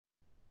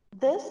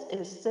This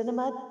is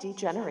Cinema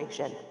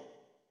Degeneration.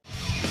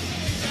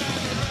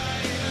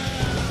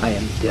 I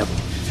am the devil,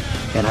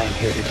 and I am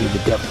here to do the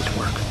devil's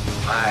work.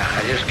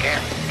 I just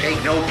can't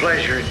take no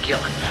pleasure in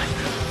killing.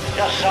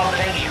 Just some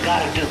things you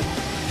gotta do.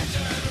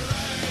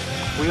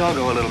 We all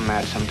go a little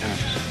mad sometimes.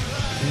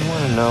 You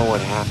want to know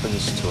what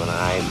happens to an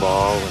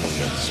eyeball when it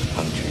gets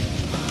punctured?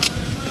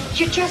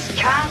 You just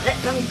can't let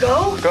them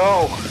go.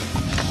 Go!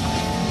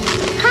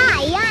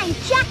 Hi, I'm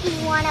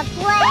Chucky. Wanna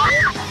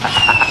play?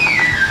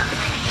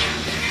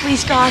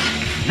 Please, God.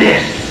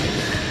 This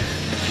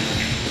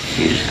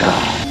is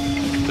God.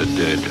 The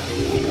dead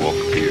will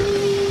walk here.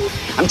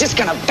 I'm just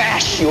gonna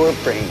bash your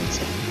brains.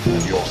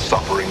 Your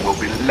suffering will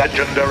be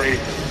legendary,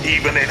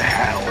 even in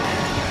hell.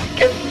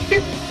 Get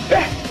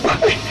back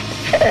my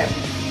head.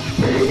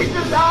 It's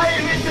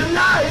alive! It's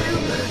alive!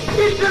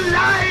 It's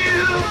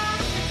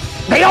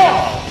alive! They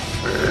all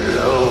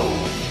flow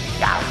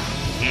down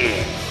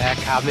here. They're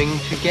coming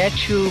to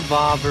get you,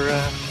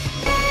 Barbara.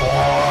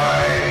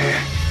 Boy,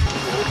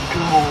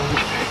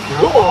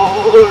 you're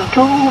all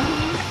doomed.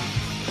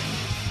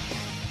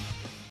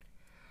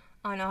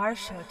 On our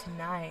show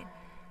tonight,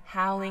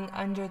 Howling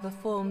Under the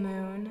Full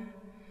Moon,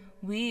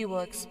 we will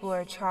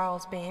explore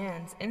Charles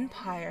Band's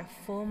Empire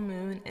Full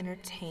Moon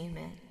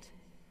Entertainment.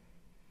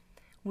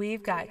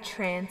 We've got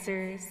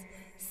trancers,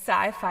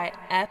 sci-fi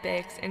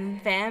epics,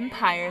 and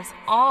vampires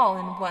all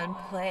in one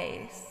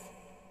place.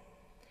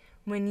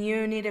 When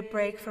you need a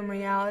break from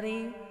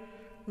reality,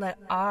 let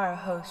our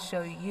host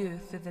show you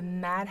through the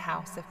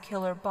madhouse of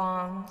killer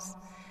bombs,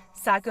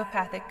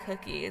 psychopathic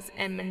cookies,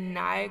 and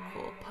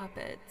maniacal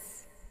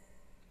puppets.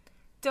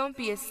 Don't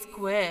be a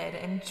squid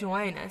and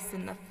join us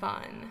in the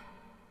fun.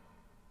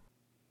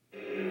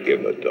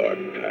 In the dark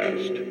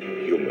past,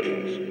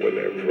 humans were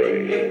their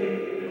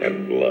prey,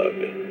 and blood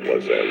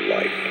was their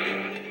life.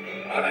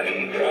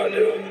 I'm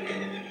Radu.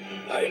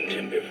 Find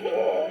him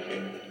before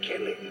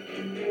killing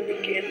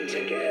begins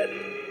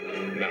again.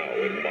 Now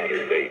in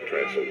modern-day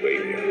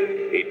Transylvania,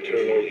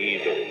 eternal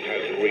evil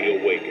has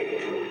reawakened.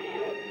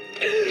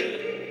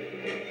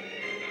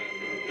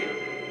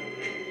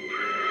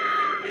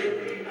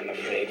 I'm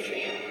afraid for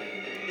you.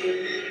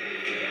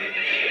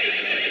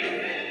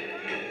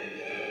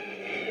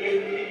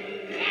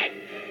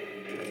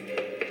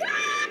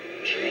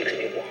 She makes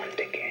me want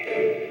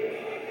again.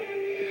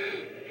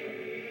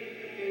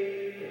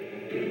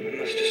 I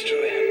must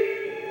destroy him.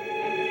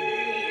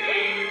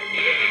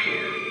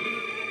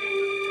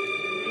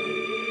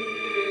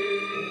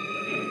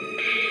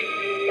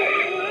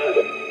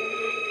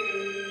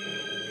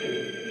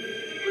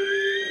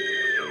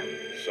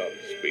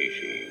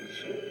 Subspecies.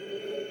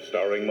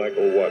 Starring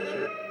Michael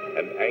Watson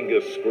and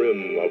Angus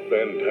Scrimm of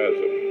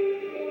Phantasm.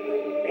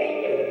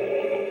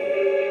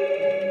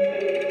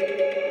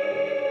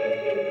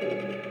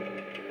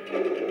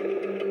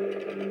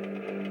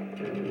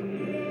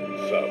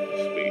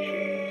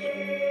 Subspecies.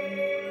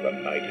 The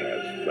night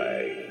has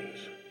fangs.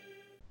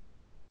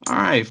 All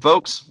right,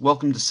 folks,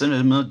 welcome to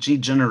Cinema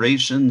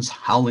Generations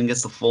Howling at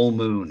the Full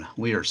Moon.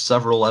 We are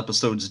several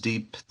episodes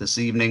deep this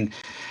evening,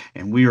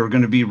 and we are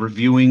going to be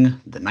reviewing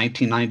the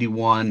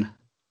 1991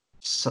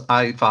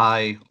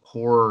 sci-fi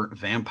horror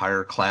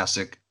vampire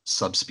classic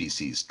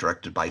Subspecies,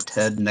 directed by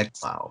Ted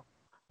Necklau.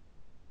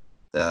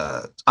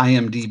 The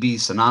IMDb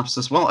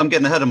synopsis. Well, I'm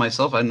getting ahead of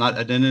myself. I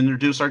didn't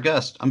introduce our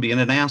guest. I'm being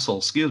an asshole.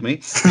 Excuse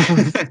me.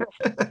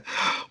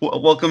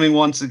 Welcoming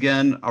once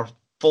again our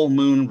Full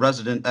Moon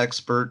resident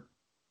expert,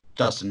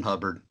 Dustin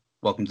Hubbard.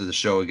 Welcome to the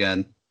show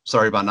again.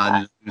 Sorry about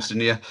not introducing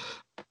you.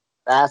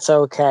 That's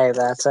okay.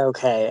 That's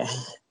okay.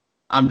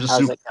 I'm just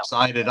super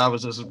excited. I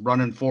was just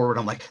running forward.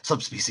 I'm like,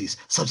 subspecies.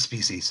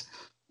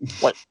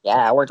 What?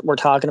 Yeah, we're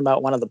talking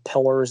about one of the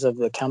pillars of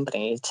the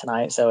company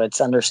tonight, so it's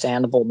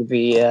understandable to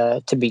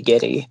be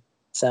giddy.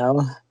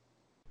 So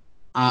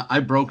I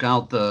broke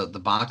out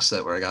the box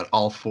set where I got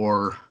all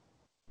four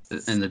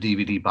in the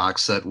DVD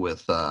box set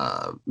with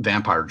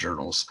vampire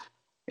journals,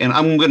 and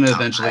I'm going to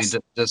eventually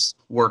just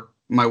work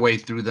my way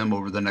through them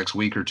over the next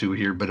week or two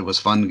here. But it was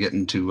fun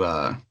getting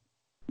to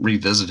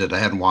revisit it. I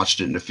hadn't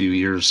watched it in a few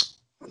years.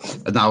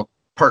 Now,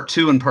 part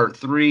 2 and part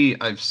 3,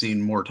 I've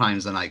seen more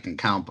times than I can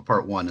count, but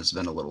part 1 has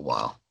been a little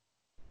while.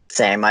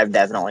 Same. I've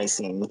definitely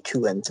seen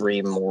 2 and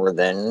 3 more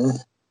than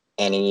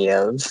any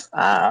of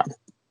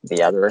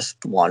the others.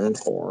 1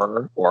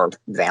 or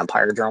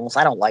vampire journals.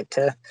 I don't like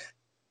to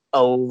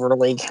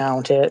overly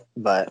count it,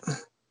 but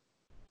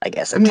I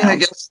guess it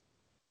counts.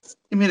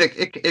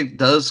 It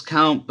does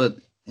count, but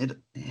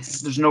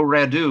there's no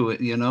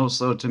Radu,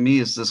 so to me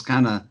it's just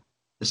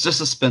it's just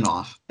a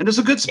spin-off, and it's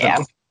a good spin-off.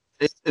 Yeah.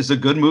 It's a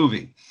good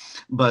movie,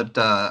 but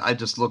I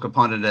just look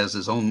upon it as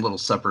his own little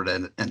separate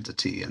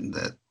entity, and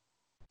that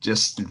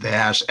just the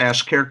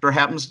Ash character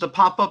happens to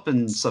pop up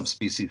in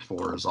Subspecies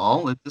 4 is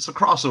all. It's a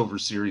crossover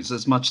series,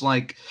 as much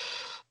like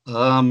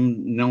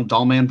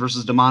Dollman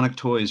versus Demonic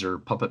Toys or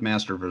Puppet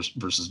Master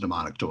versus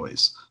Demonic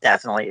Toys.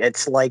 Definitely.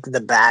 It's like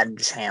the bad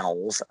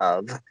channels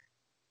of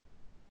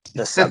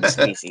the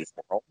Subspecies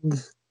world.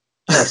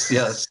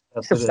 Yes.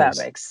 If that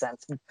makes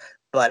sense.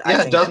 But yeah,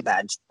 I think the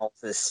bad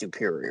channels is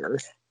superior.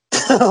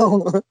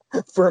 So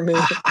for me,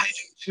 I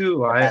do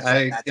too. that's I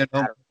a you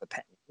know, matter of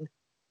opinion.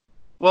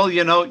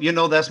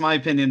 well, that's my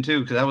opinion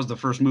too, because that was the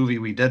first movie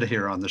we did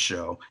here on the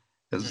show.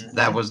 Because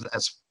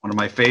that's one of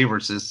my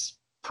favorites is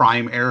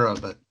Prime Era.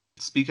 But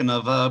speaking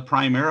of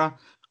Prime Era,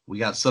 we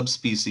got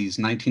Subspecies,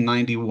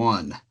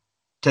 1991.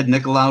 Ted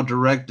Nicolau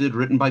directed,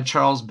 written by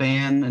Charles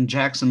Band and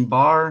Jackson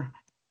Barr.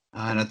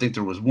 And I think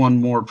there was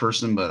one more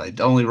person, but I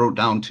only wrote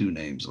down two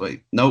names.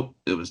 Wait, nope,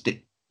 it was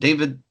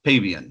David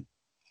Pavian,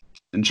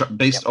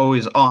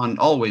 and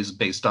always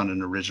based on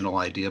an original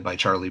idea by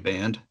Charlie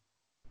Band.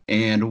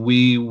 And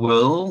we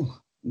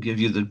will give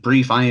you the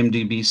brief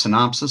IMDb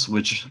synopsis,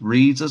 which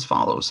reads as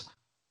follows.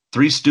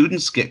 3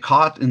 students get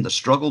caught in the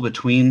struggle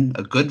between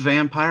a good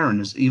vampire and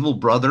his evil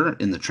brother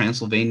in the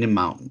Transylvanian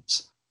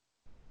mountains.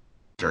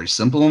 Very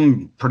simple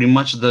and pretty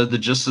much the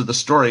gist of the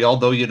story,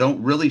 although you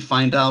don't really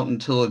find out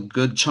until a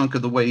good chunk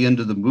of the way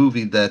into the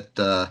movie that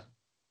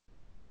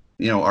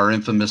our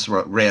infamous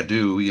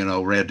Radu,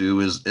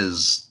 Radu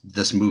is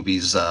this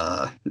movie's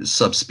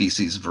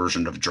subspecies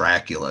version of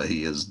Dracula.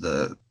 He is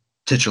the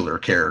titular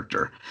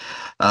character.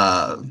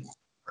 And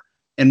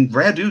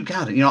Radu,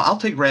 God, I'll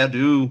take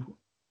Radu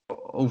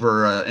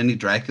over any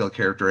Dracula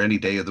character any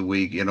day of the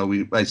week.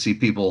 I see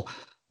people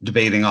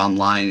debating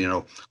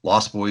online,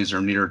 Lost Boys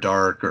or Near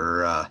Dark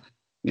or,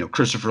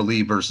 Christopher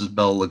Lee versus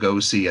Bela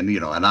Lugosi.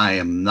 And I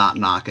am not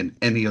knocking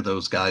any of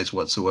those guys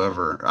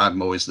whatsoever.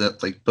 I'm always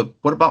but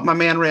what about my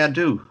man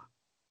Radu?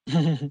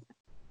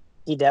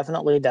 He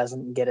definitely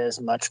doesn't get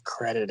as much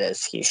credit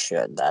as he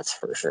should. That's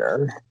for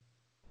sure.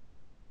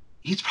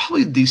 He's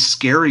probably the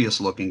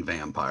scariest looking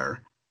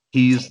vampire.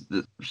 He's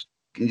the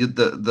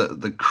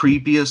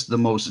creepiest, the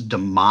most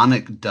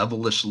demonic,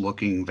 devilish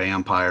looking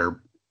vampire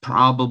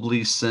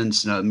probably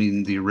since,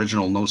 the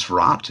original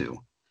Nosferatu.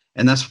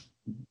 And that's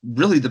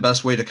really the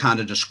best way to kind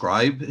of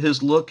describe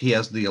his look. He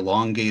has the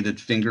elongated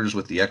fingers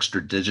with the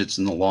extra digits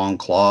and the long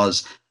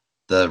claws,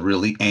 the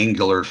really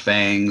angular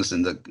fangs,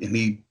 and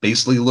he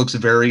basically looks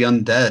very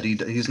undead.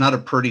 He's not a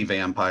pretty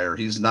vampire.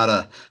 He's not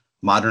a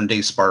modern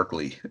day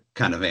sparkly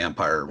kind of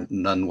vampire,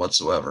 none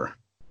whatsoever.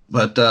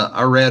 But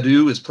our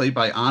Radu is played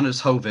by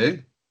Anders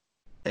Hovig.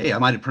 Hey, I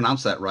might have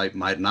pronounced that right,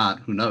 might not,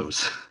 who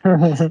knows?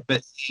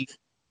 But he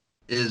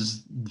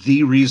is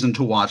the reason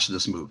to watch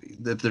this movie.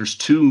 If there's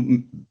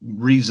 2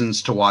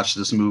 reasons to watch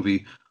this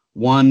movie,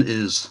 one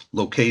is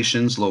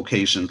locations,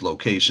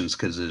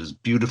 because it is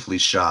beautifully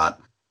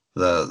shot.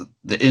 The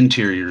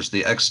interiors,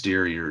 the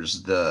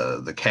exteriors,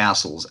 the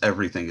castles,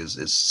 everything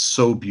is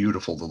so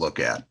beautiful to look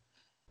at.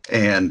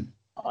 And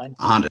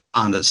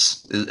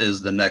Anders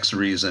is the next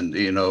reason.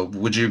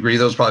 Would you agree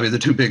those are probably the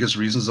 2 biggest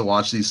reasons to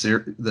watch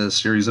the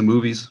series of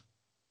movies?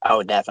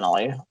 Oh,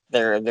 definitely.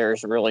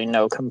 There's really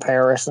no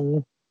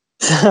comparison.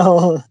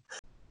 So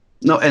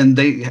no, and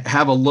they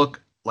have a look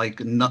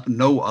like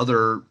no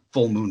other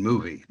full moon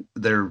movie.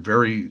 They're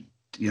very,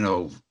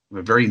 a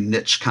very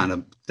niche kind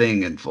of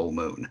thing in full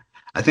moon.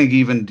 I think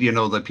even,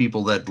 the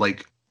people that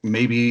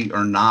maybe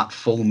are not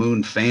full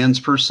moon fans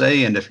per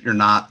se, and if you're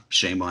not,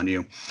 shame on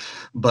you.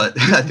 But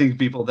I think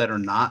people that are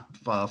not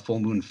full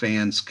moon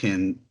fans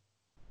can,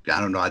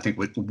 I think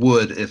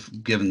would if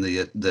given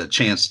the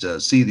chance to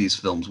see these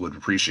films, would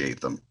appreciate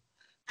them,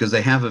 because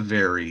they have a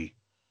very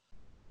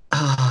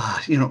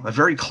a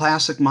very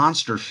classic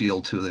monster feel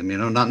to them,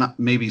 not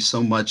maybe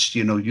so much,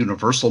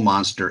 Universal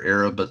Monster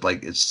era, but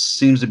it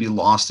seems to be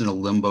lost in a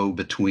limbo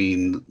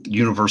between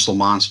Universal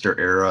Monster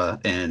era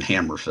and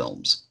Hammer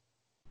films.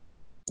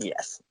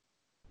 Yes.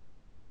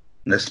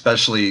 And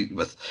especially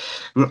I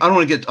don't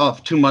want to get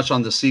off too much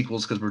on the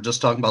sequels because we're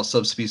just talking about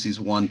Subspecies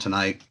 1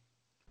 tonight.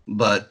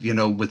 But,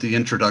 with the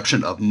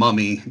introduction of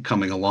Mummy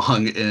coming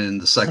along in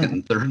the second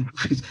and third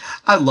movies,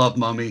 I love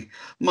Mummy.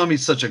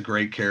 Mummy's such a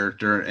great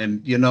character.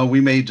 And,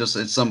 we may just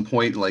at some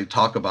point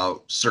talk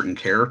about certain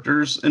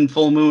characters in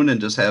Full Moon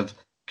and just have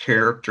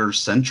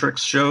character-centric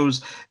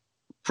shows.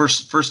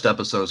 First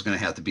episode is going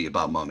to have to be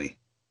about Mummy.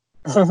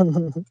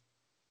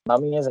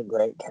 Mummy is a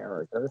great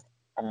character.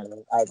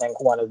 And I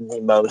think one of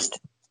the most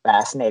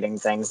fascinating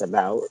things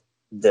about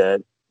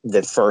the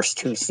first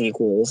 2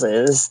 sequels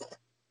is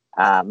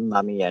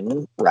Mummy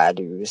and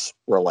Radu's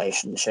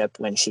relationship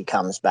when she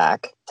comes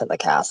back to the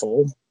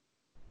castle.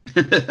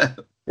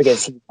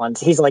 Because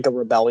he's like a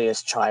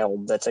rebellious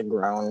child that's a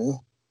grown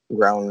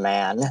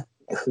man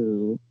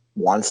who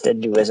wants to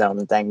do his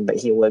own thing, but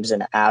he lives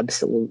in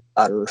absolute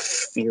utter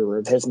fear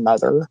of his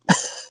mother.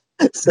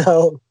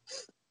 So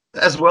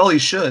as well he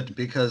should,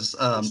 because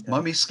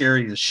Mummy's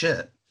scary as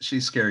shit.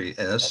 She's scary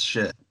as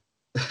shit.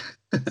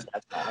 That's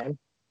fine.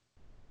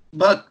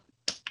 But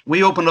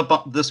we open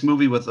up this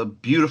movie with a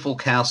beautiful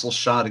castle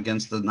shot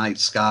against the night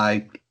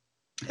sky,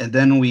 and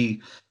then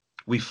we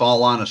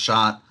fall on a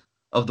shot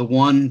of the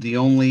one, the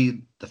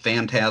only, the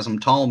phantasm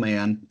tall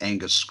man,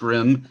 Angus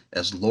Scrimm,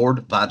 as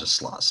Lord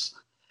Vadislas.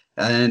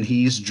 And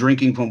he's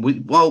drinking from, we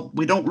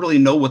don't really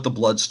know what the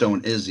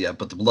Bloodstone is yet,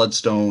 but the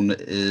Bloodstone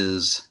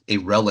is a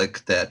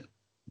relic that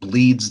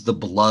bleeds the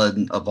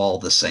blood of all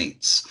the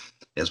saints,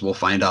 as we'll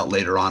find out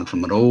later on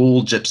from an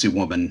old gypsy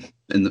woman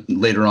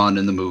later on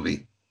in the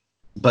movie.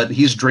 but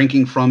he's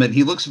drinking from it.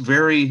 He looks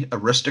very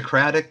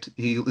aristocratic.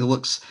 He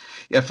looks,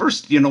 at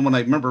first, when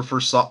I remember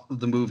first saw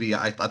the movie,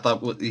 I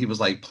thought he was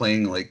like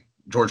playing like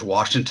George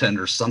Washington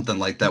or something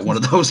like that, one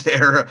of those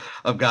era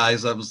of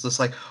guys. I was just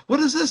like, what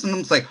is this? And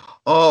it's like,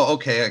 oh,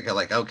 okay.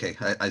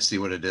 I see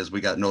what it is.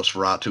 We got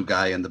Nosferatu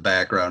guy in the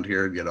background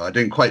here. I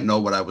didn't quite know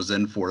what I was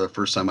in for the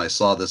first time I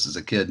saw this as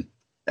a kid.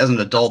 As an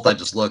adult, I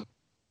just looked.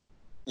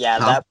 Yeah,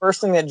 that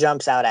first thing that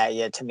jumps out at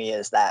you to me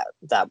is that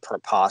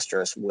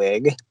preposterous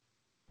wig.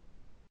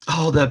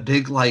 Oh, that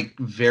big, like,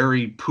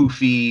 very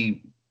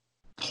poofy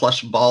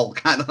plush ball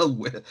kind of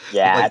wig.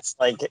 Yeah,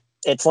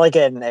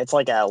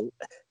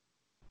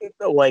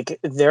 like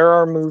there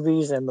are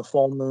movies in the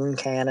Full Moon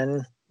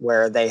canon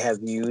where they have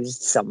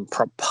used some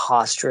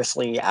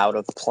preposterously out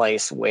of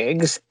place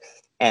wigs,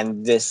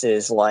 and this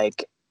is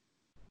like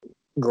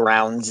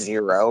ground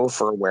zero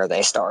for where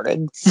they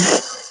started.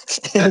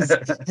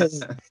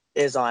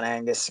 is on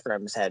Angus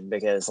Scrimm's head,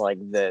 because like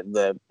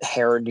the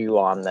hairdo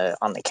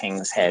on the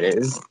king's head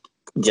is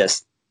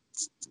just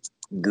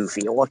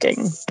goofy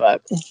looking,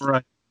 but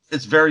right.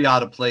 It's very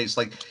out of place.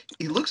 Like,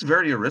 he looks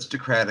very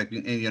aristocratic,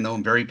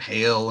 and very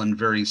pale and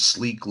very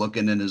sleek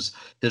looking in his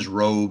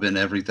robe and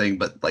everything.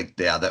 But like,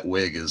 yeah, that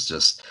wig is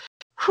just,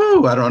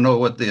 whew, I don't know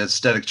what the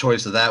aesthetic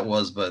choice of that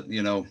was, but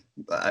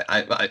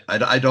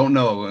I don't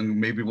know, and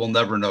maybe we'll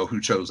never know who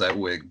chose that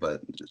wig.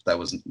 But that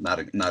was not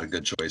a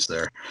good choice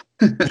there.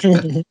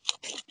 But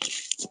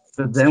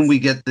then we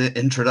get the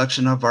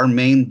introduction of our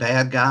main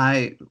bad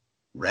guy,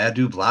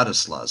 Radu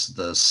Vladislas,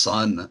 the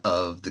son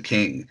of the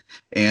king.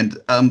 And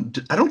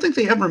I don't think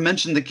they ever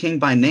mentioned the king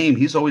by name.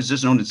 He's always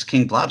just known as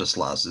King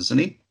Vladislas, isn't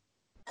he?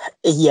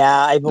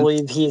 Yeah, I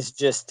believe he's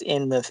just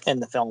in the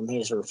film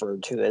he's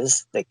referred to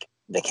as the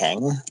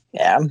king.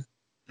 Yeah.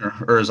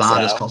 Or as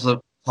Honest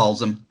calls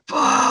him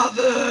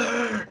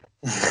Father.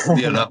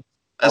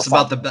 That's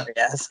about the best.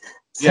 Yes.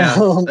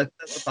 Yeah,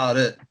 that's about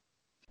it.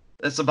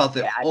 That's about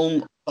the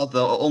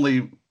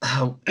only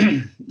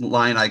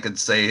line I could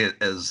say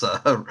it as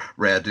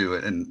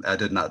Radu, and I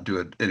did not do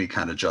it any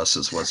kind of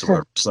justice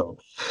whatsoever. So,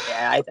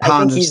 yeah, I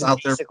think he's out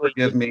there.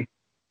 Forgive me.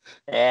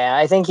 Yeah,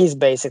 I think he's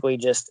basically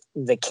just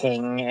the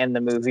king in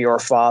the movie, or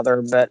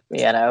father. But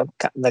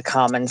the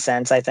common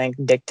sense, I think,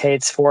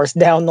 dictates for us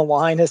down the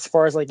line, as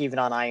far as like even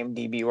on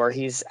IMDb, where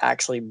he's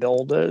actually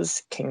billed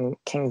as King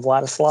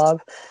Vladislav.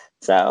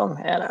 So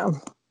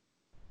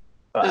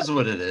This is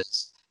what it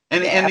is.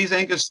 And he's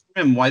Angus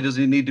Scrimm. Why does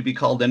he need to be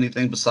called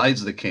anything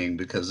besides the king?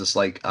 Because it's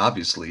like,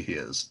 obviously he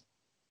is.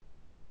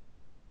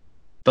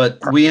 But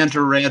we enter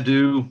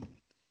Radu.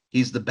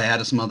 He's the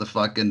baddest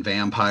motherfucking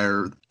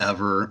vampire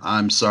ever.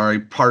 I'm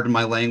sorry, pardon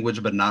my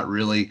language, but not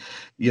really.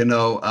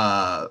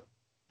 The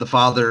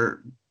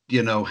father,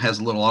 has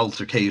a little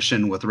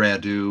altercation with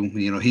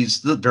Radu. He's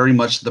very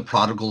much the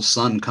prodigal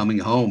son coming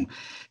home.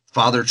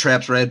 Father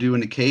traps Radu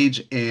in a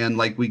cage, and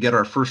like we get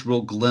our first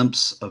real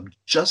glimpse of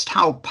just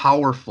how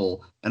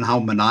powerful and how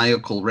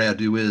maniacal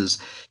Radu is.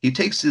 He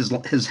takes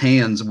his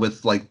hands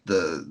with like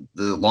the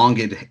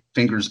elongated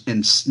fingers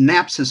and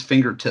snaps his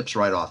fingertips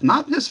right off.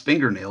 Not his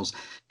fingernails,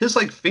 his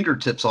like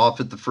fingertips off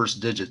at the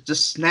first digit.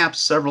 Just snaps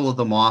several of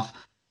them off,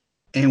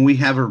 and we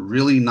have a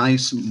really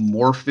nice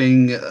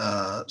morphing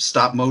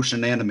stop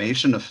motion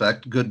animation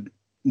effect. Good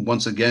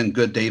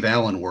Dave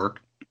Allen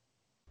work.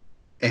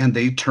 And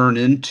they turn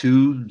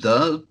into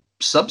the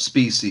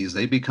subspecies.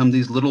 They become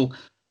these little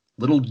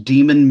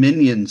demon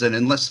minions.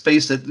 And let's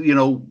face it,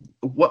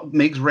 what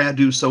makes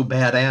Radu so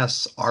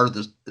badass are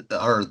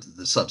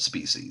the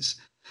subspecies.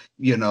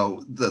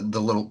 The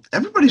little,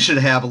 everybody should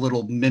have a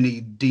little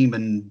mini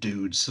demon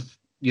dudes,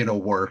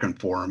 working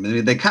for them. I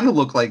mean, they kind of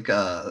look like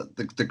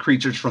the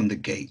creatures from The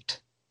Gate.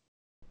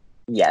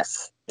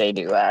 Yes, they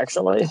do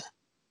actually.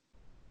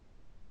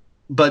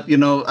 But,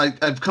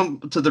 I've come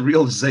to the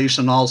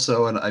realization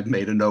also, and I've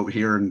made a note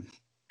here, and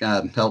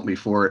God help me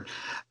for it.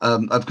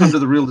 I've come to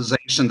the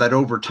realization that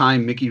over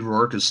time, Mickey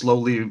Rourke has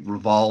slowly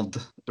evolved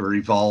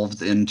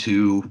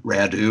into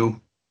Radu.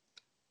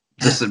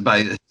 Just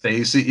by his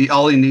face.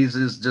 All he needs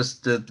is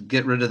just to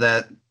get rid of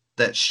that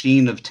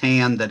sheen of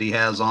tan that he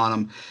has on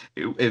him,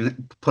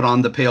 and put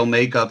on the pale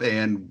makeup,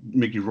 and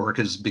Mickey Rourke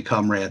has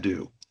become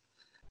Radu.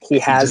 He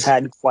has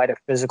had quite a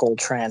physical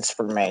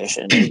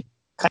transformation.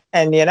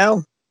 And,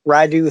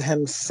 Radu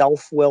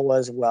himself will,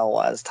 as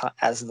well as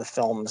the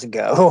films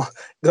go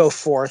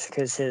forth,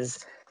 because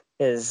his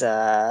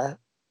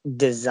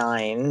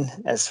design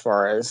as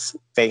far as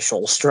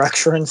facial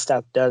structure and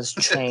stuff does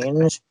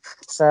change.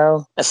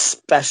 So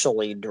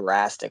especially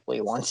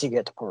drastically once you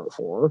get to part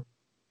 4.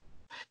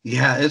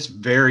 Yeah, it's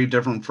very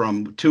different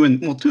from 2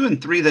 and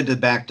 3. They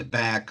did back to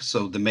back,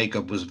 so the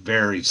makeup was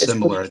very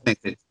similar. I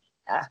think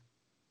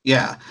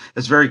yeah,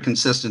 it's very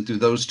consistent through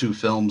those 2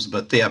 films.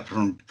 But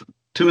from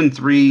 2 and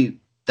 3.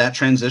 That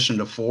transition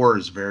to 4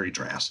 is very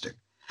drastic.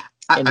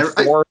 In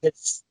 4,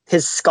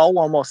 his skull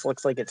almost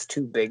looks like it's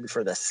too big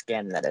for the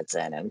skin that it's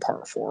in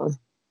part 4.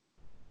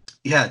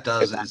 Yeah, it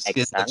does.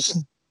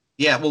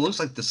 It looks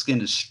like the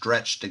skin is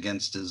stretched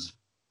against his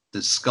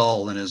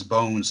skull and his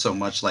bones so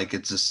much, like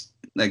it's just,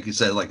 like you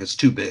said, like it's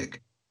too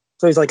big.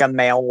 So he's like a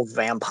male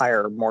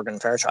vampire Morgan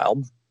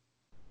Fairchild.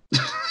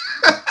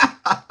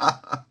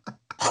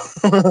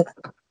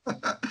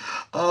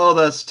 Oh,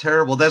 that's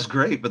terrible. That's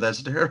great, but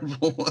that's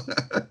terrible.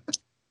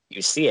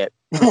 You see it.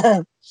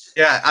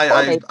 Yeah,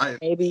 I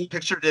maybe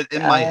pictured it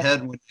in my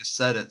head when you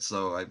said it,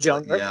 so I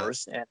Joan yeah.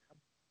 Rivers. Yeah.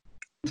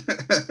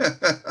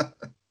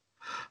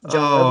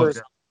 Joan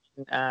Rivers.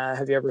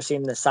 Have you ever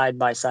seen the side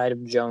by side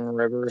of Joan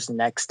Rivers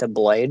next to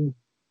Blade?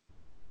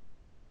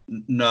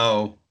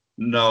 No,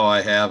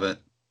 I haven't.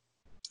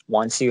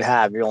 Once you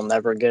have, you'll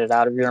never get it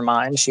out of your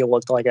mind. She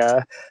looked like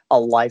a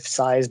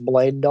life-size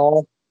Blade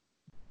doll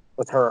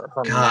with her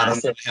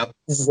massive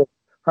Zadar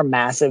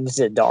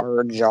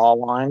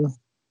jawline.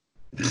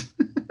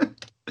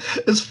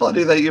 It's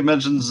funny that you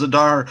mentioned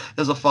Zadar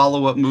as a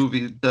follow-up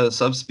movie to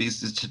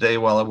Subspecies today.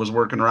 While I was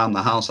working around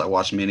the house, I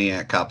watched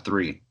Maniac Cop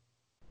 3.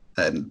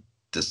 And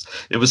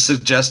it was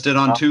suggested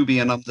on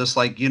Tubi, and I'm just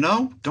like,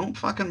 don't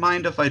fucking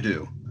mind if I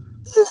do.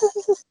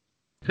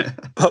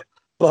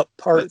 but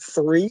part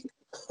 3?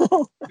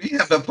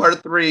 Yeah, but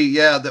part 3,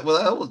 yeah, that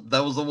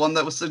was the one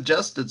that was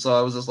suggested. So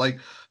I was just like,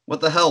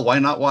 what the hell? Why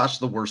not watch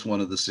the worst one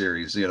of the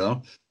series,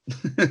 Never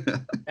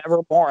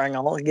boring,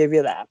 I'll give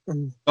you that.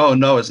 Oh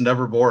no, it's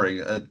never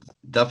boring.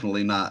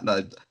 Definitely not.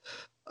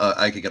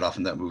 I could get off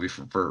in that movie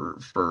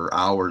for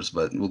hours,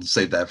 but we'll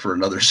save that for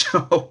another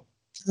show.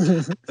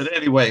 But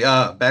anyway,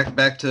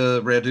 back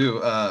to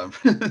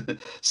Radu,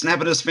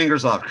 snapping his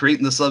fingers off,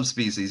 creating the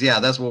subspecies.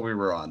 Yeah, that's what we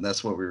were on.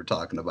 That's what we were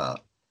talking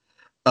about.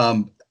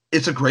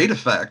 It's a great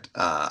effect.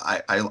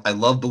 I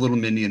love the little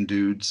minion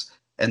dudes,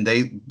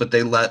 but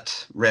they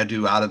let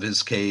Radu out of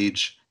his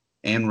cage,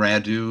 and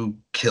Radu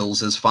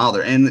kills his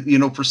father.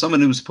 And for someone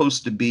who's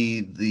supposed to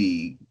be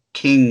the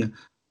king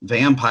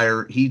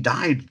vampire, he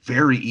died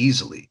very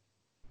easily.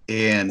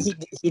 And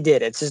he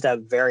did. It's just a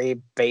very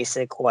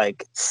basic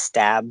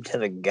stab to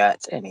the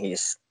gut, and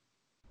he's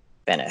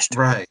finished.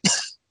 Right.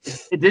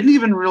 It didn't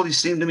even really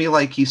seem to me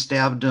like he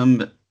stabbed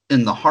him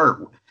in the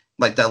heart,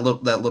 like that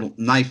little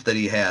knife that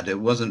he had. It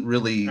wasn't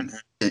really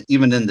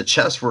even in the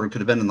chest where it could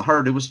have been in the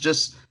heart. It was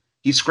just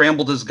he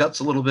scrambled his guts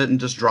a little bit and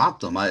just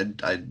dropped them. I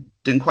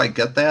didn't quite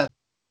get that.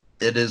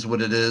 It is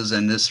what it is,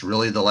 and this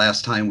really the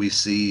last time we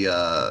see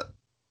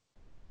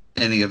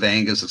any of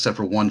Angus, except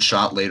for one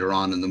shot later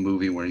on in the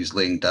movie where he's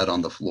laying dead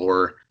on the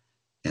floor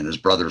and his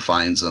brother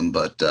finds him.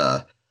 But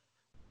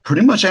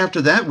pretty much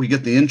after that, we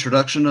get the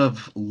introduction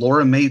of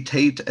Laura May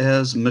Tate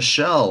as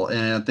Michelle.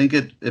 And I think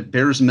it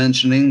bears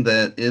mentioning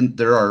that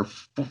there are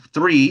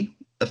 3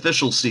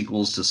 official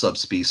sequels to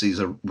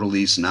Subspecies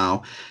released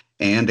now,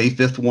 and a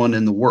 5th one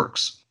in the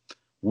works,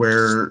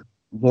 where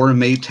Laura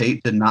May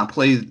Tate did not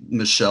play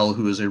Michelle,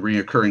 who is a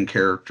reoccurring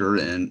character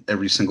in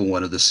every single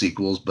one of the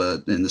sequels,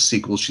 but in the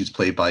sequels she's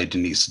played by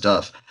Denise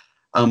Duff.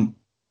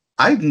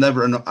 I've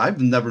never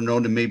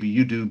known, and maybe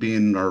you do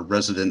being our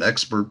resident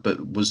expert,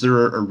 but was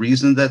there a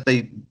reason that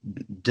they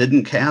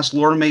didn't cast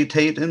Laura May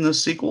Tate in the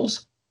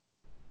sequels?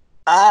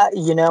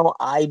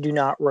 I do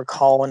not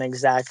recall an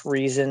exact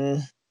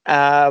reason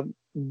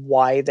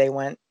why they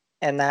went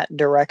in that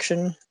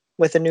direction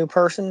with a new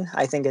person.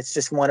 I think it's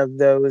just one of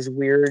those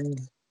weird,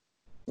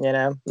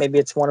 maybe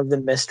it's one of the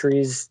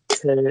mysteries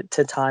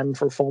to time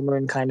for Full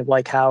Moon, kind of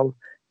like how,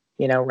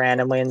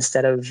 randomly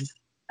instead of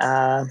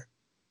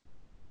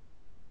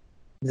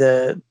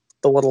the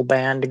little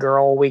band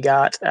girl, we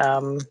got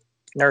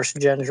Nurse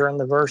Ginger in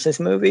the Versus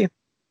movie.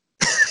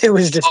 It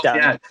was just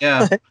done.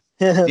 Yeah.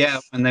 Yeah,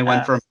 when they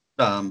went from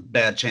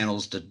bad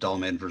channels to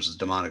Dollman versus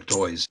Demonic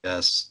Toys.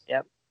 Yes.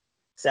 Yep.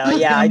 So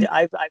yeah,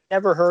 I've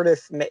never heard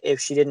if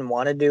she didn't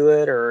want to do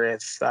it, or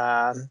if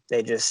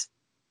they just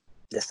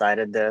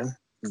decided to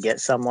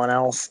get someone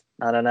else.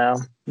 I don't know,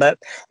 but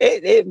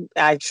it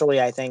actually,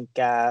 I think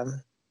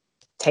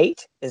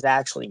Tate is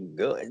actually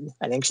good.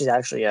 I think she's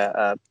actually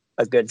a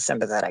good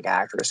sympathetic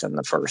actress in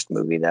the first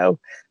movie, though.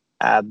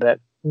 But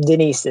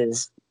Denise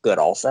is good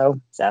also.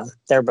 So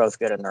they're both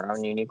good in their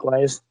own unique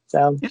ways.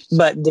 So, yes.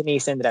 But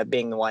Denise ended up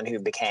being the one who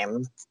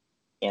became,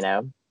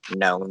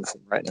 known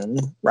for it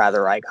and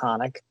rather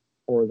iconic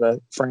for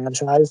the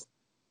franchise.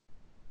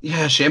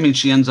 Yeah,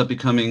 she ends up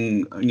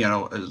becoming,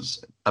 as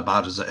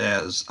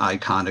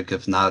iconic,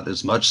 if not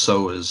as much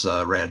so as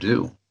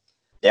Radu.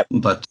 Yep.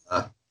 But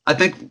I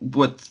think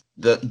with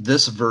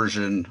this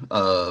version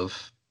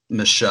of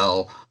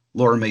Michelle,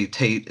 Laura May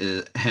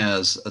Tate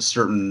has a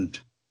certain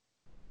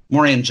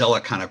more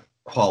angelic kind of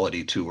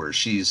quality to her.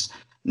 She's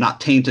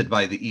not tainted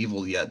by the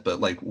evil yet, but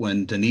like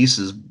when Denise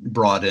is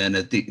brought in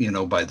at the,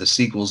 by the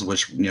sequels,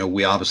 which,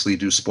 we obviously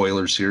do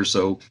spoilers here.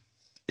 So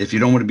if you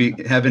don't want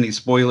to have any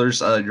spoilers,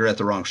 you're at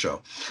the wrong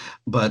show.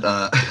 But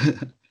at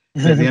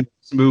the end of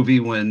this movie,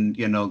 when,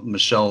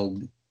 Michelle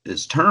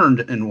is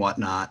turned and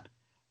whatnot,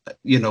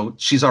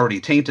 she's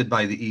already tainted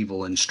by the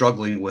evil and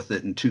struggling with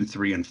it in 2,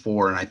 3, and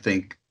 4. And I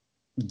think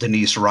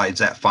Denise rides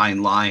that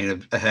fine line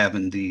of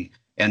having the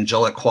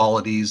angelic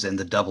qualities and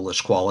the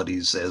devilish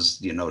qualities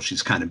as,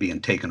 she's kind of being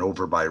taken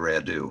over by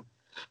Radu.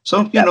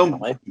 So,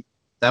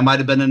 that might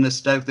have been an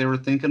aesthetic they were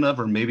thinking of,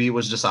 or maybe it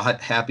was just a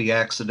happy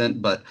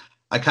accident, but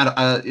I kind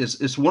of,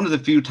 it's one of the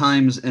few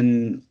times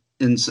in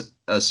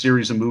a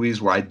series of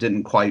movies where I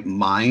didn't quite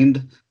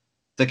mind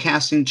the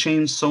casting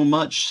change so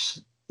much,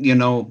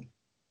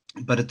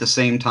 but at the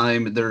same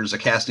time, there's a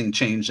casting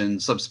change in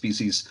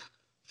Subspecies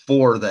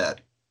 4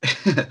 that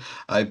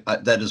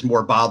that is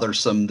more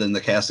bothersome than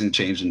the casting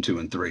change in 2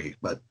 and 3.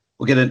 But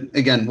we'll get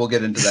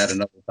into that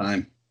another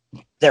time.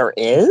 There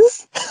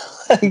is?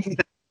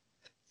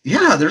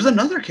 Yeah, there's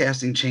another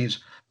casting change.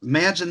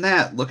 Imagine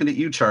that. Looking at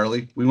you,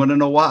 Charlie. We want to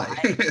know why.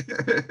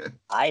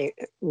 I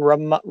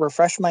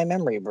refresh my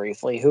memory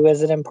briefly. Who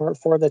is it in part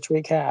 4 that's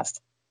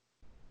recast?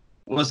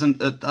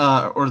 Wasn't it,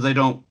 or they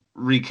don't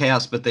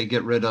recast, but they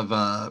get rid of,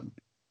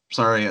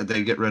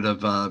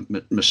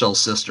 Michelle's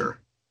sister.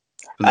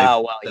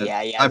 Yeah.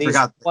 I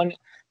forgot.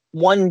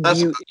 One That's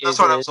view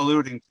what I was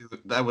alluding to.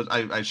 That was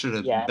I should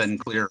have been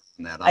clear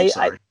on that. I'm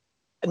sorry.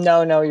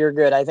 No, you're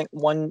good. I think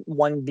one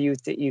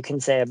butte that you can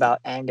say about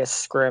Angus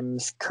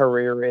Scrimm's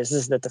career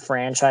is that the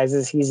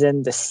franchises he's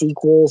in, the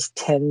sequels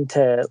tend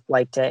to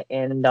like to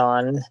end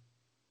on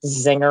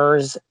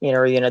zingers.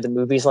 The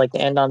movies like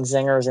to end on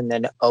zingers and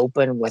then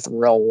open with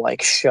real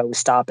like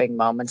show-stopping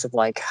moments of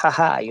like,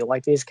 haha, you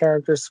like these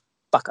characters?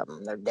 Fuck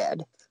them, they're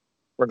dead.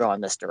 We're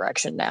going this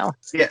direction now.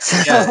 Yeah.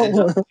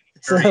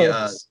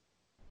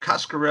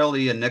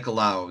 Coscarelli and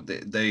Nicolau,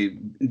 they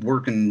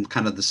work in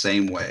kind of the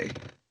same way.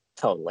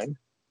 Totally.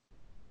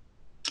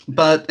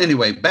 But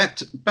anyway, back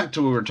to what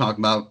we were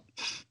talking about.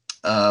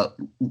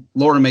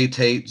 Laura May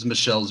Tate,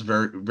 Michelle's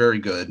very, very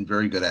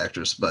good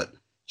actress, but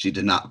she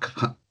did not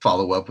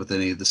follow up with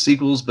any of the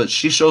sequels. But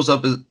she shows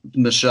up as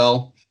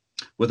Michelle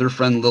with her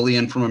friend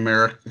Lillian from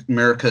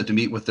America to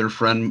meet with their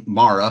friend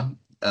Mara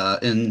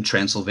in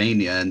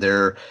Transylvania, and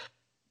they're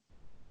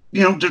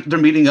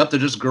meeting up. They're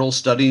just girls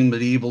studying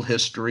medieval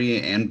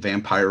history and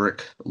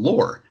vampiric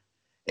lore.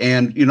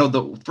 And,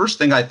 the first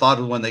thing I thought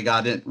of when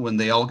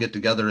they all get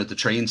together at the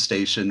train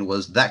station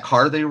was that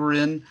car they were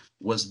in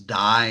was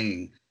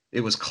dying.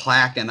 It was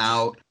clacking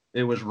out.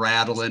 It was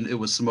rattling. It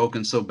was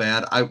smoking so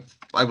bad. I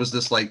was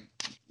just like,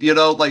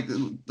 like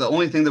the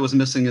only thing that was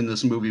missing in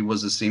this movie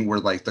was the scene where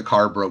like the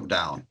car broke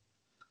down.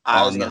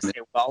 I was going to say,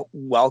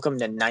 welcome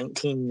to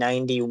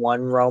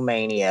 1991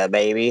 Romania,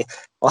 baby.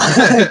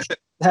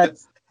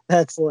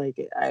 That's like,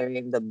 I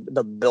mean,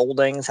 the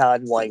buildings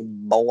had like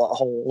bullet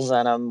holes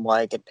in them,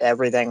 like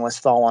everything was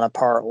falling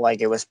apart, like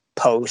it was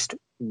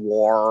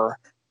post-war,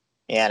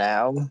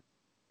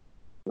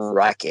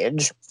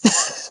 wreckage.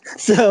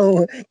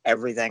 So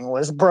everything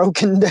was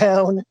broken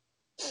down.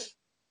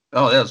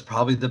 Oh, that was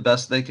probably the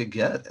best they could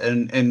get.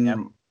 And yep.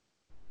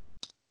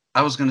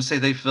 I was going to say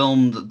they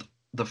filmed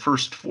the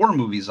first 4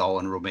 movies all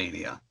in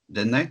Romania,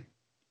 didn't they?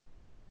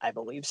 I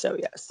believe so,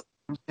 yes.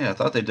 Yeah, I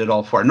thought they did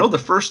all 4. I know the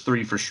first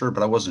 3 for sure,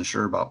 but I wasn't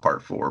sure about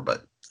part 4.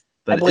 But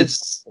I believe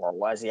part 4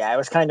 was, yeah. It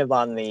was kind of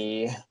on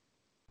the,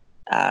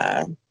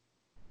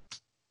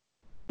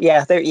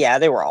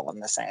 they were all in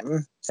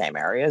the same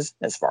areas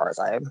as far as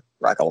I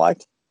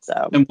recollect.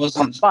 So and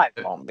wasn't part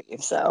 5 won't be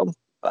so,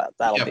 but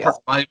that'll be part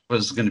all. 5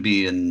 was going to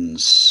be in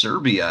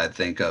Serbia, I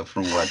think,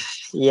 from what.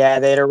 Yeah,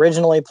 they'd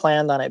originally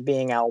planned on it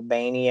being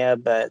Albania,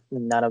 but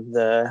none of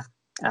the.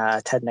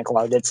 Ted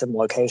Nicolau did some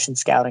location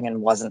scouting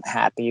and wasn't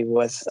happy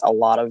with a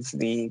lot of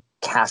the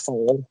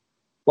castle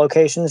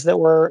locations that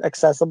were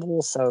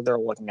accessible, so they're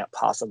looking at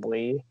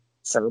possibly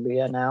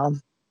Serbia now.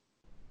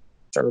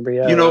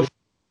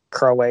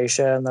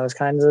 Croatia, and those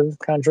kinds of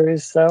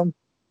countries. So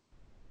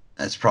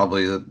that's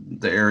probably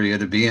the area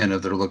to be in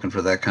if they're looking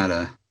for that kind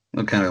of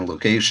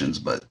locations.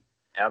 But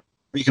yep.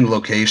 Speaking of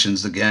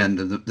locations,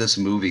 again, this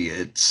movie,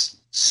 it's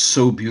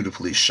so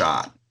beautifully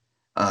shot.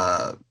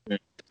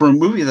 For a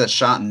movie that's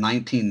shot in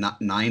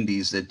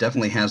 1990s, it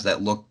definitely has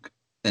that look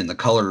and the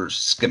color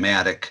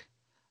schematic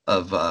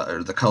of,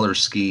 or the color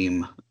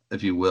scheme,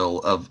 if you will,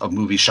 of a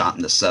movie shot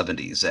in the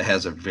 70s. It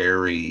has a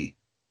very,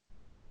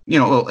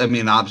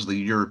 obviously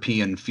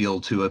European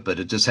feel to it, but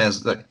it just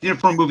has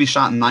for a movie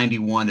shot in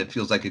 91, it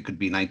feels like it could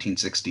be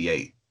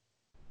 1968.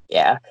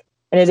 Yeah,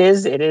 and it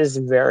is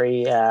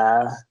very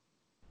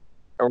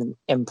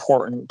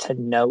important to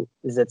note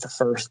that the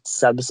first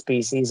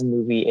Subspecies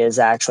movie is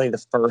actually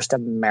the first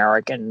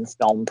American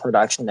film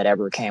production that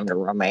ever came to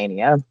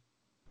Romania.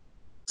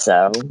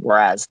 So,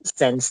 whereas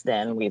since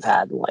then we've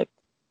had like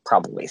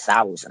probably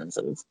thousands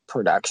of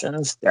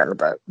productions there,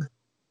 but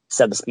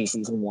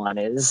Subspecies 1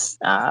 is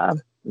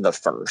the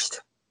first.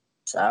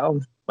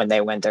 So when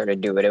they went there to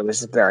do it, it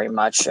was very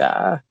much,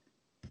 an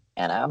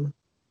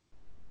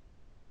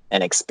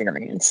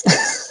experience.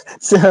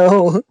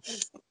 So.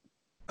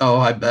 Oh,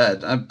 I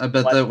bet. I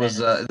bet that was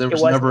there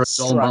was never a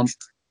dull moment.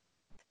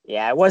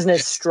 Yeah, it wasn't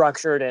as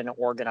structured and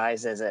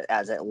organized as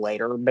it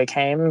later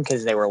became,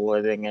 because they were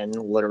living in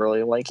literally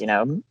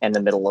in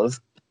the middle of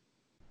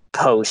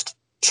post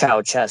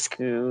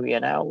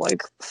Ceausescu,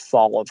 like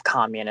fall of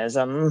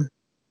communism,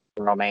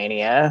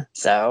 Romania.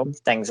 So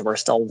things were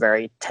still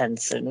very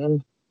tense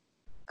and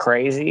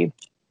crazy.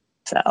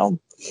 So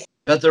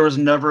bet there was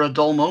never a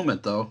dull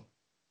moment, though.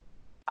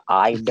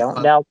 I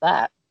don't doubt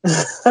that.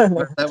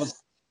 That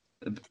was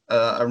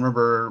I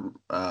remember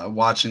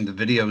watching the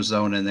Video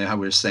Zone, and I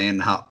was saying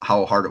how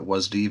hard it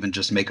was to even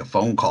just make a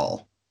phone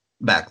call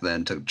back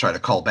then to try to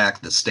call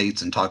back the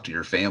States and talk to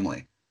your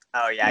family.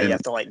 Oh yeah, you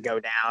have to like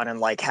go down and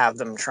like have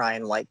them try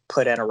and like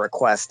put in a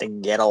request to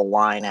get a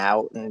line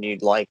out, and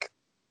you'd like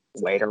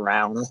wait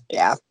around.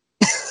 Yeah.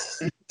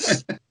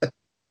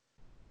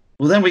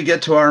 Well, then we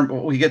get to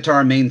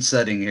our main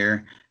setting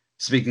here.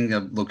 Speaking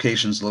of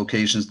locations,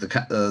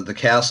 the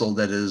castle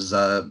that is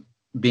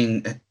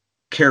being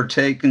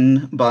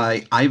caretaken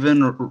by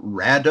Ivan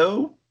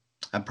Rado.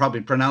 I'm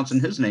probably pronouncing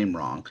his name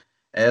wrong.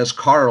 As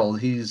Carl,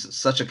 he's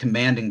such a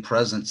commanding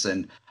presence,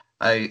 and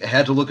I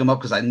had to look him up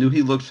because I knew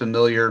he looked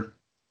familiar,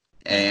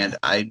 and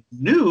I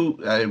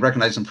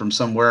recognized him from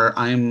somewhere.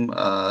 I'm,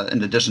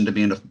 in addition to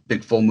being a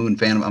big Full Moon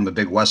fan, I'm a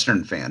big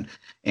Western fan,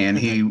 and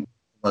he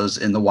was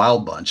in the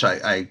Wild Bunch.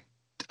 I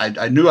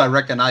knew I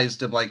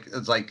recognized him, like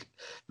it's like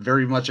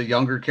very much a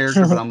younger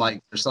character, but I'm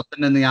like, there's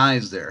something in the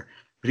eyes there.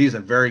 But he's a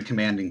very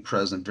commanding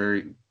presence,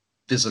 very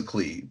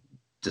physically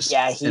just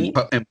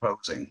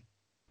imposing.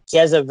 He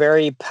has a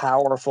very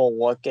powerful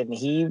look, and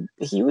he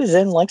was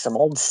in like some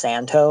old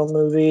Santo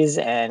movies,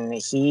 and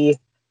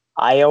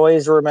I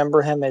always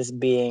remember him as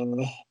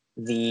being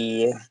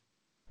the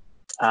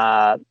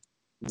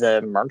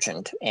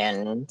merchant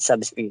in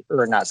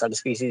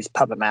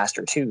Puppet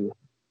Master 2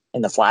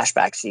 in the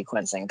flashback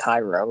sequence in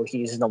Cairo.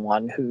 He's the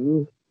one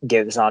who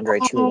gives Andre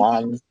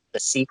Toulon the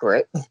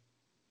secret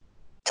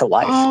to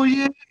life. Oh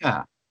yeah.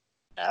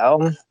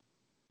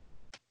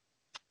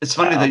 It's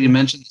funny that you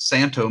mentioned the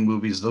Santo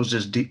movies. Those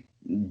just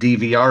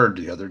DVR'd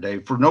the other day.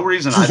 For no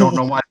reason. I don't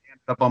know why they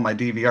ended up on my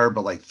DVR,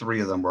 but like 3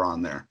 of them were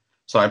on there.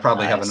 So I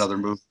probably have another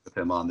movie with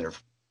him on there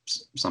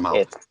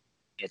somehow.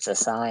 It's a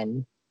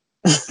sign.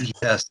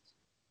 Yes.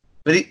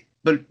 But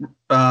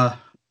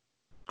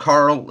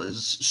Carl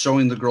is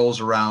showing the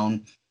girls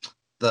around.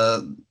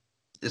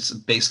 It's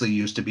basically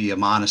used to be a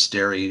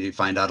monastery. You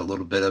find out a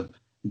little bit of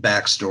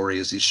backstory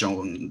as he's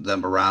showing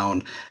them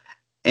around.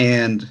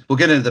 And we'll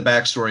get into the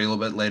backstory a little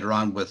bit later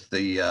on with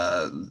the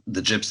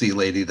gypsy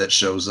lady that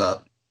shows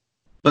up.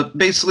 But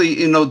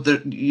basically,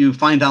 you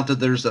find out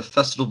that there's a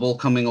festival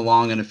coming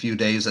along in a few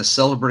days as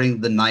celebrating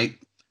the night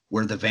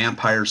where the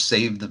vampires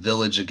saved the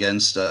village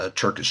against a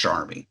Turkish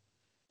army.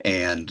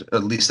 And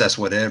at least that's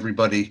what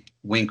everybody,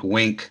 wink,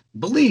 wink,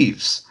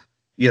 believes,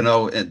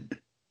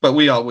 but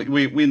we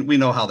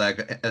know how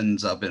that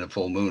ends up in a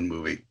Full Moon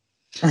movie.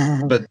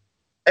 But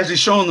as he's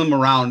showing them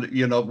around,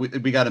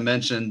 we got to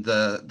mention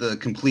the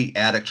complete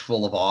attic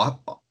full of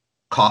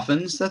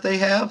coffins that they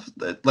have,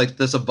 like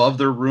this above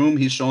their room.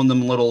 He's showing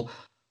them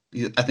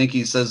I think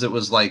he says it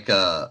was like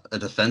a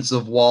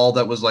defensive wall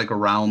that was like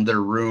around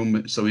their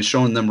room. So he's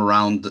showing them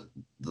around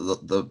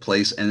the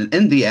place, and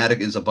in the attic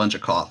is a bunch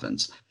of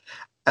coffins.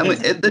 I mean,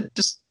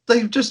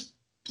 they just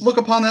look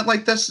upon that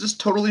like that's just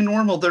totally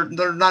normal.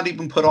 They're not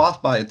even put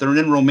off by it. They're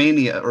in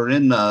Romania or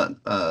in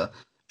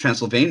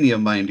Transylvania,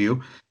 mind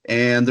you,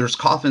 and there's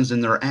coffins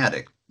in their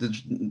attic.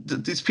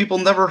 These people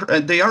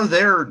they are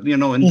there,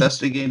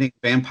 investigating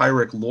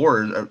vampiric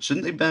lore.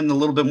 Shouldn't they have been a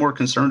little bit more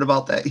concerned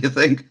about that, you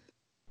think?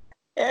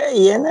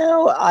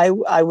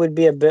 I would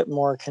be a bit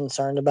more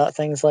concerned about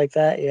things like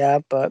that, yeah,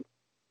 but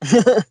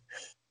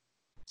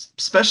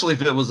especially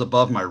if it was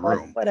above my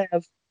room.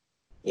 Whatever.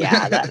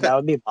 Yeah, that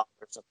would be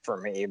bothersome for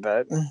me,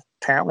 but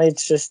apparently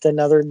it's just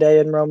another day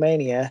in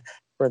Romania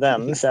for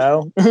them,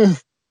 so. And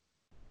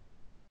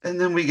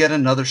then we get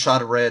another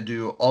shot of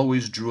Radu,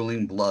 always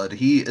drooling blood.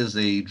 He is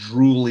a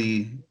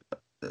very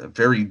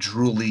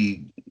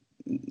drooly,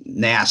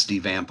 nasty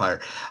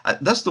vampire.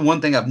 That's the one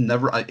thing I've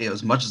never,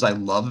 as much as I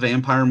love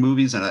vampire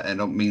movies, and I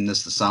don't mean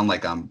this to sound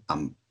like I'm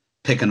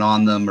picking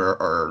on them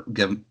or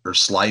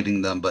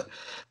slighting them, but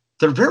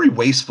they're very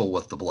wasteful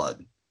with the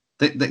blood.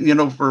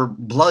 For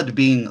blood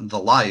being the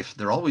life,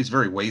 they're always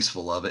very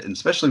wasteful of it, and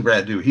especially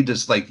Radu. He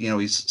just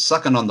he's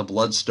sucking on the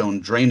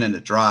bloodstone, draining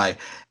it dry,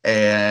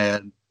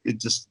 and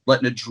just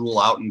letting it drool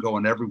out and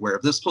going everywhere.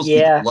 If this is supposed to be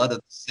the blood of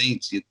the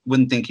saints, you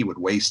wouldn't think he would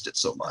waste it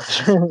so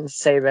much.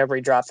 Save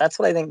every drop. That's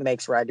what I think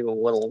makes Radu a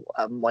little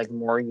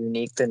more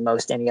unique than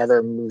most any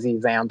other movie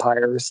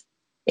vampires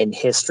in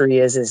history.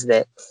 Is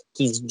that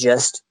he's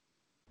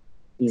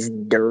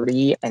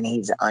dirty and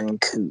he's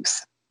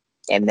uncouth.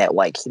 And that,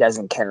 he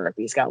doesn't care if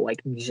he's got,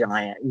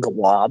 giant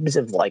globs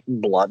of,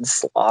 blood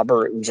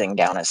slobber oozing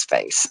down his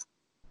face.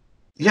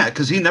 Yeah,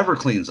 because he never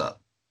cleans up.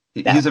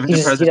 He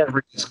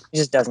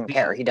just doesn't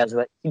care. He does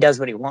what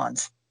he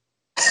wants.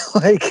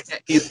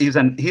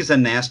 He's a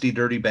nasty,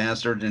 dirty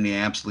bastard, and he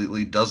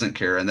absolutely doesn't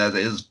care. And that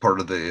is part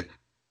of I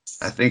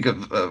think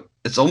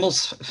it's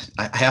almost,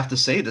 I have to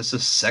say, this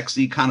is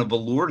sexy kind of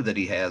allure that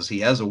he has. He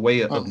has a way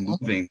of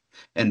moving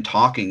and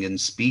talking and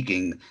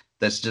speaking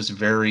that's just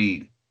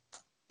very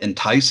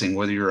enticing,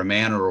 whether you're a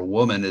man or a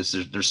woman.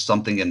 There's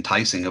something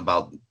enticing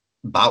about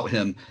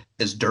him,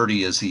 as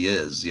dirty as he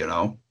is,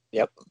 Yep.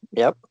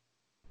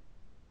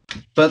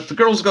 But the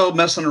girls go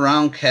messing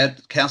around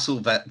Castle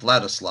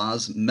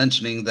Vladislav,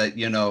 mentioning that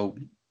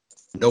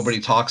nobody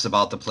talks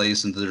about the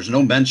place and there's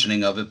no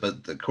mentioning of it,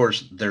 but of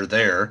course they're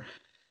there.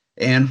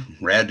 And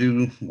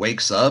Radu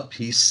wakes up.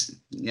 He's,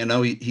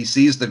 he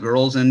sees the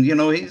girls, and,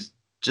 he's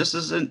just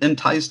as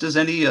enticed as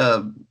any,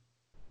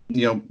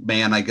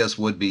 man, I guess,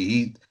 would be.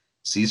 He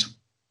sees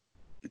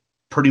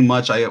pretty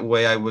much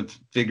way I would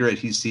figure it.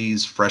 He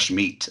sees fresh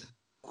meat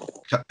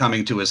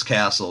coming to his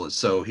castle.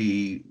 So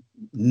he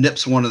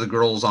nips one of the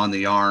girls on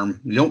the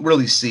arm. You don't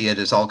really see it.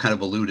 It's all kind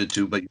of alluded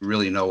to, but you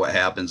really know what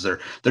happens. They're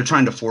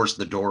trying to force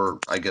the door,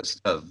 I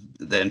guess, of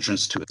the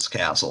entrance to his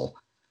castle.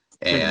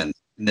 And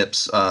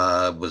nips,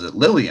 was it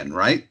Lillian,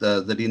 right?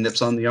 That he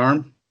nips on the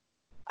arm?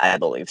 I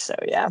believe so,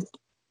 yeah.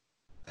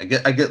 I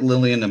get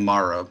Lillian and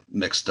Mara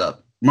mixed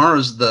up.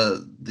 Mara's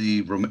the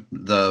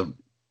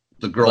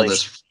girl Like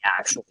that's the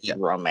actual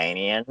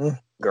Romanian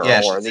girl,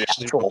 Yeah, or she's the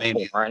actually actual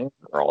Romanian. foreign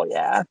girl,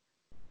 yeah.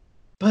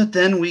 But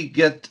then we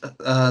get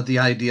the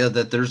idea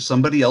that there's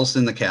somebody else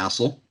in the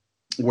castle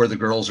where the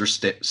girls are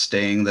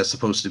staying that's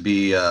supposed to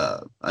be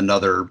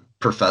another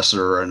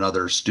professor or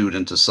another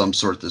student of some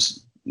sort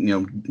that's,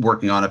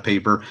 working on a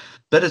paper.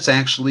 But it's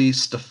actually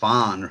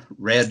Stefan,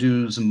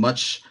 Radu's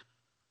much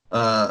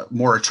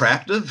more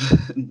attractive,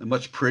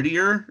 much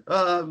prettier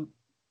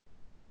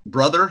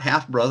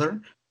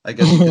half-brother, I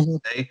guess you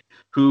could say,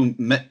 who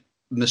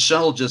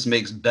Michelle just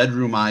makes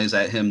bedroom eyes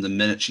at him the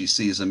minute she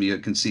sees him. You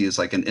can see it's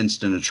like an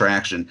instant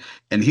attraction,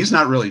 and he's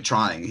not really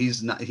trying.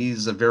 He's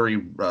a very,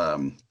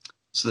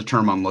 what's the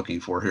term I'm looking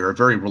for here? A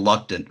very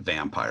reluctant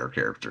vampire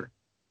character.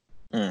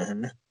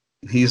 Mm-hmm.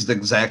 He's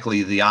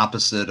exactly the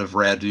opposite of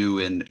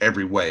Radu in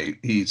every way.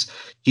 He's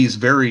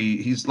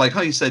like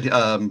how you said,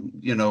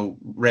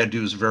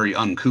 Radu's very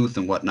uncouth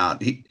and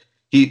whatnot.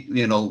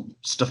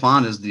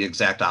 Stefan is the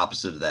exact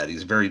opposite of that.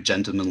 He's very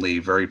gentlemanly,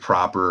 very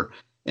proper,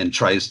 and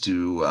tries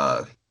to,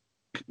 I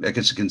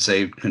guess you can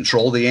say,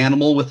 control the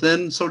animal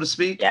within, so to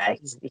speak. Yeah,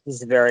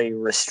 he's very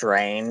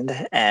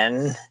restrained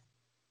and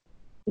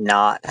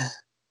not.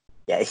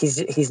 Yeah,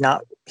 he's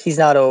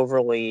not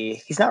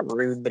overly. He's not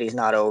rude, but he's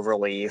not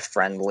overly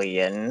friendly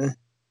and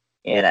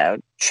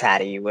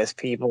chatty with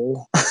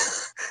people.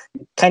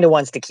 Kind of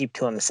wants to keep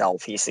to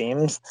himself, he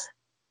seems.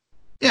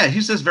 Yeah,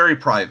 he's just very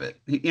private.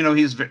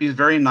 He's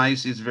very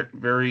nice. He's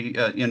very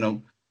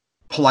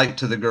polite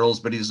to the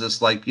girls, but he's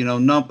just like,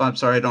 nope, I'm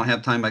sorry, I don't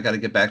have time. I got to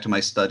get back to my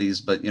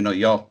studies. But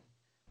y'all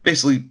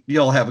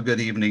have a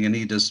good evening, and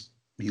he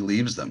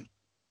leaves them.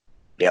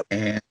 Yep.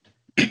 And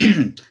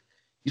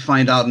you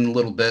find out in a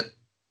little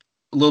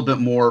bit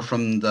more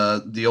from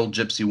the old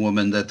gypsy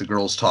woman that the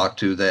girls talk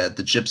to, that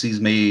the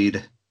gypsies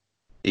made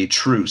a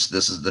truce.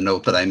 This is the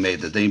note that I made,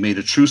 that they made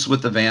a truce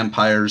with the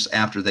vampires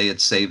after they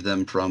had saved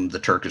them from the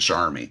Turkish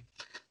army.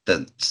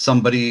 That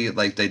somebody,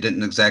 like, they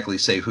didn't exactly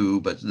say who,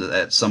 but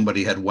that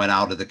somebody had went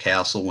out of the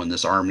castle when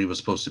this army was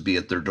supposed to be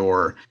at their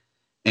door,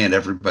 and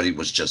everybody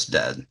was just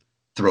dead,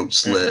 throat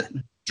slit,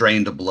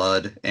 drained of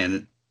blood.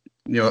 And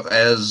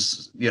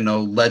as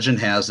legend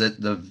has it,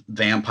 the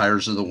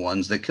vampires are the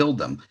ones that killed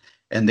them,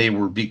 and they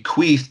were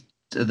bequeathed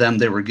to them.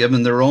 They were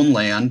given their own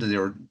land. They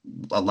were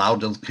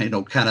allowed to,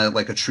 kind of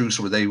like a truce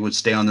where they would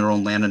stay on their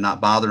own land and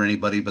not bother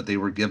anybody, but they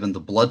were given the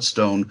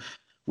bloodstone,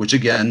 which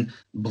again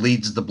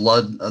bleeds the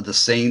blood of the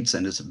saints,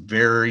 and it's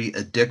very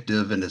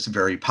addictive and it's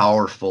very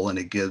powerful, and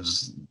it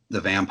gives the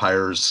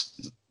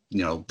vampires,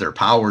 their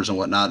powers and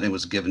whatnot. And it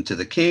was given to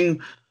the king,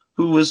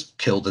 who was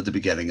killed at the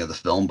beginning of the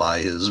film by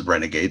his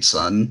renegade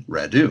son,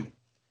 Radu.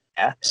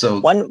 Yeah. So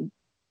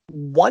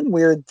one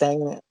weird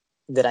thing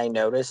that I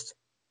noticed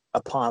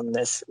upon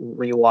this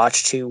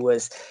rewatch too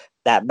was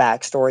that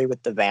backstory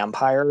with the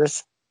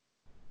vampires.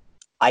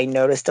 I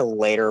noticed a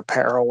later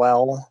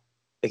parallel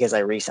because I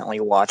recently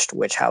watched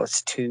Witch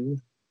House 2,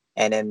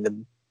 and in the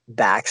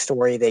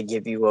backstory they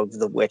give you of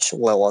the witch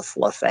Lilith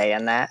LaFay,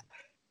 and that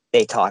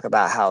they talk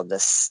about how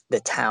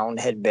the town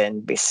had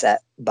been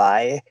beset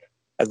by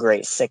a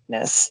great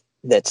sickness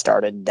that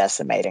started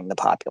decimating the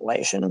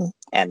population,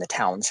 and the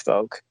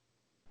townsfolk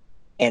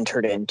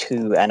entered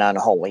into an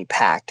unholy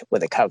pact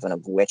with a coven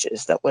of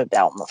witches that lived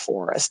out in the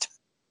forest,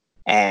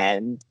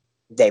 and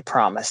they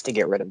promised to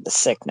get rid of the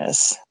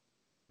sickness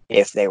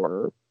if they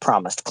were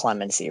promised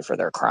clemency for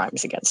their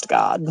crimes against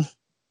God.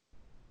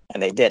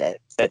 And they did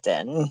it, but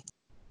then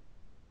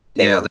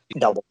they were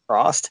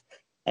double-crossed,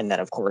 and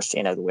then of course,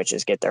 the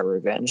witches get their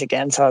revenge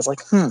again. So I was like,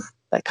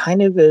 that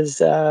kind of is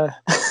kind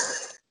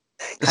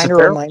of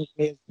reminds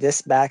me of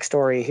this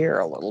backstory here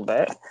a little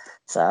bit.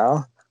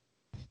 So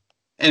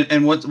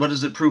And what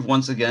does it prove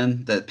once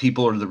again? That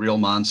people are the real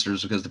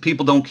monsters, because the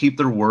people don't keep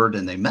their word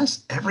and they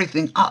mess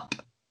everything up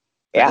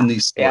in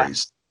these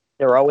stories. Yeah.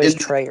 They're always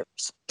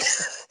traitors.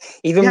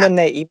 Even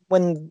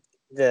when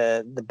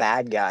the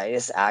bad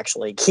guys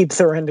actually keep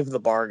their end of the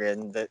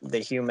bargain, the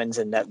humans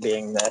end up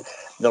being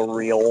the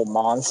real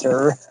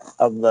monster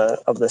of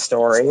the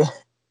story.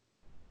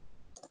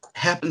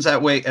 Happens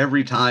that way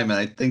every time, and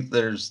I think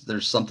there's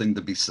something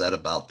to be said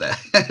about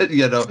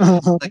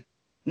that.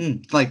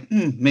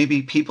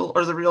 Maybe people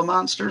are the real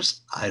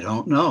monsters. I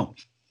don't know.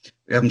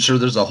 I'm sure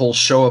there's a whole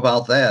show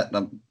about that.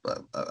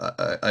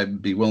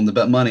 I'd be willing to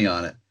bet money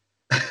on it.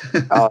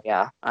 Oh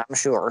yeah, I'm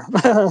sure.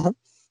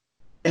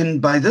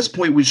 And by this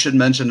point, we should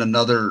mention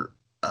another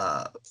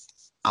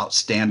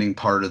outstanding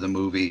part of the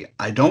movie.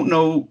 I don't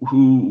know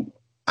who,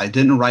 I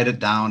didn't write it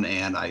down,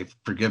 and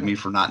forgive me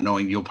for not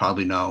knowing, you'll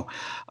probably know,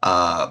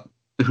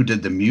 who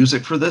did the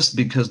music for this,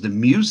 because the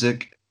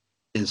music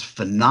is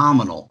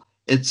phenomenal.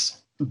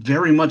 It's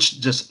very much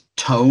just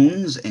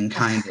tones and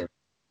kind of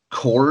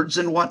chords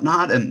and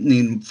whatnot. I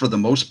mean, for the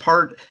most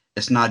part,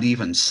 it's not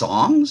even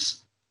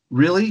songs,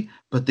 really,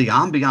 but the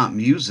ambient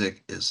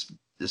music is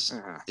this.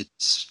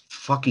 It's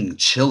fucking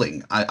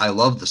chilling. I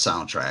love the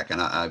soundtrack,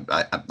 and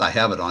I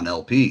have it on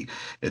LP.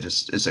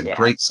 It's a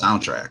great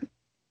soundtrack.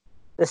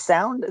 The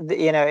sound,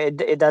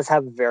 it does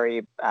have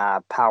very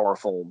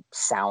powerful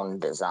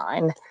sound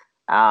design.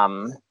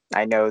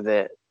 I know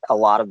that a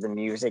lot of the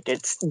music,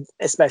 it's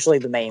especially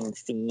the main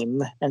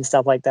theme and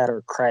stuff like that,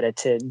 are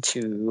credited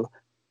to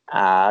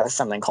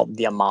something called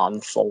the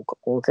Amman Folk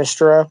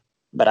Orchestra,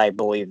 but I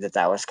believe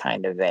that was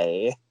kind of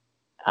a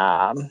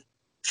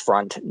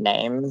front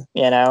name,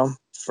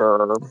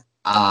 for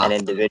an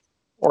individual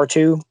or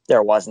two.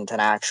 There wasn't an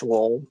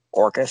actual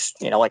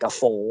orchestra, like a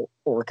full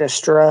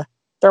orchestra.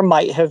 There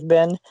might have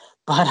been,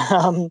 but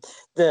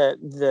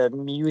the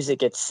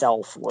music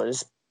itself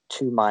was,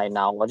 to my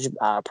knowledge,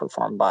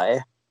 performed by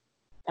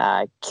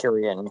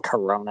Kieran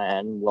Corona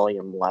and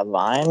William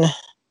Levine.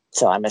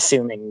 So I'm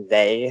assuming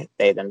they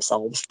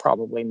themselves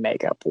probably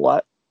make up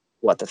what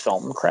the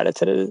film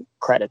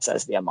credits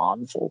as the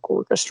Amman Folk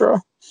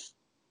Orchestra.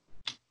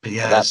 But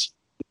yeah, that's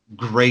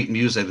great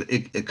music.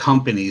 It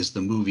accompanies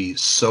the movie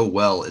so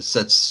well. It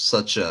sets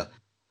such a.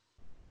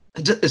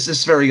 It's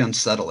just very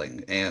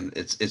unsettling, and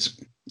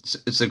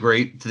it's a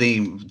great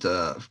theme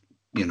to,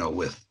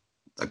 with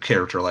a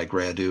character like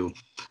Radu.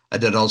 I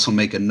did also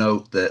make a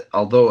note that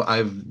although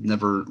I've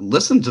never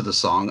listened to the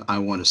song, I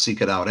want to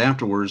seek it out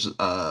afterwards.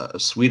 A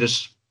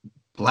Swedish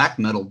black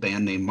metal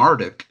band named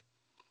Marduk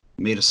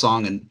made a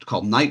song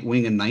called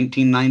Nightwing in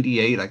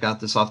 1998. I got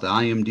this off the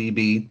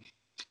IMDb,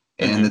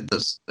 and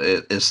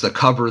it's the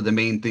cover, the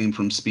main theme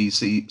from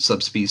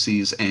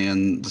Subspecies,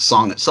 and the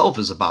song itself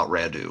is about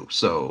Radu.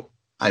 So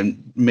I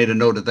made a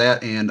note of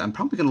that, and I'm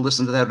probably going to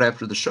listen to that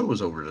after the show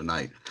is over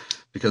tonight,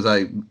 because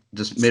I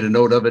just made a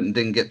note of it and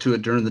didn't get to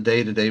it during the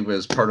day. Today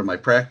was part of my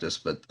practice,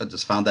 but I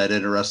just found that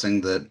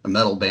interesting that a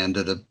metal band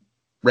did a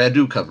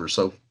Radu cover.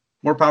 So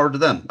more power to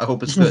them. I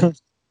hope it's good.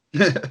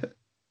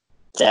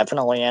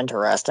 Definitely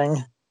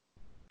interesting.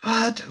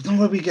 But what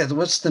do we get?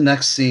 What's the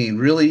next scene?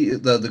 Really,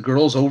 the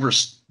girls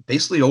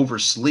basically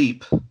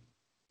oversleep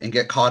and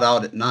get caught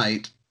out at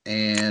night,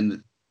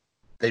 and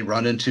they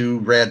run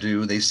into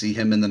Radu. They see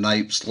him in the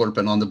night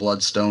slurping on the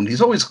bloodstone.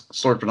 He's always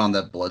slurping on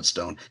that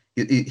bloodstone.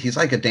 He's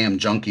like a damn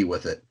junkie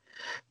with it.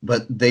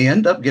 But they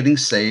end up getting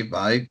saved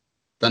by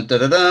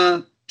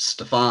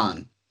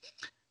Stefan,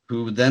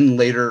 who then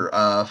later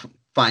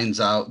finds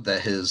out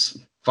that his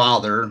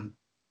father,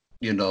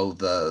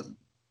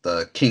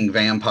 the king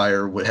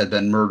vampire, had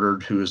been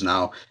murdered, who is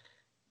now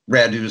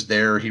Radu's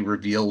there. He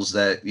reveals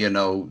that,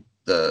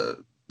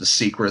 the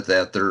secret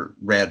that they're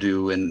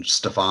Radu and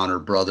Stefan are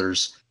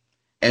brothers.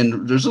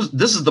 And this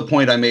is the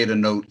point I made a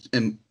note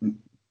in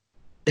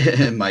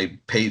my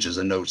pages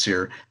and notes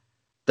here,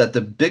 that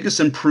the biggest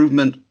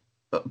improvement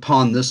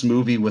upon this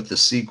movie with the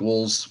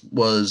sequels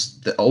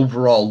was the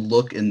overall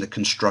look and the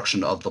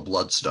construction of the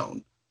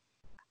Bloodstone.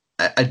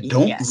 I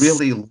don't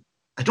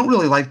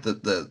really like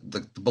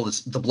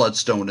the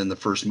Bloodstone in the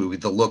first movie.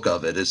 The look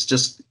of it,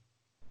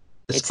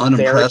 it's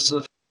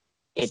unimpressive.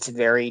 It's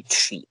very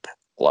cheap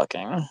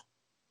looking.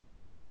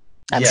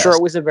 I'm sure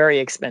it was a very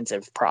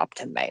expensive prop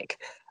to make.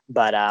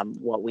 But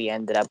what we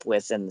ended up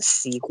with in the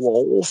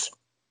sequels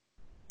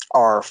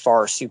are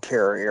far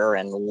superior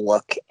in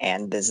look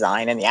and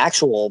design, and the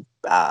actual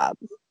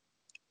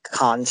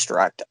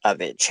construct of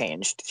it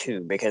changed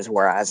too, because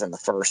whereas in the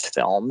first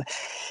film,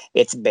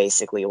 it's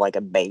basically like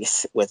a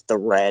base with the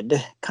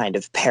red kind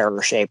of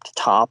pear-shaped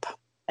top,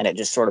 and it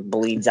just sort of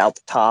bleeds out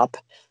the top.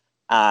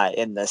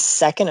 In the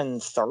second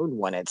and third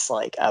one, it's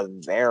like a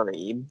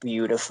very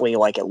beautifully,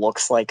 like it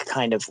looks like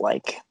kind of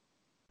like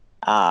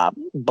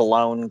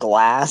blown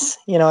glass,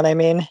 you know what I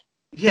mean?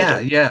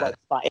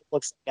 It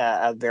looks like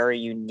a very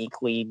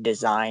uniquely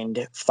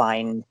designed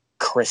fine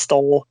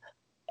crystal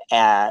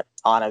on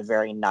a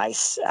very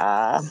nice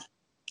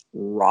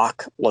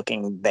rock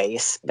looking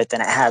base, but then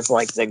it has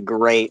like the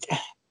great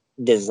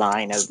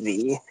design of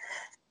the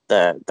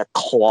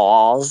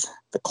claw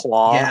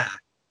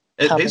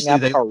coming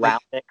up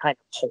around it, kind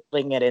of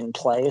holding it in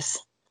place.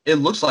 It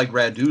looks like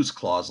Radu's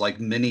claws, like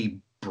mini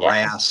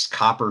brass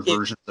copper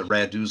versions of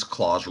Radu's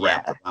claws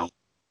wrapped around.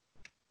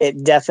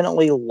 It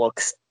definitely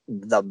looks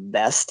the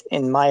best,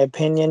 in my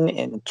opinion,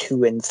 in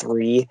 2 and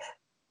 3.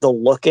 The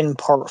look in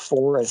part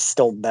 4 is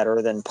still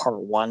better than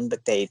part 1,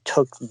 but they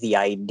took the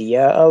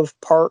idea of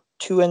part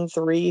 2 and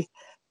 3,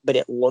 but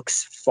it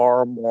looks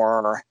far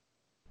more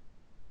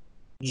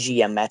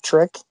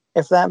geometric,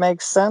 if that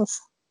makes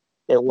sense.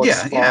 It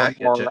looks far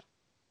more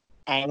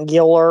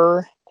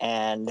angular,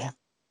 and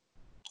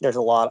there's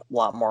a lot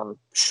more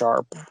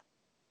sharp.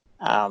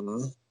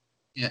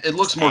 It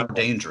looks more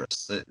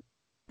dangerous.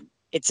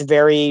 It's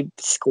very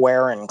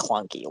square and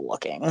clunky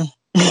looking.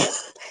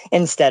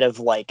 instead of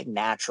like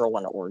natural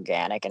and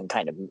organic and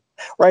kind of.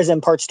 Whereas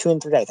in parts 2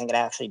 and 3, I think it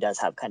actually does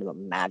have kind of a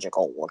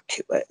magical look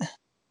to it.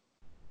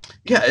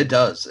 Yeah, it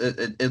does.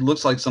 It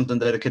looks like something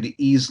that it could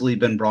easily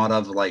been brought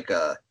of like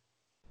a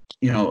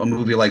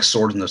movie like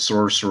Sword and the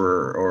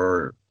Sorcerer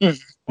or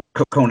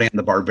Conan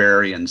the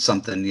Barbarian,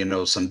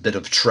 something, some bit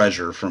of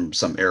treasure from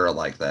some era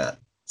like that.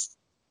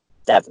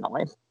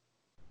 Definitely.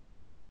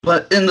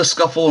 But in the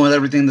scuffle and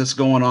everything that's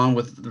going on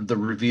with the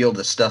reveal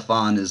that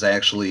Stefan is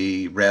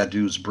actually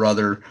Radu's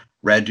brother,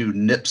 Radu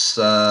nips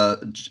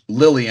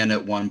Lillian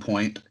at one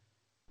point,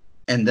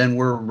 and then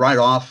we're right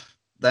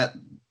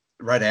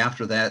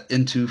after that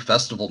into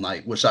festival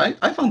night, which I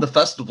found the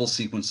festival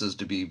sequences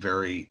to be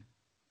very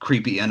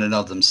creepy in and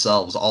of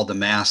themselves. All the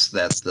masks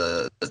that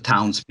the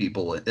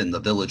townspeople in the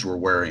village were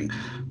wearing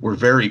were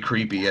very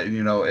creepy,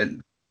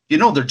 and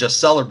they're just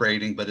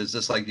celebrating, but it's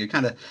just like you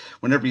kind of,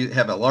 whenever you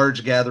have a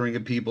large gathering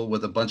of people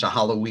with a bunch of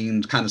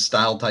Halloween kind of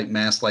style type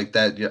masks like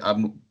that,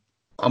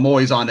 I'm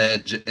always on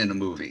edge in a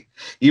movie,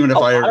 even if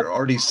I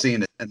already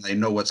seen it and I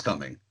know what's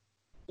coming.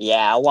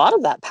 Yeah, a lot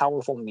of that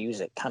powerful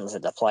music comes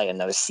into play in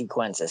those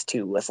sequences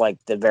too, with like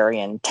the very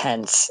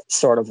intense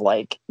sort of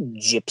like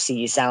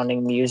gypsy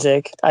sounding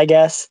music, I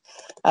guess,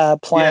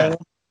 playing.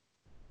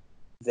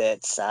 Yeah.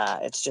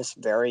 It's just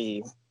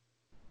very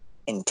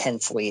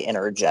intensely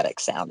energetic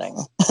sounding.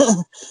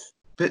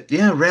 But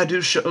yeah,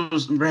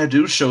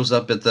 Radu shows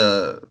up at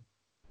the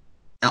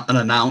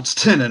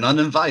unannounced and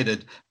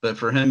uninvited, but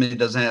for him it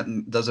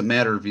doesn't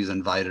matter if he's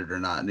invited or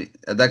not.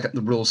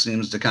 The rule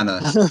seems to kind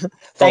of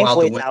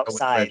thankfully it's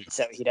outside,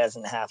 so he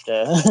doesn't have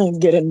to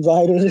get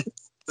invited.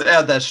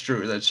 Yeah, that's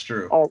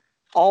true.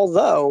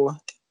 Although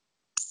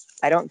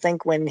I don't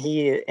think when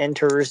he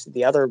enters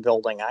the other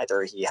building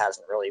either, he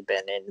hasn't really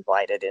been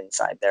invited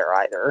inside there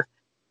either,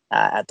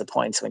 at the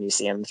points when you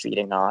see him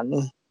feeding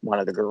on one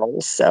of the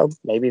girls. So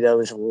maybe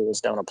those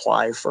rules don't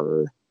apply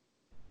for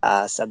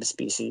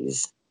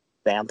subspecies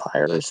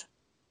vampires.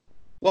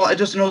 Well, I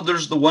just know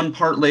there's the one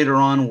part later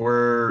on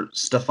where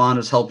Stefan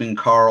is helping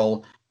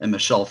Carl and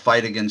Michelle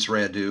fight against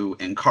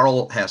Radu, and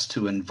Carl has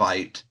to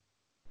invite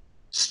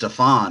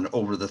Stefan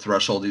over the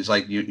threshold. He's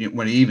like,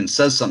 when he even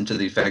says something to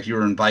the effect,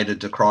 you're invited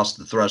to cross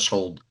the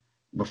threshold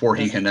before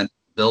he can enter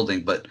the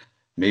building. But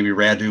maybe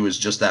Radu is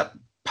just that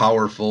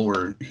powerful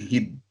where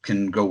he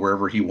can go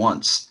wherever he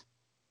wants.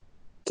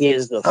 He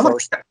is the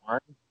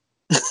firstborn.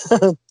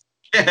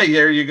 Yeah,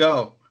 there you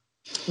go.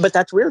 But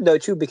that's weird though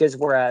too, because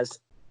whereas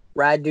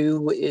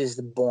Radu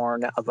is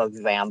born of a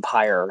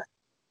vampire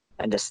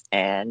and a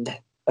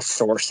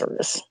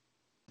sorceress.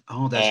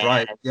 Oh, that's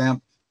right. Yeah.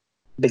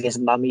 Because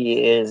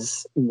Mummy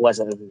was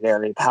a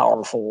very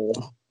powerful,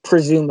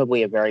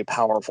 presumably a very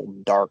powerful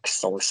dark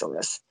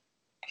sorceress.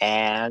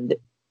 And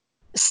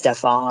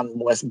Stefan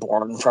was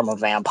born from a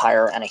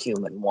vampire and a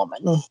human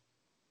woman.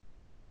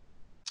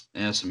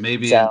 Yes,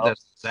 maybe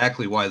that's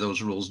exactly why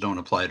those rules don't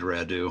apply to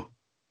Radu.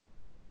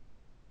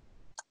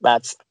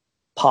 That's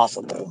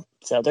possible.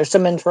 So there's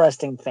some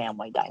interesting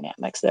family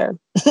dynamics there.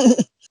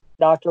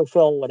 Dr.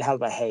 Phil would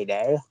have a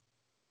heyday.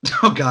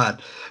 Oh,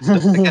 God. I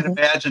can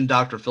imagine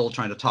Dr. Phil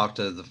trying to talk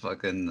to the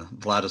fucking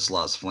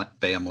Vladislaus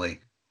family.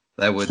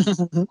 That would...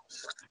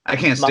 I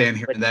can't stand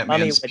hearing that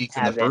man speak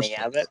in the first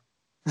place.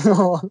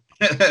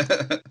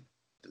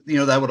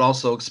 That would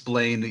also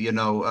explain,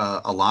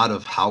 a lot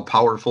of how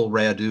powerful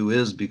Radu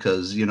is,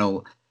 because,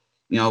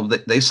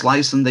 they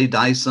slice him, they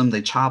dice him,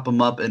 they chop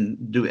him up,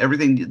 and do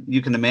everything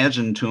you can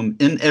imagine to him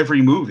in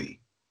every movie.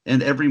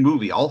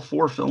 All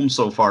 4 films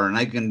so far, and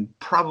I can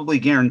probably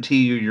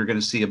guarantee you're going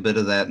to see a bit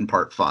of that in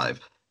part 5.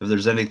 If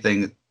there's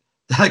anything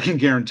that I can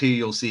guarantee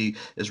you'll see,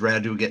 is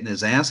Radu getting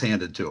his ass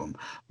handed to him.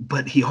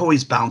 But he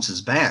always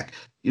bounces back.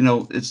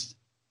 It's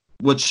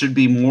what should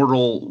be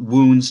mortal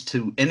wounds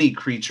to any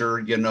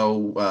creature,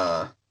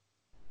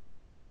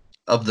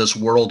 of this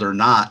world or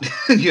not,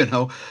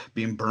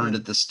 being burned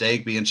at the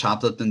stake, being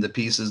chopped up into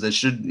pieces that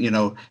should,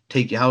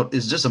 take you out,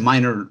 is just a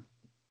minor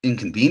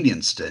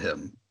inconvenience to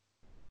him.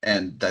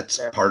 And that's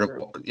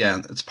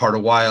it's part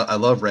of why I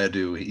love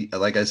Radu.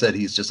 Like I said,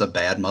 he's just a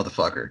bad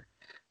motherfucker.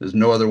 There's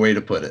no other way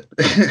to put it.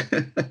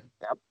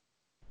 Yep.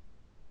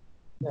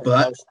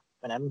 But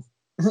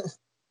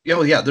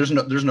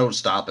there's no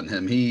stopping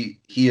him. He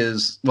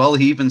is, well,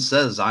 he even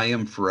says, "I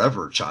am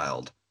forever,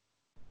 child."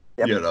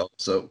 Yep.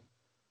 So,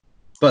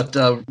 but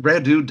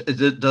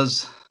Radu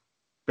does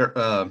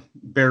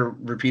bear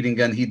repeating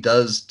again. He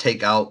does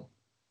take out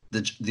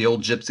the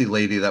old gypsy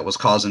lady that was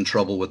causing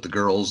trouble with the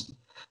girls.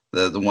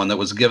 The one that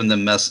was giving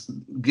them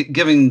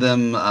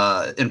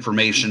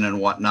information and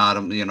whatnot,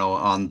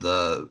 on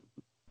the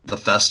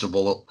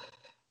festival.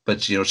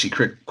 But she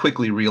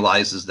quickly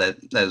realizes that,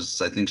 as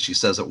I think she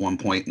says at one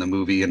point in the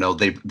movie,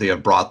 they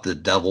have brought the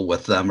devil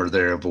with them, or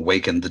they have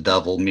awakened the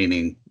devil,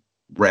 meaning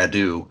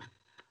Radu.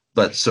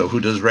 But so who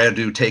does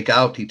Radu take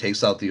out? He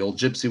takes out the old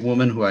gypsy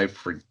woman, who I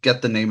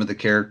forget the name of the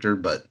character,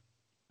 but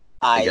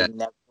I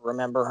never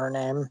remember her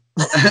name.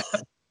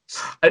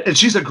 And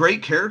she's a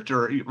great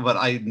character, but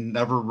I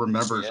never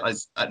remember.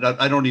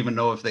 I don't even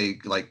know if they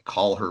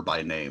call her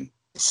by name.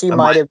 She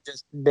might have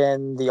just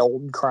been the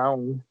old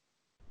crone.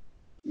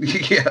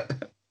 Yeah.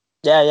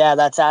 Yeah,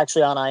 that's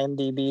actually on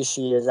IMDb.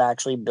 She is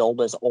actually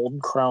billed as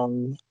Old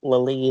Crone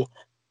Lily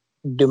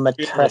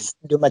Dumitrescu.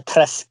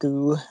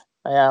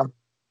 Yeah,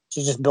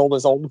 she's just billed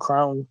as Old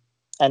Crone.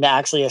 And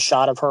actually, a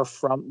shot of her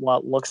from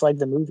what looks like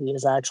the movie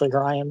is actually her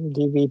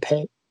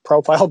IMDb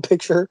profile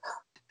picture.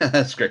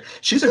 That's great.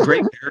 She's a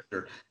great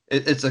character.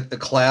 It's a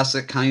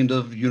classic kind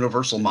of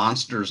Universal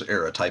Monsters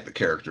era type of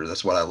character.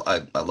 That's what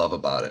I love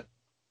about it.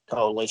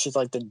 Totally. She's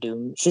like the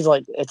Doom.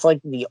 It's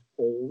like the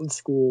old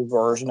school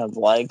version of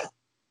like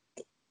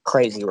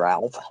Crazy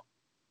Ralph.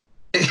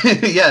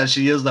 Yeah,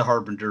 she is the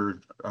harbinger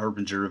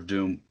of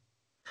doom.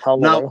 Hello.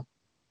 Now,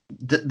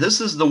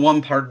 this is the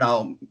one part.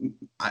 Now,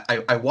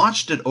 I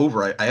watched it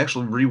over. I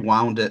actually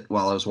rewound it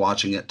while I was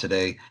watching it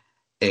today,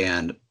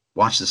 and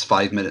watched this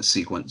 5-minute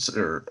sequence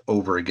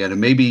over again. And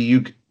maybe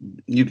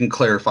you can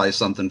clarify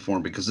something for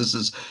me, because this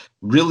is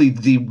really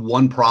the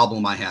one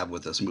problem I have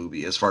with this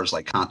movie as far as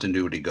like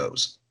continuity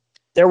goes.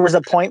 There was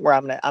a point where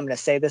I'm gonna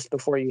say this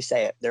before you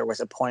say it. There was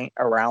a point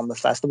around the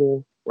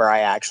festival where I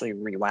actually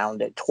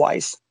rewound it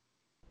twice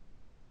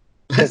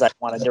because I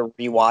wanted to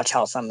rewatch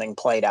how something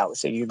played out.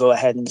 So you go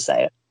ahead and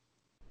say it.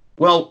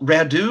 Well,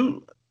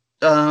 Radu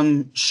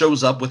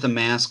shows up with a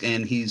mask,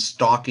 and he's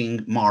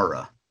stalking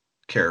Mara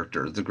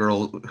character, the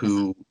girl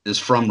who is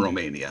from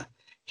Romania.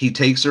 He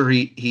takes her.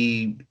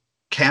 He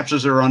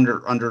captures her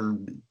under.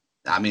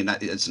 I mean,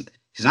 he's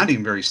not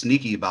even very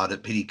sneaky about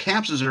it, but he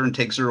captures her and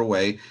takes her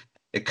away.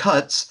 It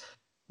cuts.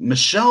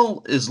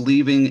 Michelle is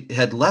leaving,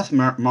 had left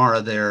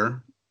Mara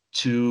there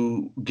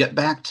to get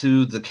back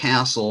to the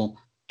castle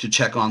to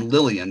check on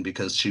Lillian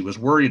because she was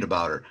worried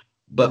about her.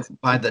 But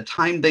by the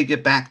time they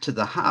get back to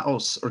the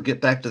house or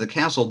get back to the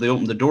castle, they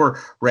open the door.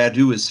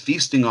 Radu is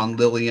feasting on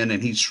Lillian,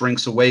 and he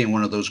shrinks away in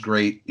one of those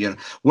great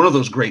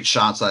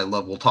shots I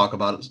love. We'll talk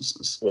about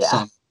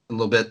a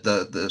little bit.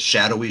 The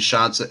shadowy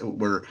shots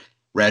where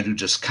Radu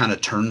just kind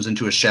of turns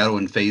into a shadow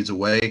and fades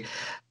away.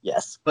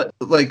 Yes. But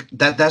like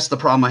that's the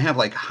problem I have.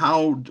 Like,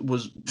 how did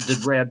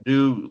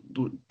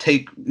Radu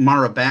take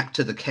Mara back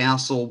to the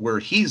castle where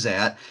he's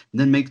at, and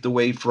then make the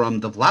way from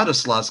the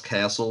Vladislav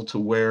castle to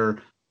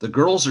where the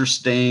girls are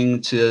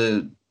staying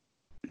to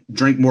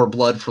drink more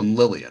blood from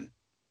Lillian?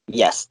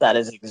 Yes, that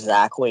is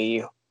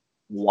exactly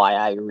why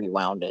I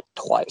rewound it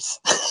twice.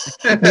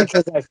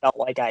 Because I felt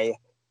like I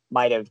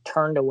might have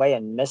turned away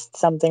and missed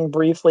something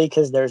briefly,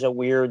 because there's a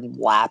weird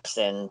lapse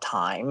in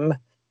time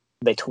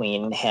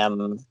between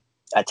him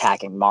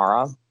attacking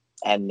Mara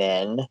and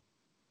then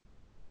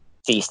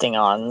feasting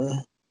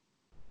on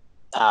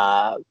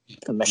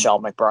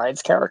Michelle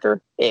McBride's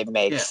character. It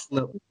makes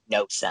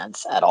no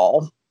sense at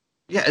all.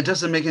 Yeah, it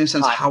doesn't make any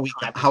sense how he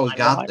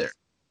got there.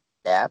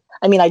 Yeah,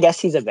 I mean, I guess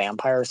he's a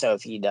vampire, so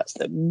if he does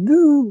the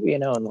goo,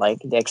 and like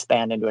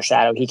expand into a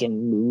shadow, he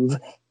can move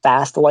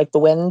fast like the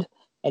wind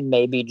and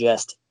maybe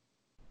just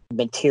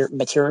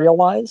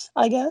materialize,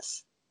 I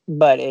guess.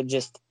 But it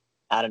just,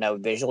 I don't know,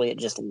 visually it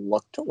just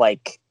looked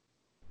like,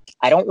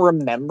 I don't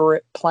remember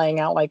it playing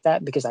out like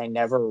that because I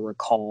never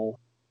recall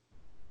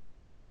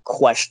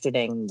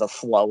questioning the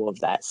flow of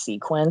that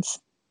sequence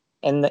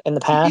in the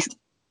past.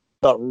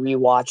 But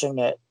rewatching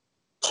it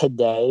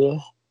today,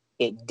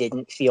 it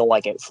didn't feel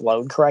like it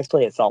flowed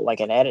correctly. It felt like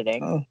an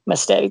editing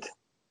mistake.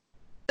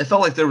 It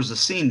felt like there was a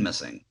scene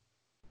missing.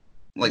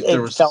 Like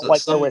there was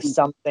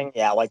something.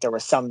 Yeah, like there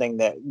was something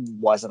that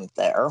wasn't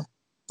there.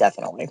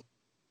 Definitely,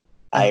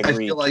 I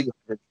agree. I feel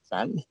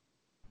 100%.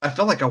 I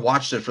felt like I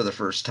watched it for the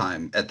first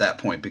time at that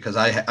point because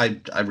I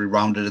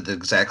rewound it at the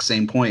exact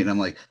same point, and I'm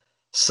like,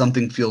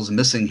 something feels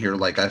missing here.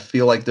 Like, I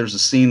feel like there's a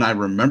scene I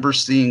remember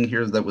seeing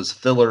here that was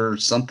filler or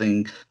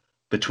something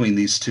between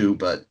these two,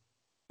 but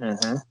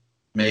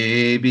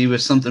maybe it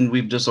was something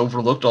we've just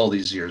overlooked all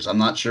these years. I'm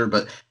not sure,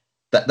 but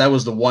that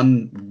was the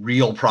one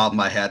real problem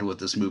I had with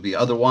this movie.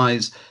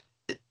 Otherwise,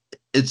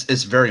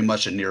 it's very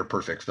much a near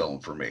perfect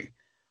film for me.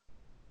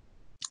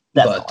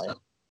 Definitely.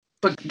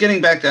 But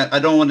getting back to, I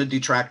don't want to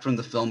detract from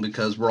the film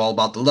because we're all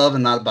about the love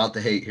and not about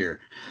the hate here.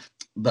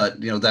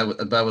 But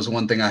that was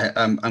one thing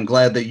I'm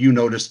glad that you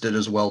noticed it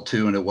as well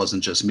too, and it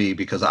wasn't just me,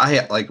 because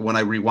when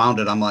I rewound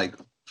it, I'm like,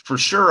 for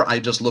sure I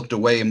just looked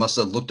away and must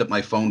have looked at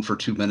my phone for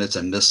 2 minutes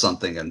and missed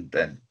something,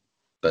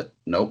 but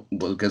nope,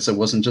 I guess it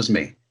wasn't just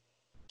me.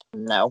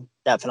 No,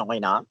 definitely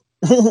not.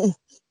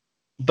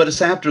 But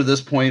it's after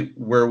this point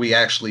where we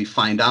actually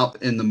find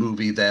out in the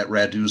movie that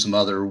Radu's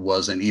mother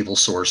was an evil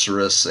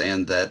sorceress,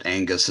 and that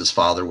Angus, his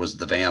father, was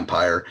the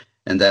vampire,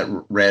 and that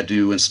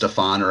Radu and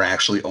Stefan are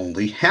actually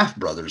only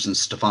half-brothers, and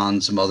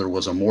Stefan's mother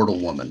was a mortal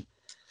woman.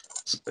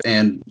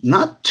 And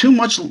not too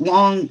much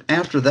long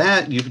after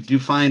that, you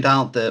find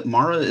out that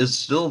Mara is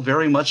still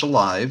very much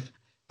alive.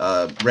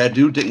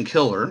 Radu didn't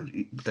kill her.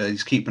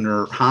 He's keeping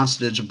her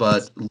hostage,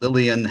 but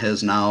Lillian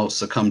has now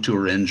succumbed to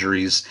her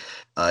injuries.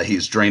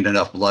 He's drained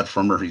enough blood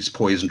from her. He's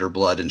poisoned her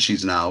blood, and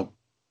she's now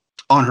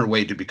on her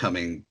way to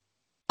becoming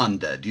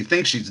undead. You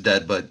think she's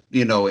dead, but,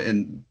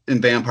 in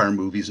vampire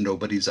movies,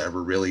 nobody's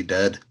ever really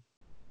dead.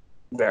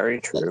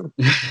 Very true.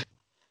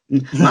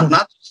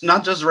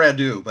 Not just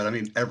Radu, but I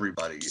mean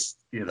everybody.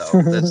 You know,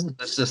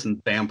 that's just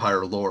in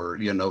vampire lore.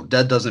 You know,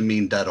 dead doesn't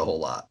mean dead a whole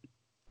lot.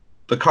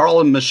 But Carl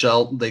and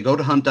Michelle, they go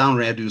to hunt down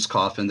Radu's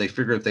coffin. They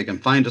figure if they can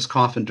find his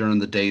coffin during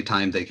the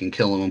daytime, they can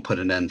kill him and put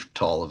an end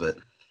to all of it.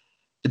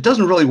 It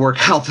doesn't really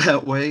work out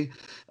that way.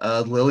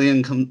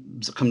 Lillian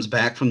comes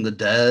back from the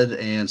dead,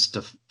 and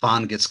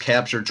Stefan gets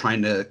captured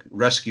trying to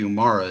rescue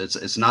Mara.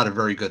 It's not a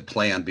very good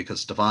plan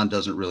because Stefan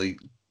doesn't really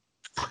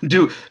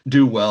do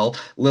well.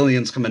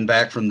 Lillian's coming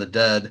back from the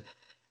dead,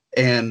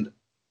 and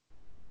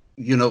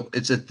you know,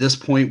 it's at this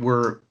point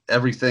where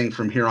everything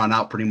from here on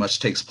out pretty much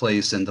takes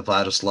place in the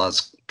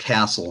Vladislaus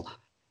castle.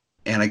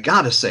 And I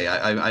gotta say,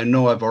 I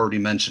know I've already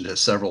mentioned it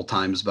several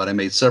times, but I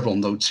made several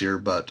notes here,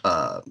 but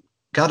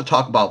got to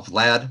talk about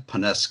Vlad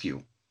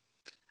Ponescu.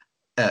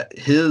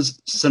 His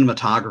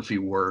cinematography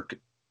work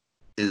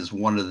is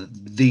one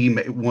of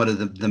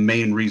the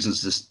main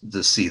reasons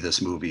to see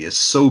this movie. It's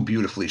so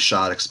beautifully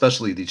shot,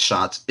 especially these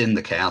shots in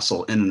the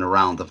castle, in and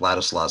around the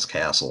Vladislaus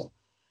castle.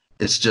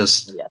 It's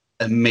just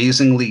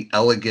amazingly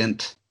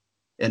elegant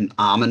and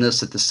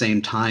ominous at the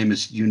same time.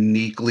 It's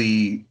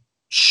uniquely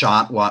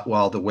shot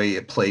while the way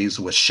it plays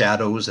with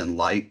shadows and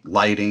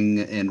lighting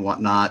and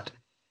whatnot.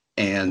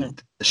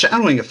 And the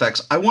shadowing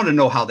effects, I want to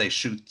know how they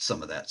shoot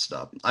some of that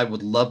stuff. I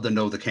would love to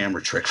know the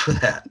camera trick for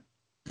that.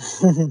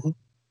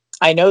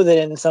 I know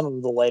that in some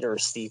of the later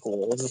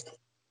sequels,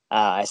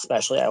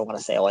 especially I want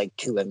to say like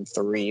 2 and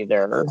 3,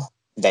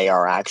 they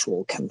are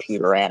actual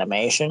computer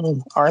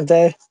animation, aren't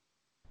they?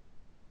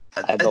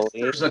 I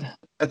believe.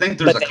 I think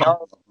there's a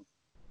couple.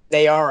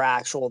 They are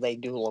actual. They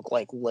do look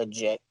like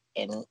legit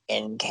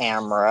in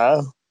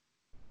camera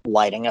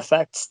lighting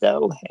effects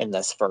though in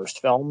this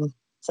first film.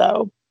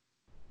 So.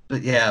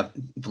 But yeah,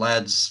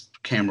 Vlad's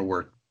camera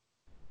work.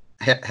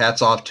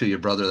 Hats off to you,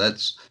 brother.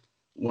 That's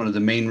one of the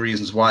main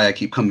reasons why I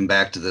keep coming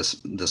back to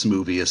this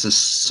movie. Is this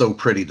so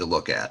pretty to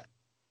look at?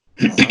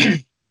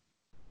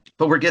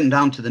 But we're getting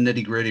down to the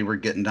nitty gritty. We're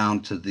getting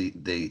down to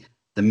the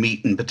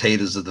meat and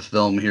potatoes of the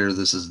film here.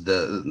 This is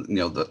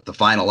the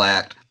final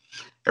act.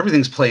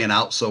 Everything's playing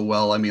out so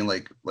well. I mean,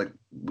 like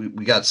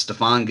we got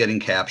Stefan getting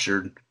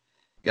captured,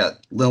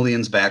 got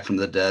Lillian's back from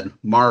the dead,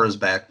 Mara's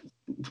back,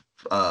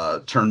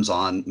 turns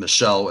on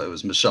Michelle. It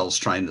was Michelle's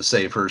trying to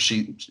save her.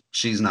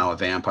 She's now a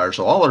vampire,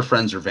 so all her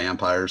friends are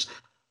vampires.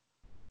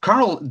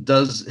 Carl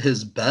does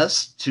his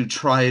best to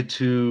try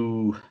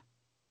to,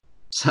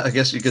 I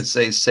guess you could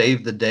say,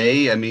 save the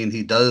day. I mean,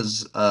 he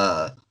does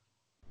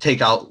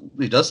take out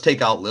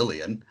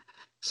Lillian,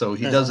 so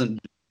he doesn't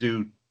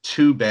do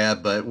too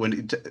bad. But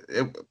when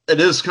it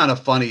is kind of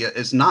funny.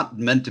 It's not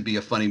meant to be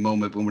a funny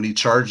moment, but when he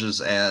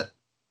charges at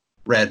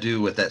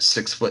Radu with that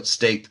 6-foot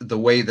stake, the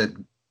way that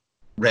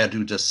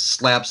Radu just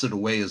slaps it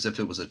away as if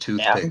it was a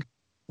toothpick.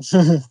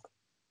 Yeah.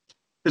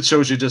 It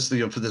shows you just,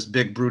 for this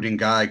big brooding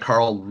guy,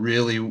 Carl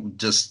really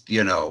just,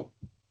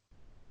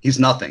 he's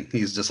nothing.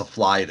 He's just a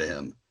fly to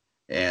him.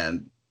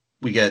 And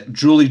we get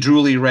drooly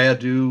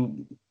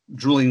Radu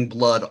drooling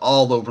blood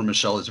all over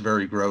Michelle. It's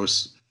very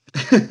gross.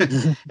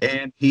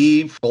 And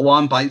he full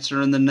on bites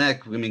her in the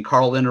neck. I mean,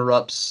 Carl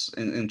interrupts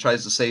and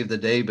tries to save the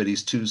day, but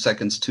he's 2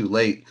 seconds too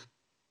late.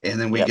 And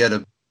then we get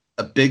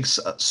a big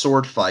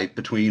sword fight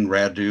between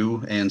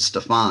Radu and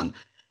Stefan.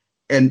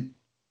 And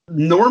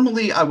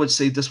normally I would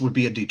say this would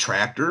be a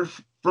detractor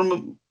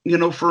from,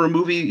 for a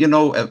movie,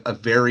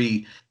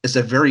 it's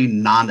a very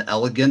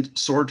non-elegant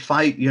sword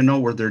fight,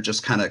 where they're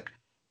just kind of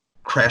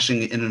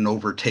crashing in and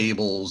over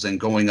tables and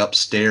going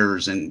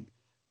upstairs and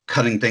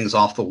cutting things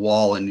off the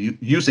wall and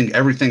using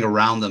everything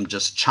around them,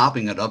 just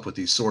chopping it up with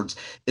these swords.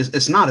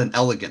 It's not an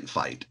elegant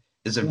fight.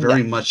 It's a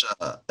very much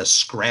a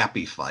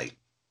scrappy fight,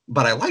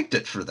 but I liked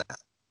it for that.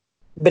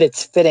 But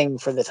it's fitting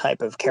for the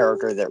type of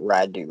character that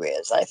Radu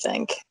is, I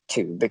think,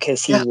 too,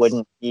 because he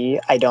wouldn't be,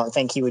 I don't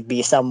think he would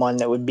be someone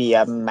that would be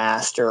a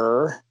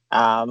master,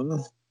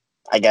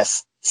 I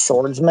guess,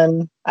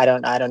 swordsman. I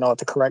don't know what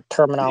the correct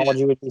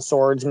terminology would be.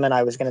 Swordsman.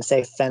 I was going to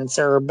say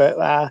fencer,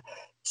 but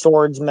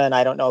swordsman.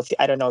 I don't know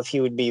if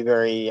he would be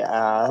very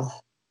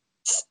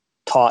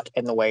taught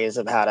in the ways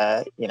of how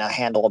to,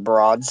 handle a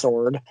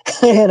broadsword,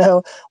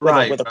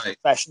 with a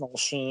professional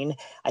sheen.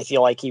 I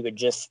feel like he would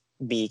just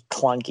be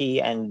clunky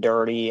and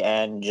dirty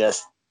and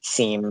just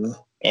seem,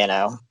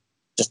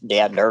 just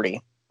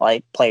dirty,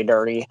 like play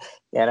dirty,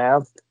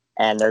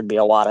 and there'd be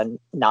a lot of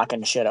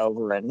knocking shit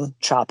over and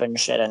chopping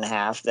shit in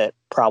half that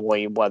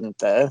probably wasn't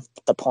the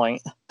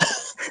point.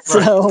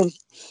 So,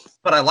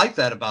 but I like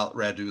that about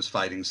Radu's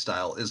fighting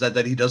style is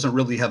that he doesn't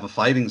really have a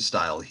fighting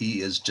style. He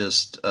is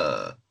just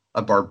a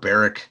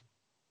barbaric,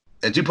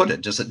 as you put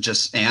it,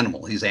 just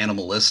animal. He's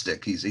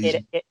animalistic. He's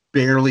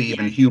barely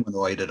even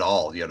humanoid at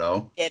all,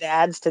 It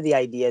adds to the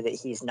idea that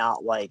he's not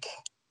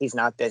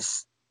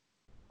this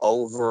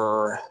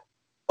over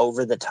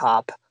the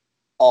top,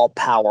 all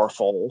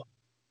powerful,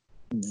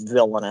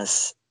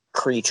 villainous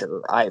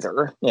creature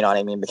either. You know what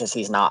I mean? Because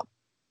he's not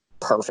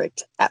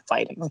perfect at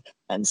fighting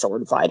and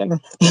sword fighting.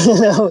 You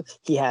know,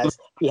 he has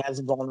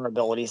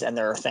vulnerabilities, and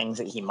there are things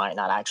that he might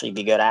not actually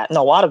be good at. And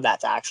a lot of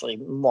that's actually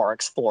more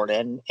explored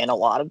in a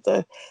lot of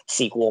the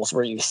sequels,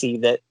 where you see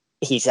that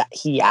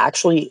he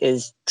actually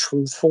is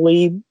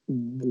truthfully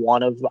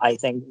one of, I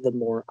think, the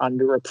more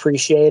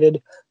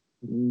underappreciated,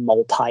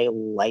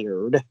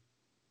 multi-layered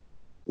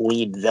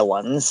lead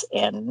villains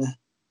in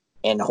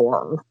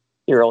horror.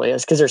 He really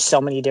is, because there's so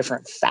many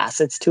different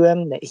facets to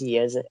him, that he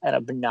is an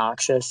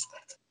obnoxious,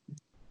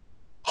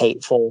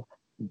 hateful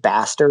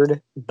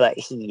bastard, but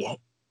he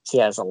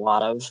has a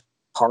lot of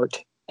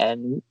heart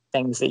and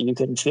things that you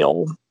can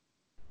feel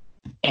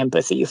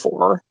empathy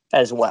for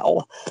as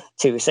well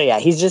too. So yeah,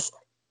 he's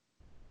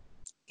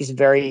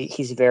very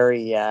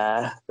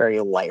very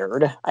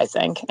layered, I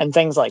think, and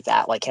things like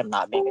that, like him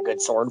not being a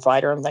good sword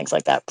fighter and things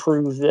like that,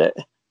 prove that,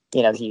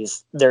 you know,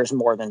 there's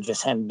more than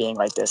just him being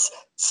like this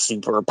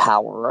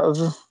superpower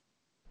of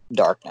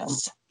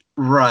darkness.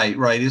 Right.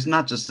 He's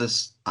not just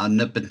this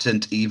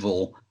omnipotent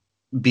evil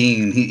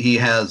being. He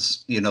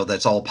has, you know,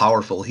 that's all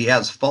powerful. He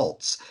has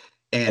faults,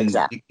 and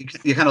exactly.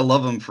 you kind of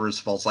love him for his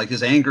faults. Like,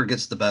 his anger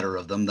gets the better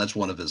of them. That's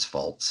one of his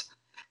faults.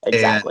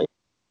 Exactly.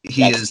 And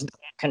he is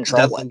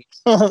control it.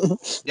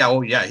 Yeah.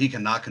 Oh yeah. He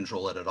cannot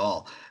control it at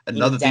all.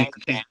 Another thing.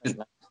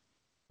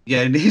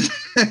 Yeah, and he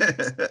should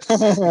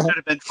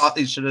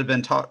have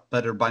been taught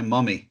better by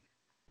Mummy.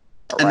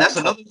 And that's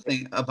another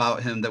thing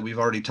about him that we've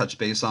already touched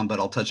base on, but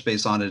I'll touch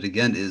base on it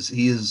again,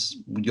 is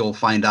you'll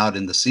find out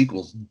in the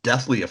sequels,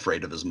 deathly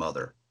afraid of his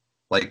mother.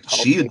 Like,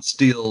 she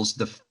instills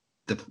the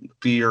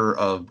fear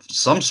of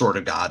some sort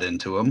of God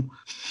into him.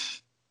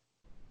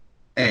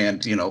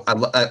 And, you know,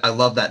 I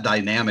love that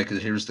dynamic.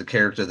 Here's the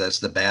character that's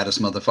the baddest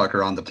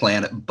motherfucker on the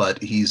planet,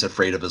 but he's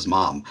afraid of his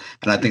mom.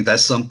 And I think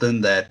that's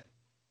something that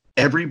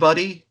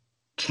everybody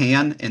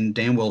can and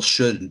damn well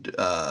should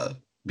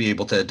be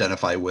able to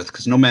identify with,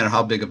 because no matter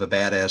how big of a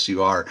badass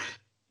you are,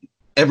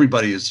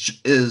 everybody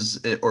is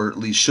or at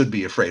least should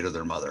be afraid of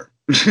their mother.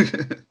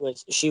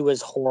 She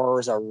was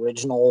horror's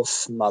original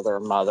smother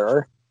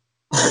mother.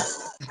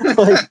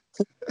 Like,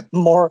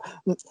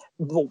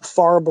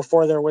 far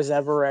before there was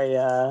ever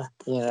a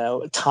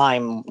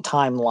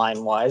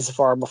timeline wise,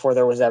 far before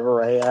there was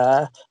ever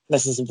a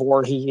Mrs.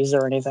 Voorhees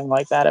or anything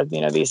like that, of,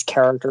 you know, these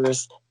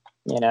characters,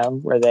 you know,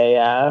 where they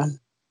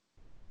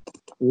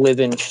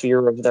live in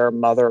fear of their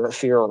mother, or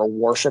fear or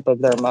worship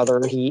of their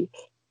mother. He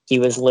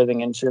was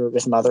living in fear of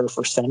his mother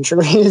for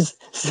centuries.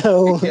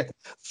 So yeah.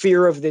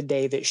 Fear of the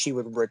day that she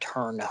would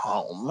return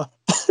home.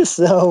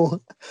 So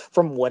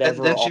from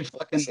whatever that she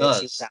fucking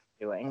does. She's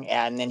doing,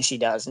 and then she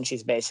does, and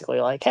she's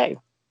basically like, hey,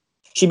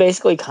 she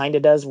basically kind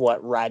of does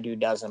what Radu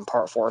does in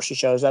part 4. She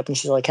shows up and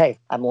she's like, hey,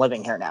 I'm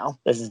living here now.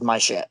 This is my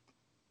shit.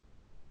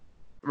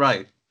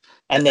 Right.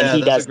 And then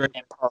he does in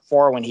part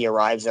 4 when he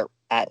arrives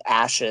at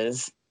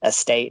Ash's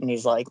estate, and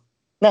he's like,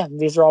 "Yeah,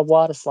 these are all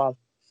Vladislav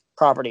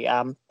property.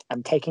 I'm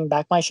taking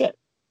back my shit.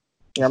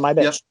 You're my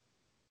bitch."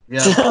 Yeah.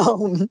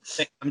 So,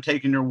 I'm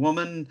taking your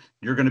woman.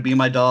 You're going to be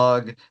my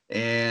dog,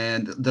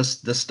 and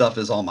this stuff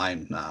is all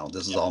mine now.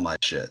 This is all my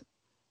shit.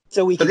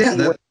 So we can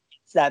see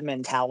that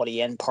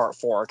mentality in part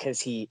 4,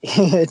 because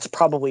it's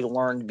probably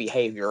learned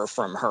behavior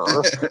from her.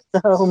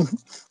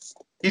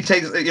 He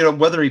takes, you know,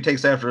 whether he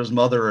takes after his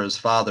mother or his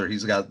father,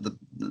 he's got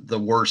the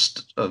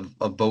worst of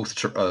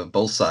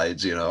both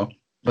sides, you know.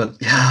 But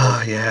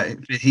yeah,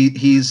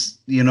 he's,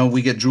 you know,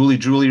 we get Julie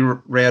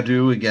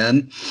Radu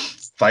again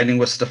fighting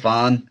with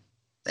Stefan,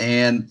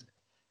 and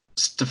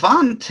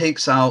Stefan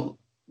takes out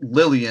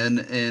Lillian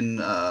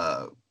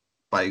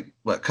by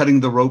cutting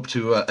the rope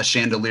to a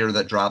chandelier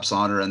that drops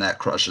on her, and that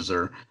crushes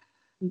her.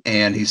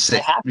 And he's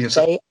I have to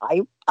say,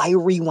 I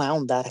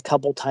rewound that a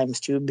couple times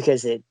too,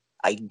 because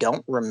I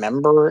don't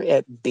remember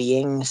it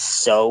being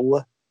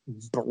so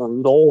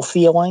brutal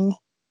feeling.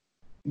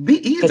 Me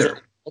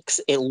either.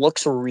 It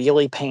looks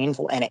really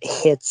painful, and it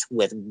hits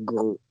with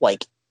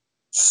like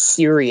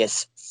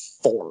serious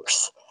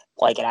force.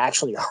 Like, it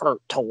actually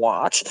hurt to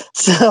watch.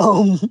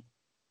 So,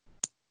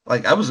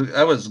 like, I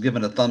was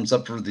giving a thumbs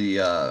up for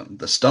the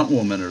stunt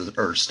woman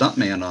or stunt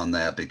man on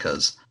that,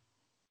 because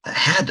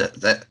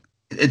it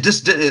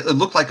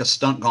looked like a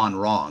stunt gone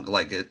wrong.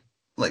 Like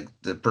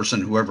the person,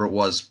 whoever it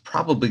was,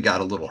 probably got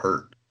a little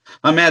hurt.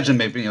 I imagine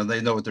maybe, you know, they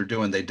know what they're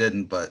doing, they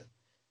didn't, but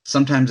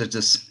sometimes it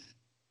just.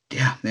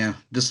 Yeah.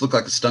 Just looked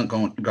like a stunt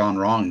gone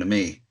wrong to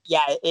me.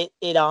 Yeah,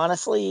 it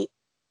honestly,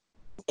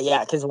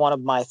 yeah, because one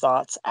of my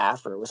thoughts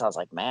after was, I was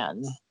like,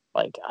 man,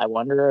 like, I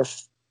wonder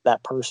if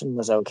that person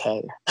was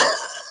okay.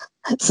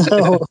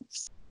 So.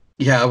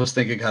 Yeah, I was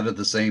thinking kind of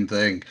the same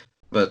thing,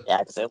 but yeah,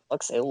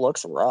 because it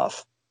looks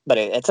rough, but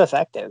it's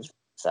effective.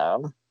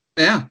 So.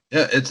 Yeah,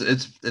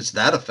 it's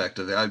that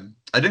effective. I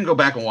didn't go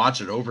back and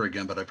watch it over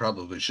again, but I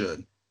probably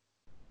should.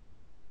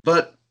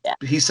 But. Yeah.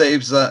 He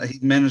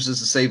manages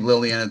to save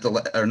Lillian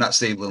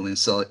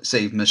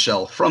save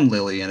Michelle from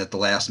Lillian at the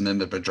last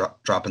minute by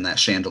dropping that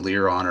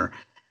chandelier on her.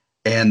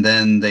 And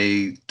then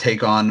they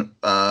take on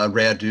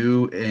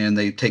Radu, and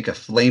they take a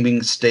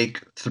flaming stake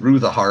through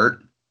the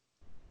heart,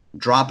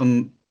 drop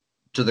him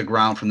to the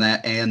ground from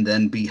that and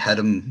then behead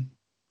him.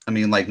 I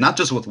mean, like, not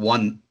just with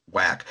one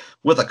whack,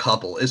 with a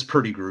couple, is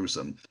pretty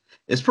gruesome.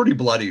 It's pretty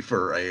bloody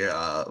for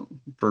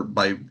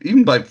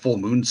by full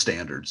moon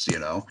standards, you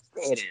know.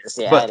 It is,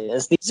 yeah, But it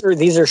is.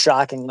 These are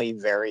shockingly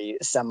very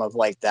some of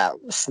like that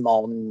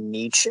small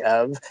niche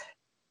of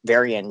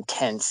very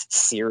intense,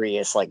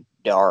 serious, like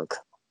dark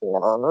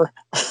horror.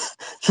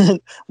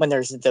 When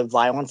there's the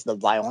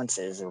violence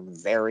is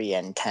very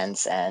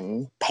intense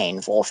and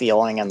painful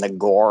feeling, and the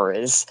gore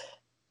is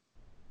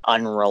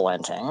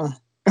unrelenting.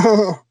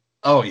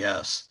 oh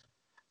yes,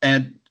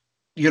 and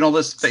you know,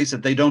 let's face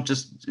it, they don't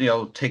just, you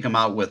know, take him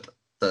out with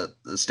the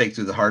stake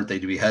through the heart. They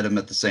behead him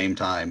at the same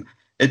time.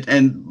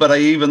 But I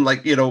even,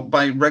 like, you know,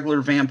 by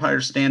regular vampire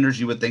standards,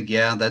 you would think,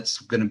 yeah, that's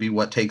going to be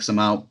what takes him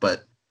out.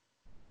 But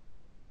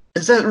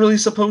is that really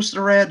supposed to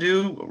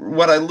Radu?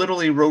 What I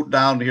literally wrote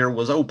down here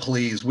was, oh,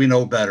 please, we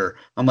know better.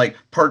 I'm like,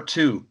 part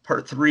 2,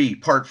 part 3,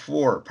 part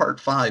 4, part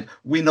 5.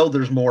 We know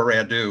there's more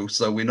Radu,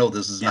 so we know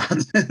this is not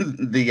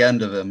the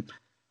end of him.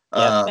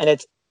 Yeah, and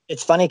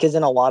it's funny because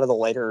in a lot of the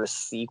later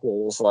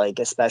sequels, like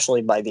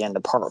especially by the end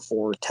of part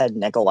 4, Ted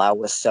Nicolau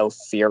was so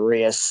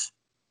furious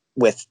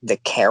with the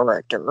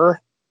character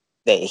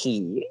that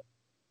he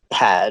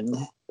had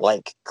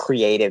like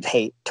creative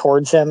hate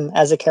towards him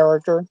as a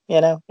character, you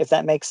know, if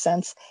that makes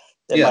sense.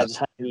 That by the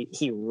time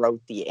he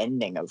wrote the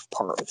ending of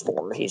part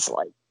 4, he's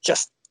like,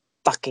 just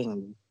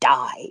fucking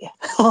die.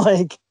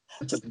 Like,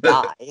 just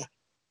die.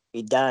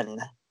 Be done.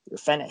 You're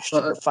finished.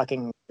 You're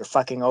fucking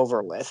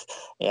over with.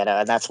 You know,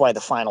 and that's why the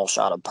final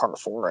shot of part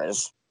 4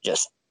 is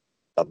just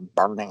a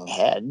burning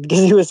head. Because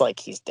he was like,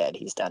 he's dead,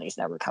 he's done, he's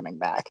never coming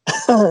back.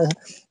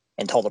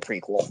 Until the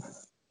prequel.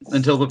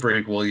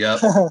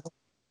 Yep.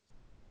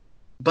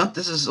 But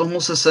this is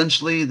almost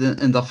essentially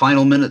in the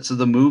final minutes of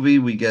the movie,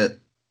 we get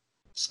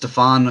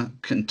Stefan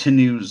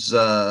continues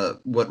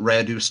what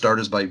Radu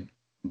started by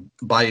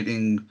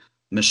biting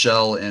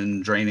Michelle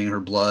and draining her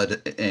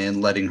blood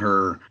and letting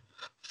her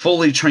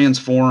fully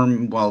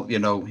transform. While, you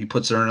know, he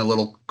puts her in a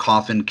little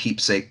coffin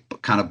keepsake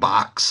kind of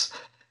box,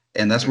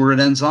 and that's where it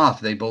ends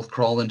off. They both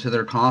crawl into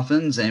their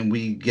coffins, and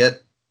we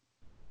get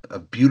a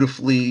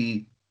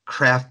beautifully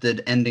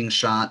crafted ending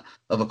shot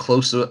of a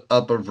close-up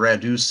of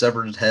Radu's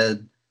severed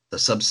head, the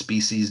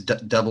subspecies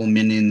devil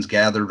minions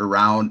gathered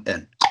around,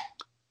 and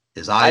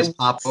his eyes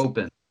pop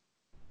open.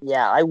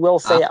 Yeah, I will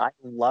say I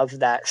love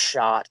that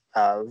shot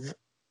of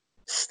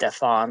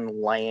Stefan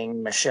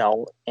laying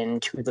Michelle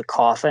into the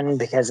coffin,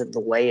 because of the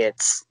way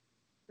it's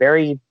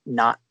very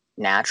not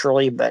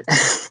naturally, but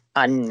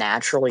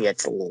unnaturally,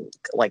 it's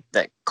like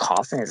the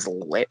coffin is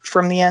lit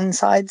from the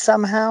inside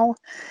somehow.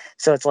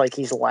 So it's like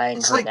he's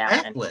laying her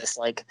down into this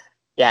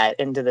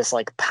into this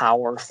like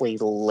powerfully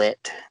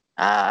lit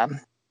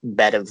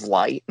bed of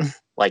light.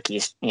 Like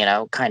he's, you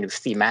know, kind of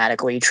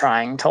thematically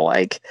trying to,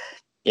 like,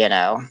 you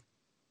know,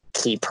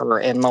 keep her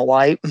in the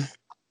light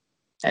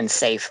and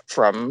safe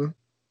from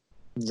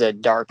the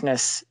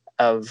darkness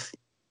of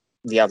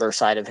the other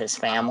side of his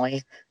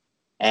family.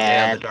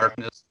 And the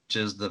darkness, which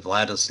is the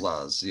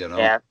Vladislavs, you know.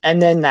 Yeah,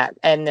 and then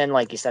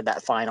like you said,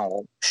 that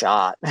final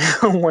shot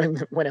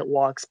when it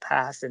walks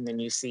past, and then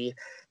you see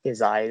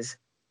his eyes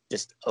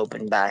just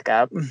open back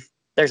up.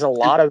 There's a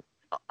lot of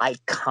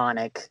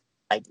iconic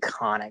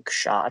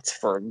shots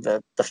for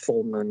the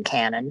full moon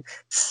canon,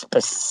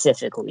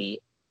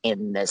 specifically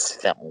in this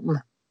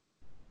film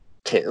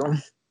too.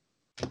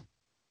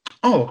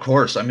 Oh, of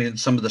course. I mean,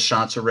 some of the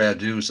shots of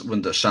Radu,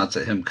 when the shots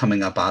of him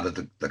coming up out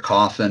of the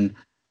coffin,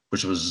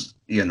 which was,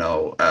 you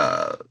know,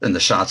 and the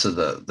shots of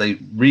they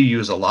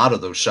reuse a lot of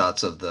those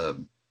shots of the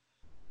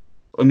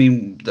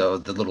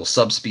little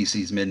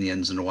subspecies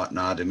minions and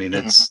whatnot. I mean,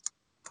 it's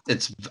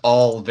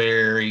all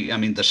very, I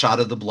mean, the shot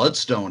of the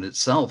Bloodstone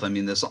itself. I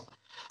mean, there's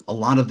a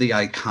lot of the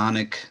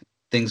iconic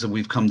things that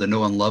we've come to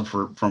know and love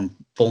from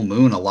Full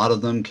Moon. A lot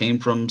of them came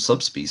from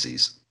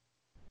subspecies.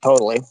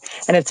 Totally.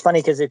 And it's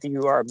funny because if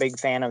you are a big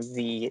fan of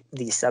the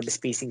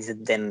subspecies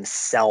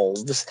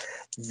themselves,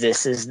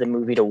 this is the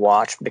movie to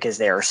watch, because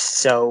they are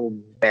so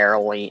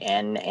barely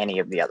in any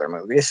of the other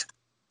movies.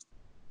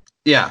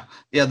 Yeah,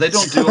 they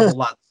don't do a whole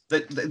lot.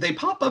 They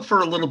pop up for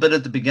a little bit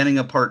at the beginning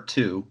of part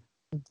 2.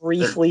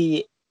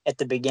 Briefly at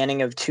the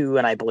beginning of 2,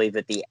 and I believe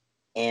at the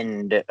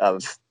end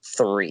of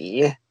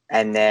 3.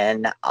 And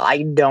then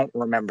I don't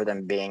remember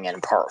them being in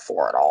part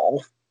 4 at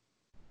all.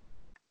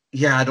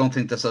 Yeah, I don't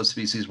think the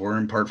subspecies were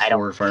in part 4. I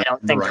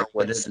don't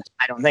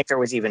think there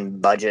was even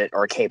budget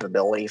or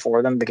capability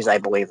for them, because I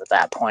believe at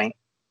that point,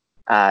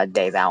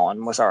 Dave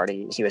Allen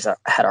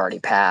had already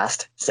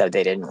passed, so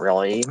they didn't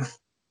really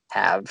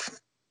have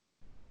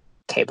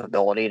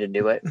capability to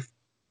do it.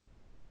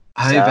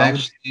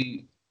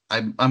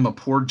 I'm a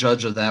poor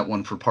judge of that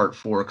one for part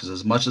 4, because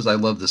as much as I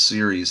love the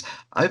series,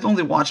 I've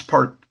only watched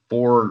part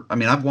 4. I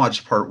mean, I've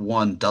watched part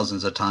 1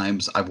 dozens of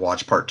times. I've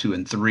watched part 2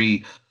 and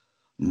 3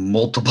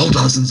 multiple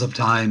dozens of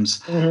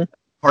times. Mm-hmm.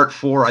 Part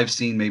 4 I've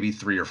seen maybe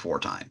 3 or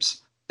 4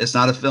 times. It's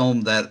not a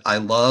film that I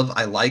love.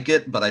 I like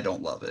it, but I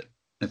don't love it,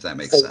 if that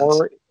makes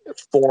sense.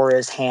 4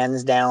 is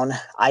hands down.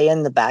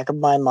 In the back of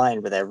my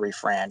mind, with every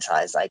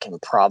franchise, I can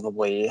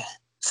probably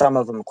some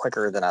of them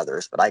quicker than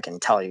others, but I can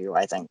tell you,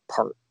 I think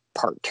part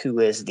 2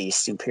 is the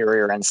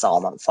superior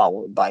installment,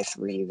 followed by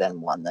 3,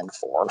 then 1, then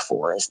 4.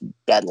 4 is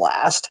dead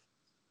last.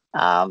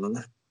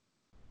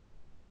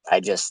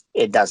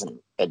 It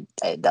doesn't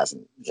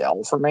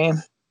gel for me.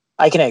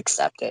 I can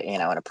accept it,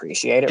 and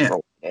appreciate it for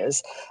what it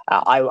is.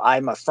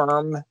 I'm a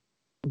firm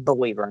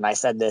believer, and I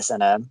said this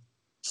in a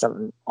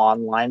certain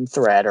online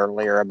thread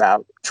earlier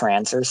about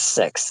Transers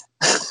 6.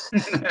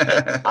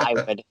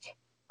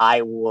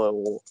 I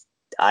will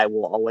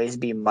always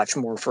be much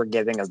more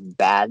forgiving of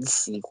bad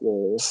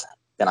sequels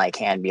than I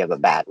can be of a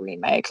bad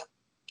remake.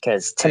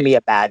 Because to me,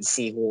 a bad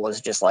sequel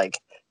is just like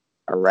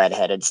a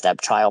redheaded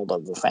stepchild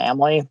of the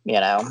family.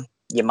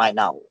 You might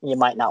not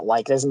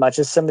like it as much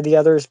as some of the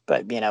others,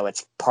 but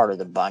it's part of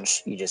the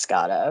bunch. You just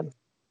gotta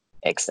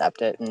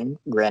accept it and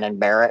grin and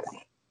bear it.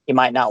 You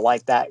might not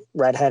like that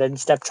redheaded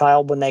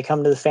stepchild when they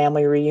come to the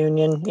family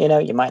reunion.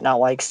 You might not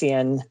like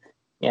seeing,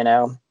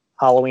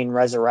 Halloween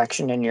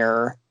Resurrection in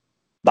your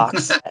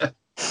box set,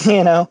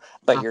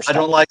 but you're stuck. I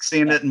don't like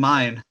seeing it in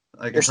mine.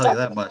 I can tell you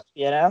that much.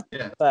 Yeah.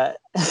 But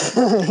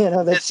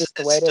that's just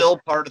the way it is. It's still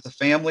part of the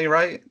family,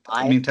 right?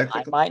 I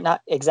might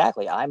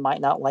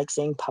not like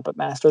seeing Puppet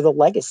Master: The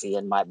Legacy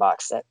in my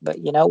box set, but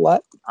you know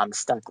what? I'm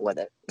stuck with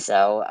it.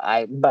 So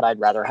but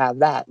I'd rather have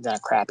that than a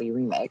crappy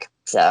remake.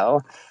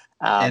 So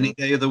any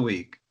day of the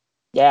week.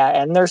 Yeah,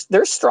 and there's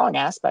strong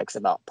aspects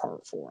about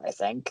part 4, I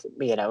think.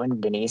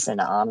 And Denise and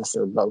Anis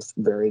are both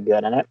very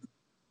good in it.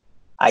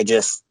 I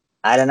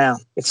don't know.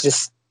 It's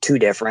just too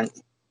different.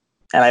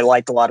 And I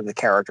liked a lot of the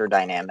character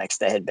dynamics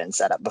that had been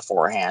set up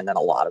beforehand, and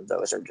a lot of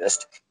those are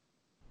just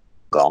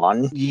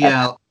gone.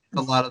 Yeah,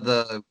 a lot of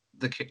the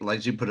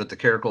like you put it,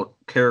 the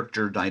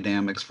character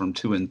dynamics from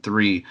 2 and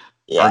 3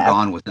 are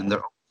gone within the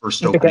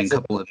first opening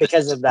couple of minutes.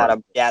 Because of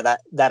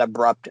that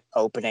abrupt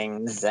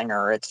opening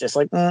zinger. It's just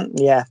like,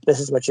 this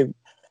is what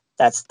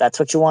that's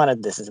what you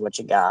wanted. This is what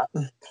you got.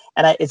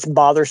 And it's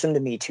bothersome to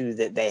me too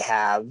that they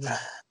have.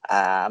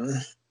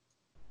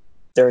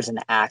 There's an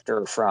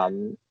actor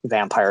from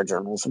Vampire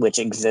Journals, which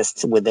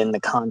exists within the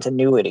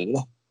continuity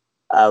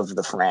of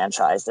the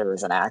franchise. There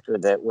was an actor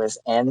that was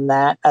in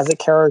that as a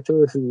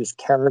character whose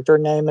character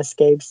name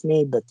escapes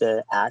me, but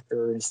the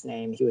actor's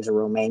name, he was a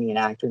Romanian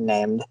actor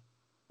named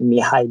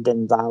Mihai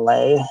Din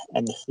Vale,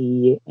 and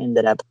he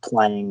ended up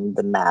playing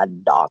the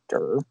Mad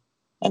Doctor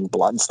in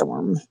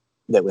Bloodstorm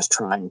that was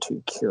trying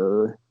to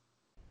cure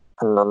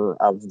her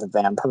of the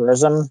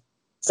vampirism.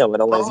 So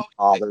it always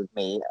bothered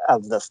me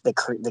of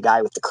the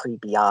guy with the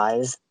creepy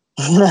eyes,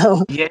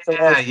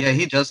 Yeah,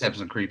 he does have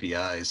some creepy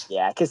eyes.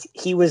 Yeah, because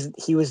he was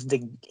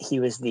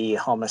the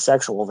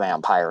homosexual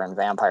vampire in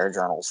Vampire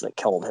Journals that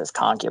killed his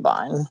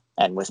concubine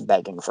and was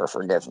begging for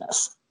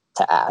forgiveness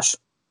to Ash.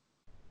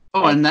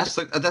 Oh, and that's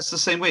the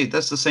same way.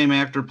 That's the same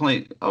actor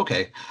playing.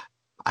 Okay,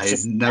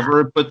 I've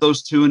never put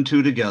those 2 and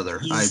 2 together.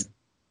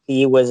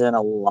 Mihai was in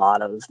a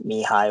lot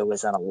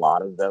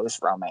of those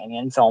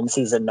Romanian films.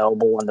 He's a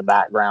noble in the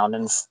background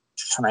in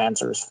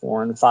Transers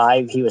 4 and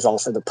 5. He was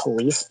also the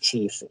police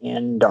chief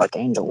in Dark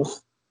Angel.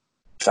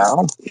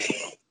 So,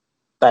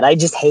 but I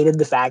just hated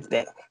the fact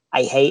that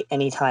I hate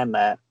anytime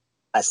a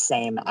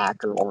same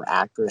actor or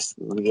actress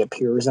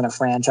reappears in a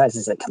franchise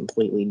as a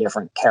completely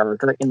different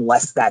character,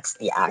 unless that's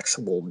the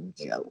actual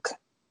joke.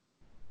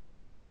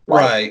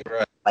 Right.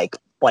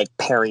 Like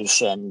Perry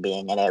Shin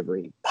being in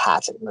every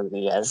Hatchet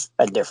movie as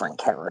a different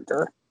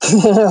character.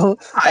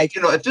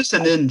 It's just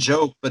an in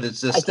joke, but it's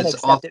just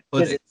it's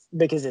off-putting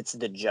because it's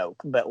the joke.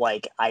 But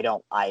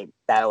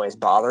that always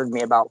bothered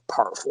me about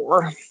part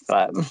 4.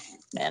 But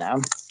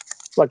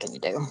what can you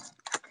do?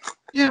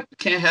 Yeah,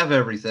 can't have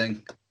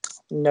everything.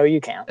 No, you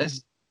can't.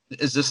 Is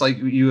this like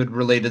you had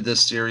related this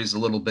series a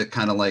little bit,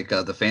 kind of like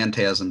the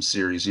Phantasm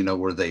series,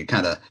 where they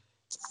kind of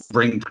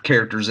bring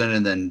characters in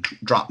and then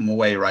drop them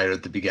away right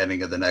at the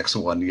beginning of the next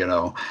one,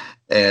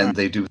 and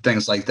they do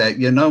things like that.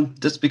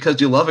 Just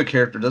because you love a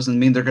character doesn't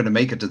mean they're going to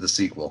make it to the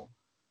sequel.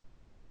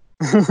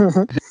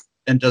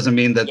 And doesn't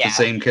mean that the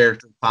same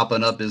character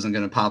popping up isn't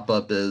going to pop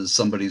up as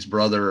somebody's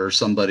brother or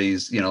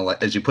somebody's,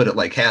 like, as you put it,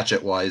 like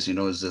Hatchet wise,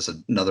 is this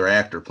another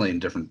actor playing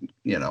different,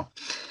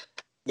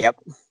 Yep.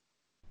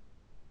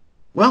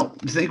 Well,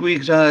 I think we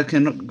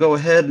can go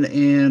ahead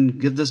and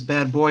give this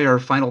bad boy our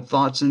final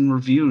thoughts and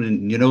review.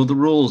 And the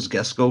rules.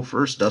 Guests go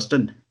first,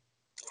 Dustin.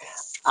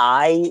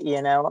 I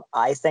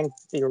think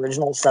the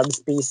original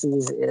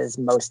Subspecies is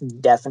most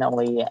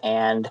definitely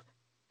and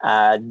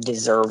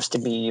deserves to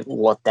be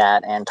looked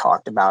at and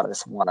talked about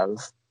as one of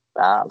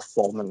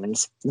Full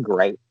Moon's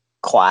great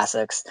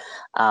classics.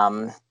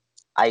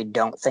 I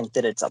don't think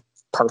that it's a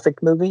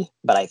perfect movie,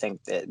 but I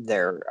think that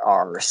there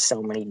are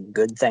so many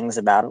good things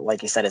about it.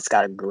 Like you said, it's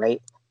got a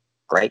great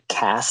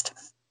cast.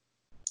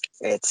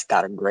 It's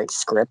got a great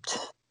script.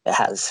 It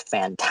has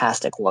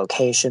fantastic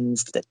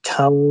locations. The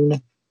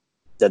tone,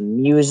 the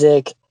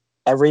music,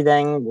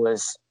 everything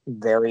was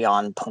very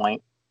on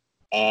point.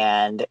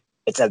 And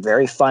it's a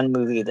very fun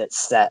movie that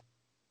set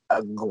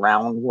a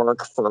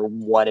groundwork for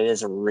what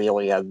is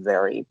really a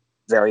very,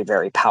 very,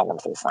 very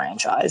powerful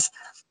franchise.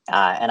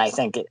 And I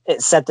think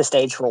it set the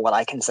stage for what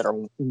I consider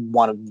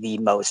one of the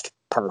most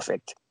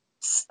perfect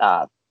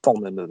full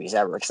moon movies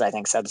ever, because I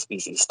think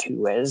Subspecies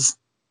 2 is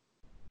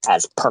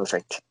as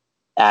perfect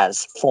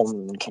as Full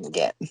Moon can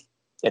get.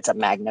 It's a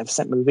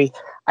magnificent movie.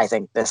 I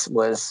think it's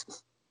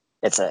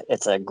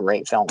a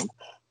great film.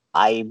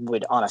 I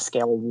would, on a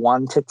scale of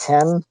 1 to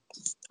 10,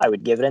 I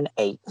would give it an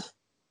 8.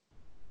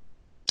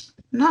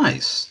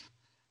 Nice.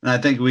 And I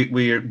think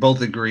we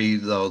both agree,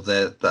 though,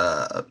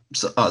 that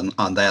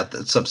on that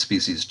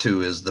Subspecies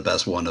 2 is the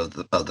best one of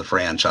the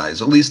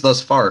franchise, at least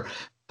thus far.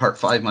 Part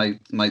 5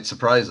 might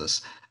surprise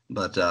us,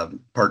 but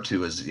Part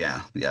 2 is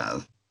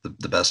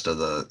the best of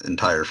the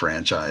entire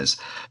franchise.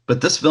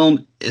 But this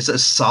film is a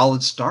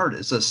solid start.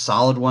 It's a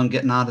solid one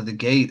getting out of the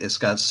gate. It's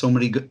got so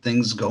many good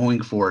things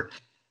going for it.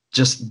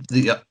 Just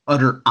the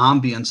utter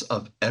ambience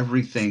of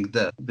everything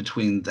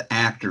between the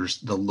actors,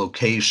 the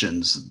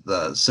locations,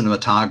 the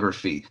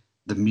cinematography,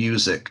 the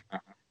music,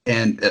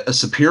 and a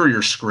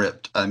superior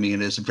script. I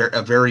mean, it's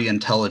a very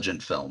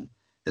intelligent film.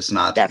 It's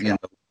not,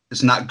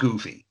 it's not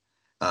goofy,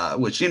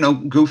 which,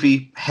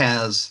 Goofy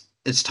has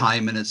its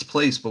time and its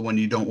place, but when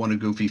you don't want a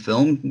goofy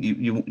film,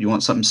 you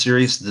want something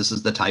serious, this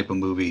is the type of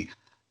movie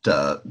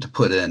to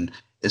put in.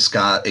 It's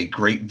got a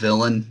great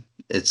villain.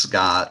 It's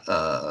got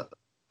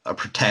a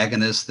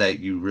protagonist that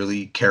you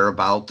really care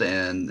about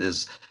and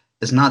is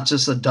not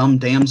just a dumb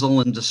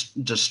damsel in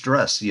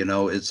distress.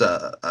 It's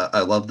I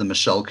love the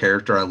Michelle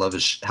character. I love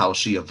how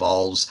she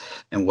evolves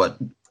and what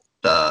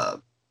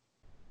that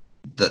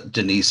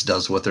Denise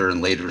does with her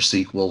in later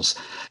sequels.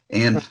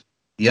 And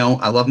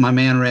I love my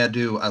man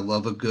Radu. I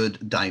love a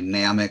good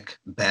dynamic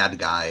bad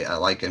guy. I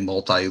like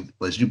a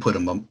as you put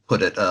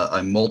it,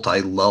 a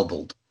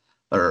multi-leveled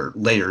or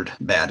layered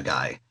bad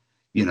guy.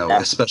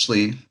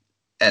 Especially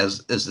as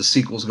the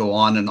sequels go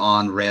on and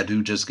on,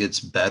 Radu just gets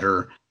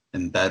better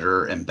and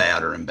better and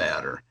badder and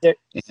badder.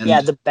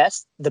 The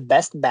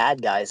best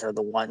bad guys are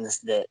the ones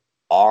that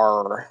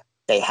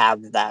they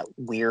have that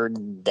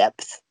weird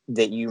depth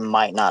that you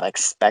might not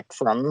expect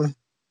from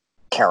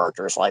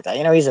characters like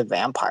that. He's a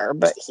vampire,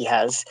 but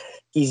he's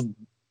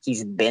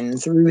been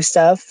through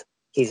stuff.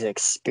 He's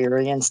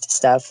experienced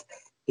stuff.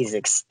 He's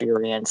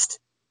experienced,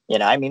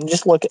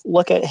 just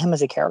look at him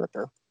as a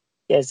character.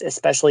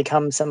 Especially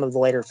come some of the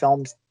later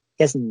films,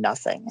 he has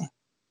nothing.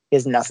 He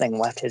has nothing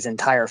left. His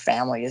entire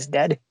family is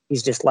dead.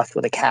 He's just left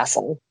with a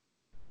castle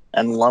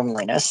and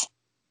loneliness.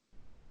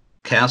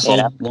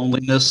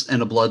 Loneliness,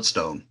 and a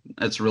bloodstone.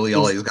 That's really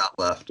all he's got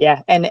left.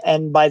 Yeah,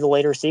 and by the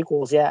later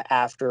sequels,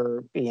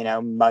 after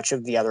much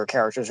of the other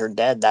characters are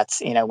dead, that's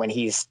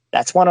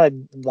that's one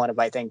of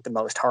I think the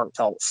most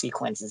heartfelt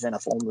sequences in a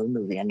full moon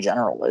movie in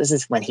general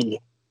is when he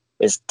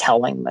is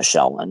telling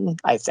Michelle in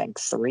I think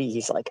 3,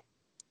 he's like,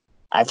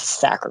 I've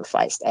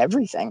sacrificed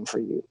everything for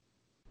you.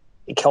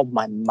 You killed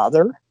my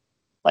mother.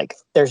 Like,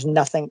 there's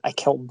nothing. I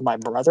killed my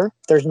brother.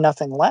 There's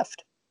nothing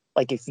left.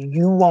 Like, if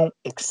you won't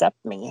accept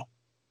me,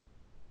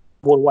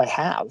 what do I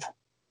have?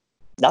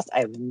 I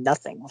have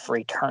nothing for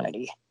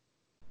eternity.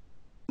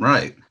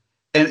 Right.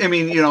 And I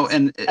mean,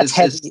 and that's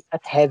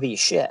heavy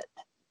shit.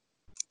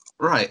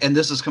 Right. And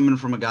this is coming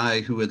from a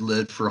guy who had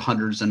lived for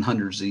hundreds and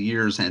hundreds of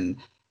years and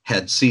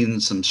had seen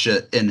some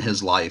shit in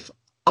his life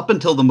up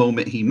until the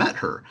moment he met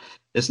her.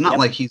 It's not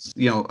like he's,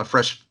 a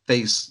fresh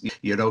face,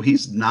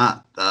 he's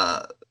not,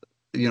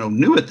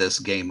 new at this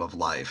game of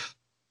life.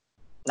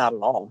 Not at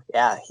all.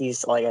 Yeah.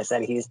 He's, like I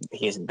said,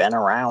 he's been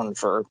around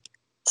for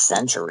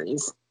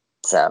centuries.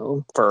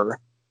 So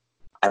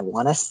I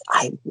want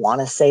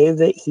to say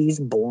that he's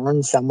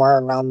born somewhere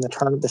around the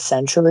turn of the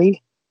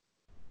century.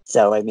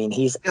 So, I mean,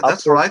 he's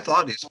that's what I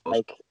thought he's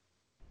like,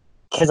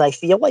 because I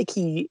feel like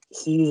he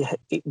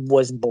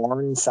was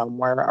born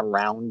somewhere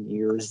around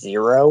year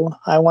 0,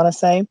 I want to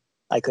say.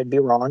 I could be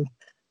wrong,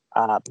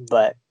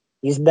 but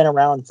he's been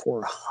around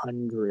for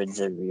hundreds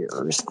of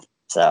years.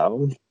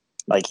 So,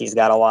 like, he's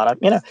got a lot of,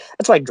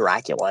 that's why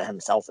Dracula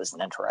himself is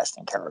an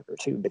interesting character,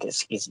 too, because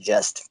he's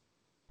just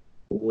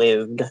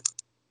lived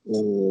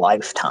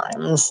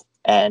lifetimes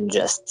and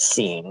just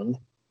seen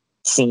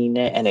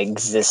it and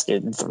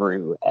existed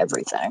through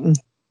everything.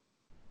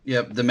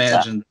 Yep,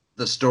 imagine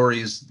the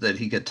stories that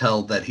he could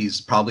tell that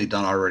he's probably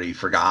done already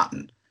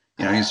forgotten.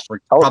 He's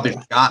probably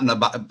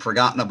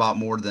forgotten about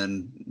more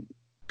than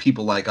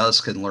people like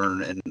us can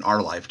learn in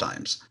our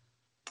lifetimes.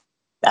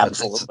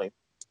 Absolutely.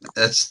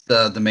 That's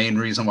the main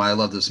reason why I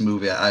love this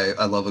movie.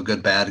 I love a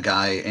good bad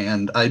guy,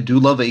 and I do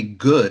love a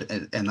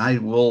good, and I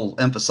will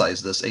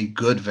emphasize this, a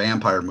good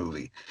vampire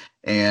movie.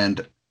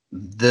 And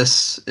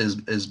this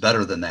is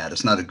better than that.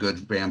 It's not a good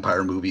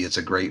vampire movie. It's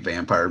a great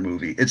vampire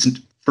movie. It's,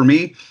 for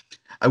me,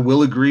 I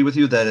will agree with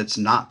you that it's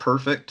not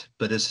perfect,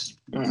 but it's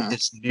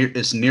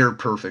near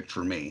perfect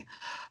for me.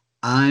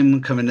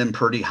 I'm coming in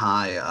pretty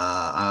high.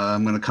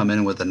 I'm going to come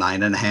in with a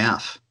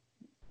 9.5.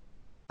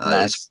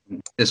 Nice.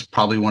 It's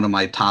probably one of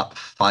my top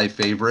 5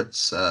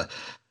 favorites.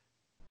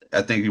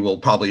 I think you will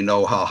probably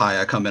know how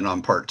high I come in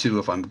on Part 2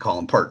 if I'm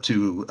calling Part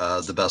 2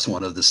 the best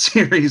one of the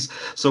series.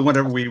 So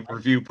whenever we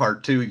review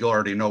Part 2, you'll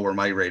already know where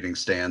my rating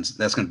stands.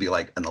 That's going to be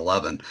like an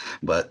 11.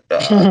 But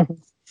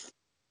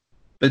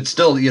But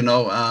still,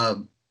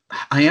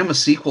 I am a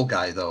sequel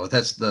guy, though.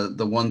 That's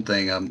the one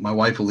thing. My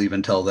wife will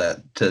even tell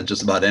that to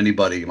just about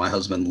anybody. My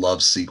husband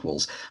loves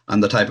sequels.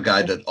 I'm the type of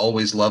guy that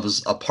always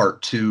loves a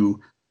part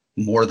two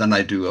more than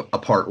I do a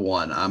part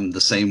one. I'm the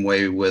same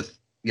way with,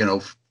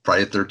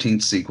 Friday the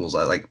 13th sequels.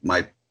 I like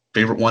my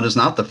favorite one is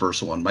not the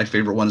first one. My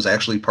favorite one is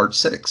actually part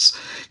six,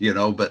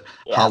 but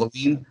Yeah.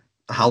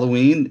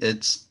 Halloween,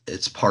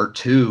 it's part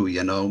two,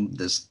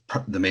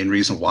 the main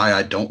reason why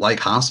I don't like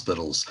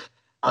hospitals.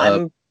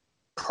 I'm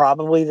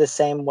probably the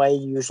same way.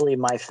 Usually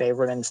my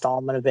favorite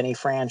installment of any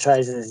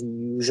franchise is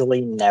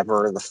usually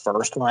never the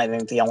first one. I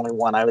think the only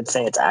one I would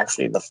say it's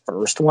actually the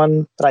first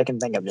one that I can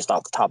think of just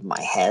off the top of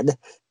my head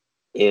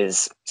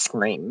is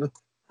Scream.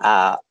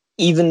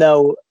 Even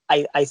though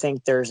I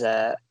think there's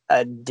a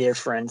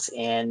difference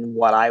in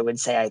what I would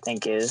say I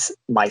think is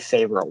my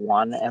favorite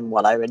one and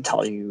what I would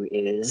tell you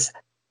is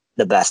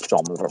the best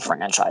film of a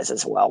franchise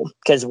as well.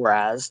 Because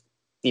whereas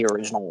the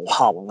original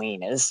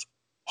Halloween is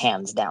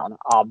hands down,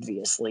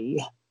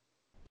 obviously,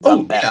 the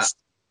best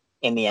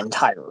in the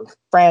entire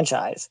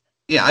franchise.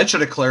 Yeah, I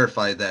should have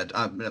clarified that.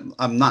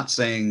 I'm not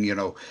saying,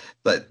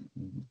 but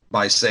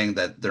by saying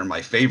that they're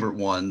my favorite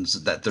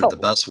ones, that they're the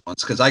best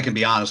ones, because I can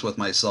be honest with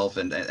myself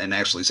and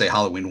actually say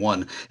Halloween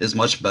 1 is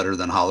much better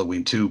than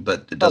Halloween 2,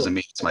 but it doesn't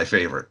mean it's my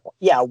favorite.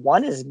 Yeah,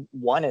 one is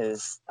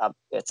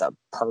it's a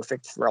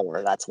perfect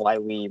thriller. That's why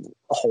we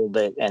hold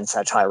it in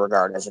such high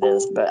regard as it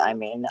is. But I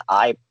mean,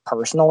 I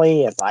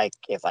personally, if I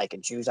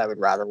could choose, I would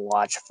rather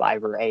watch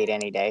 5 or 8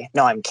 any day.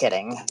 No, I'm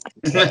kidding.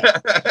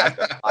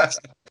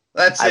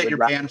 That's it. You're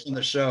banned from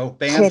the show.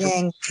 Banned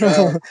from the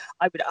show.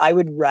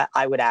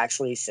 I would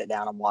actually sit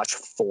down and watch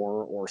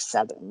 4 or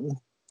 7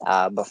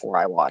 before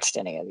I watched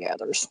any of the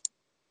others.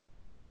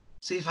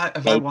 See if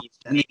I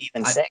watched any,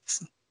 even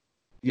 6.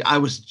 Yeah,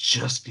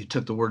 you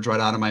took the words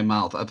right out of my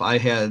mouth. If I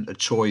had a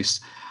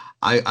choice,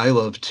 I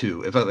love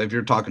 2. If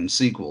you're talking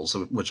sequels,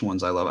 which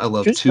ones I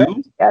love 2.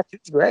 Great. Yeah,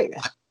 2's great.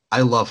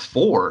 I love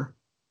 4,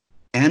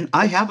 and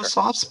I have a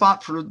soft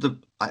spot for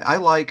I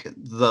like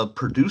the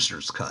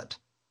producer's cut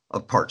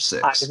of part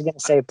 6. I was going to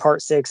say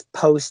part 6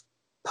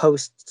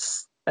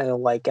 posts.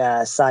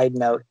 Side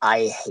note,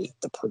 I hate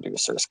the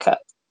producer's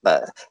cut,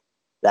 but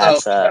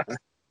that's a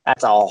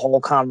whole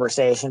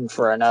conversation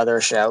for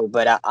another show.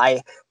 But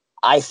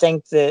I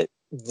think that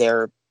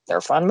they're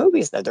fun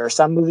movies. That there are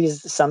some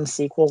movies, some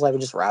sequels I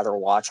would just rather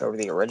watch over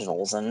the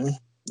originals. And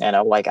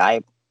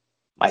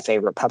my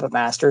favorite Puppet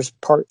Masters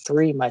Part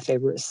 3. My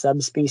favorite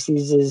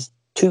Subspecies is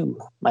 2.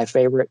 My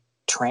favorite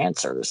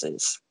Trancers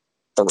is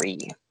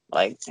 3.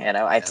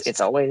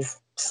 It's always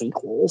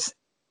sequels.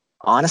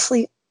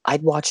 Honestly,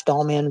 I'd watch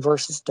Dollman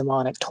versus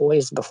Demonic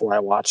Toys before I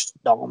watched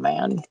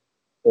Dollman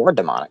or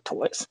Demonic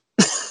Toys.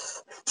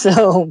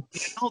 So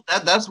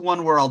that's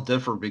one where I'll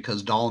differ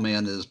because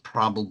Dollman is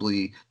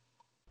probably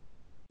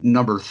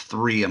number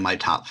 3 in my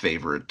top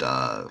favorite.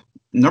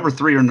 Number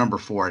 3 or number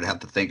 4, I'd have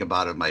to think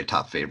about it. My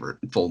top favorite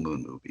full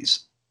moon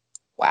movies.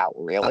 Wow,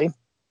 really?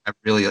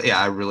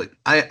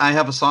 I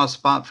have a soft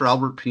spot for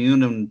Albert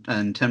Pyun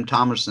and Tim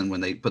Thomerson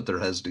when they put their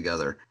heads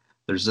together.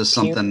 There's just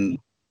something.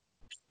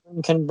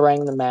 Pyun can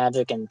bring the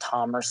magic, and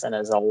Thomerson,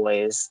 as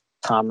always,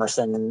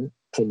 Thomerson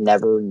could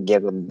never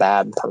give a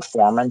bad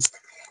performance.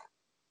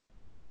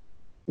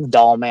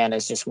 Dollman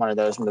is just one of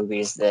those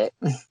movies that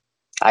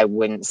I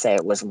wouldn't say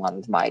it was one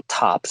of my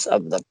tops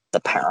of the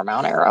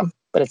Paramount era,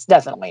 but it's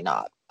definitely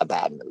not a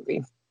bad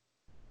movie.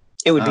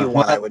 It would be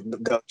one I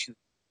would go to.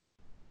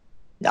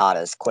 Not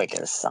as quick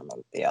as some of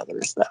the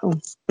others, though.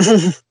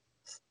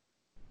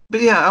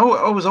 But yeah,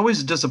 I was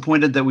always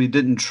disappointed that we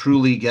didn't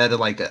truly get a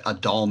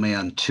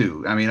Dollman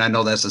 2. I mean, I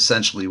know that's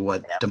essentially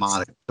what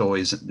Demonic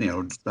Toys,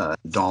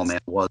 Dollman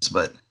was,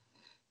 but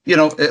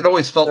it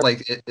always felt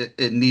like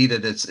it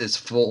needed its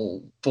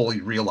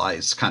fully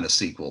realized kind of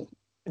sequel.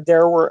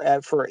 There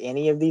were for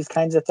any of these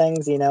kinds of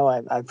things,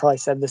 I've probably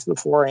said this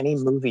before. Any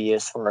movie,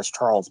 as far as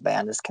Charles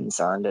Band is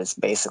concerned, is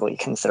basically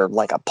considered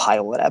like a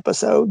pilot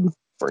episode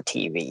for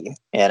TV.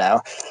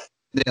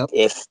 Yep.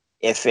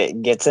 If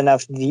it gets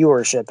enough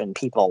viewership and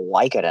people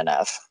like it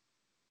enough,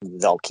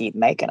 they'll keep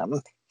making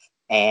them.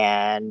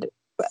 And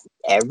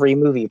every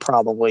movie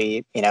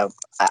probably,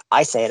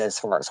 I say it as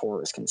far as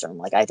horror is concerned.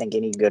 Like, I think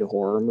any good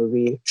horror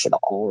movie should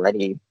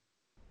already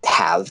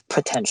have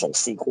potential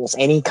sequels.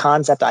 Any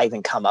concept I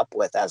even come up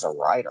with as a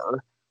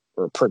writer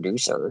or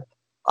producer,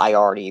 I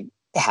already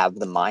have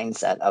the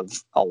mindset of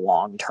a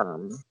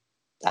long-term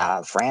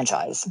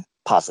franchise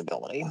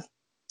possibility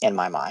in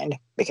my mind,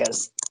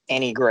 because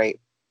any great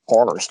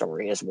horror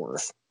story is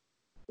worth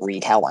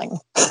retelling,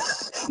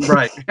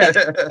 right?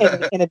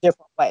 in a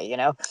different way,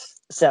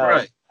 So,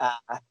 right.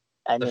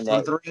 The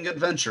Slithering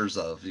Adventures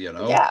of,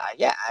 Yeah,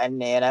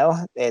 and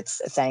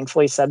it's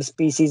thankfully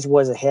Subspecies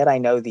was a hit. I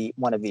know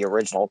one of the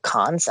original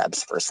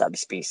concepts for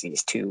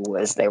Subspecies 2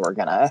 was they were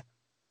gonna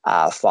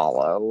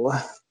follow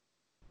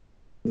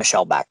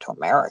Michelle back to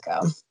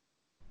America,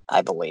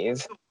 I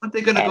believe. Weren't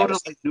they gonna go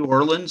to New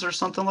Orleans or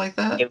something like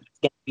that? It was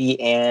gonna be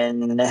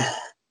in,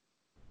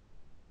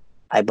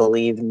 I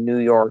believe, New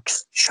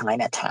York's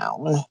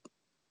Chinatown.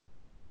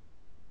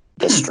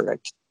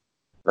 district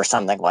or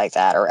something like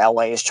that, or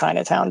LA's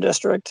Chinatown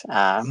district.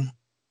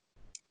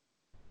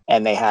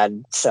 And they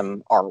had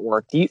some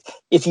artwork.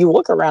 If you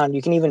look around,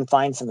 you can even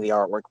find some of the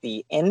artwork.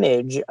 The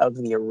image of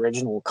the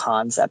original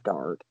concept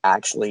art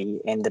actually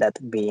ended up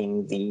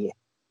being the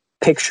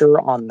picture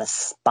on the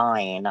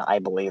spine, I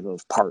believe,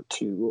 of part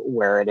 2,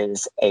 where it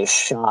is a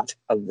shot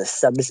of the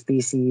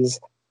subspecies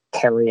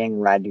carrying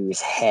Radu's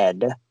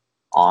head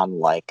on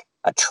like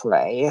a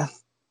tray.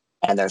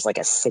 And there's like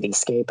a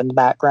cityscape in the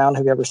background.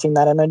 Have you ever seen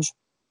that image?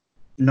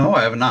 No,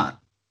 I have not.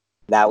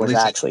 That was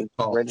actually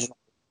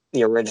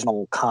the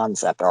original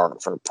concept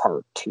art for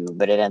part 2,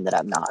 but it ended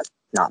up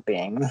not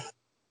being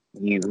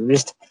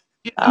used.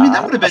 I mean,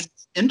 that would have been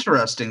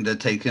interesting to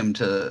take him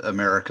to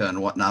America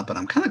and whatnot, but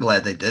I'm kind of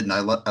glad they didn't.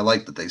 I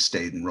like that they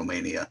stayed in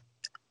Romania.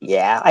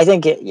 Yeah, I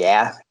think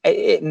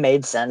it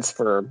made sense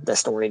for the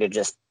story to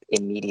just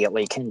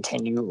immediately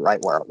continue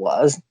right where it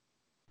was.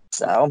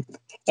 So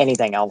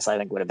anything else, I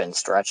think, would have been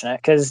stretching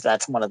it, because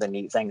that's one of the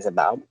neat things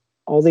about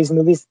all these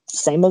movies,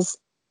 same as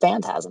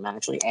Phantasm,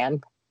 actually,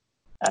 and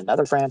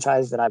another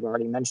franchise that I've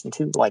already mentioned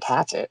too, like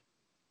Hatchet.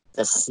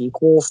 The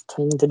sequels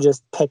tend to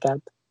just pick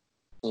up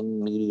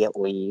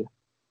immediately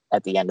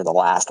at the end of the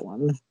last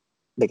one,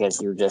 because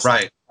you're just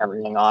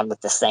carrying on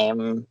with the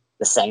same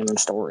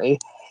story,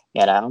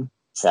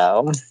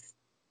 So,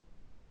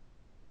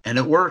 and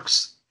it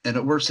works, and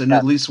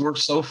at least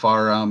works so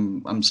far.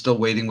 I'm still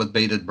waiting with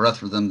bated breath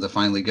for them to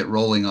finally get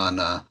rolling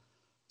on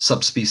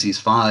Subspecies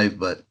 5,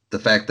 but the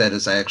fact that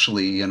it's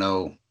actually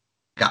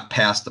got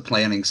past the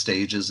planning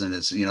stages and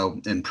is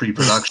in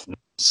pre-production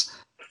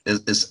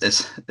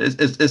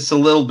it's a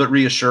little bit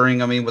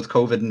reassuring. I mean, with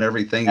COVID and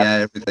everything,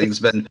 everything's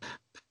been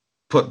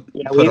put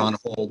on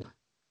hold.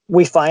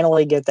 We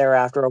finally get there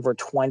after over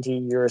 20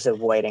 years of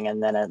waiting,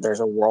 and then there's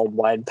a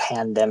worldwide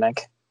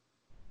pandemic.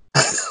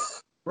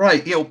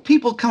 Right,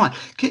 people, come on,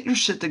 get your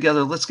shit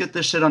together. Let's get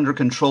this shit under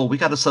control. We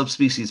got a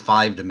Subspecies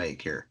 5 to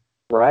make here.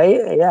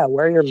 Right? Yeah,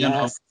 wear your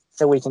mask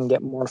so we can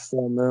get more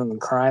full moon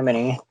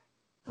criminy.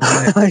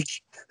 Right.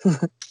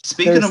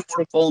 Speaking of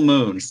more full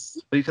moon,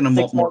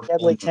 more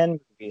Deadly 10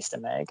 movies to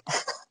make.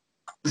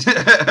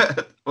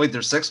 Wait,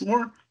 there's 6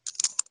 more?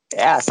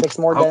 Yeah, 6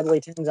 more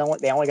Deadly 10s.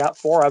 They only got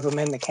 4 of them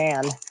in the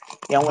can.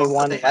 The only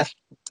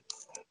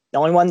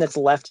one that's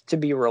left to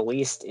be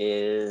released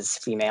is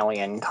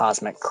Femalien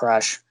Cosmic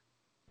Crush.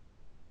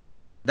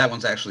 That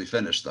one's actually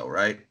finished, though,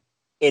 right?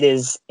 It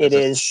is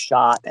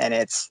shot, and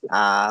it's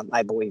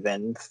I believe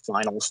in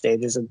final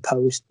stages of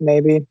post,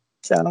 maybe.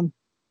 So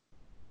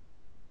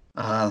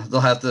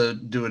they'll have to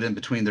do it in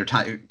between their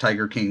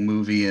Tiger King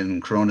movie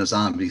and Corona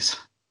Zombies.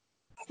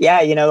 Yeah,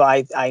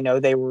 I know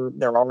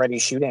they're already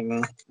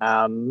shooting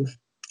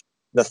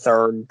the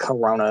third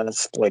Corona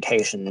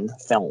exploitation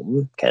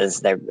film,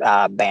 because their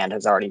band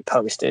has already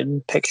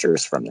posted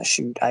pictures from the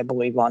shoot, I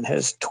believe, on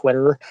his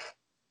Twitter,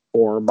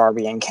 for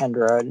Barbie and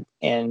Kendra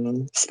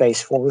in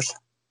Space Force.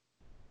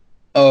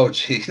 Oh,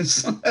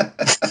 jeez.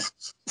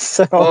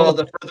 So,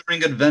 the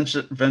furthering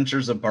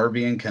adventures of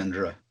Barbie and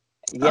Kendra.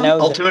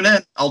 I'll tune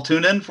in. I'll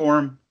tune in for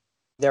them.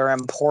 They're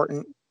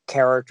important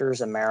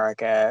characters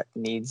America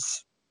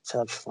needs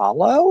to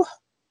follow,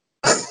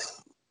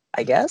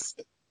 I guess.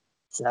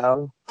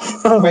 So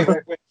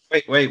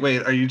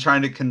wait. Are you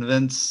trying to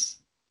convince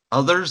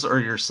others or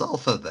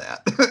yourself of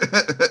that?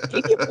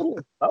 Maybe a little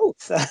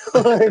both.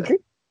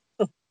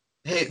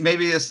 Hey,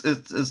 maybe it's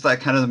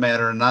that kind of the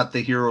matter, not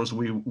the heroes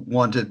we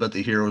wanted, but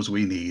the heroes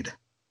we need.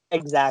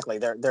 Exactly.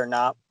 They're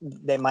not.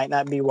 They might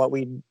not be what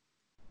we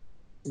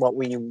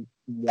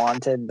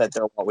wanted, but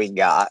they're what we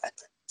got.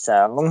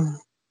 So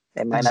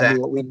they might not be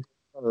what we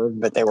deserved,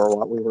 but they were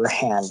what we were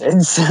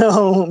handed.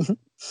 So,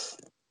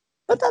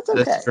 but that's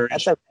okay.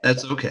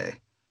 That's okay.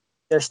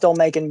 They're still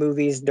making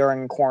movies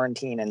during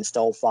quarantine and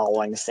still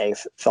following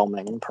safe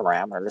filming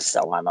parameters.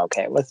 So I'm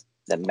okay with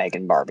them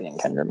making Barbie and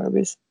Kendra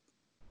movies.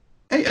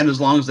 Hey, and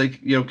as long as they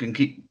can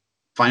keep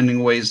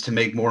finding ways to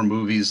make more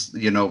movies,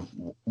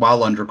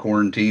 while under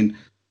quarantine,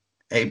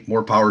 hey,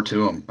 more power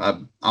to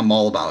them. I'm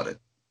all about it.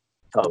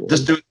 Totally.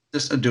 Just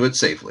do it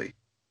safely.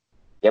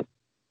 Yep.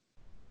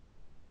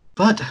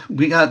 But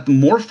we got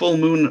more full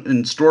moon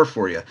in store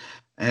for you.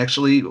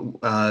 Actually,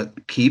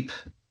 keep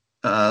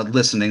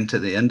listening to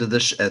the end of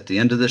this. At the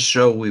end of this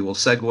show, we will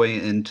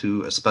segue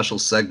into a special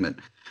segment.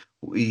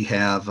 We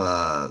have.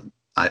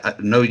 I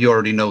know you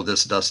already know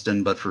this,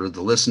 Dustin, but for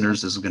the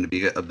listeners, this is going to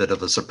be a bit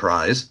of a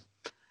surprise.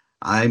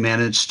 I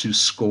managed to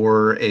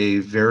score a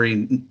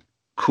very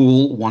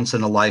cool,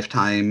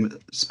 once-in-a-lifetime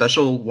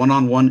special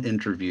one-on-one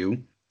interview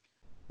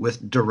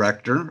with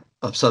director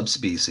of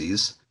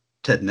Subspecies,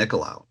 Ted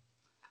Nicolau.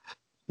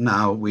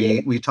 Now,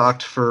 we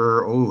talked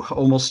for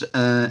almost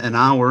an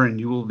hour, and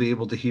you will be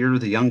able to hear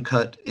the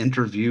uncut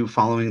interview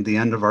following the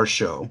end of our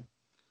show.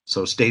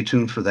 So stay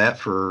tuned for that,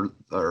 for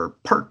our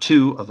part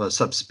 2 of a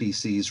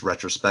Subspecies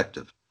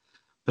retrospective.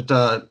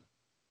 But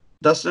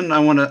Dustin, I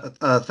want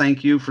to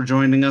thank you for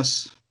joining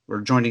us, or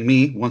joining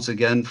me once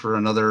again for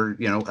another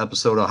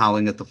episode of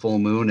Howling at the Full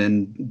Moon,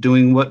 and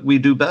doing what we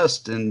do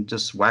best, and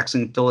just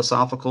waxing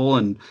philosophical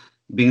and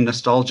being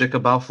nostalgic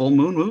about full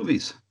moon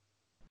movies.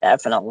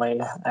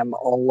 Definitely. I'm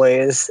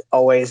always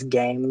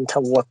game to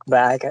look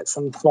back at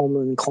some full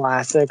moon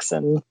classics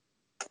and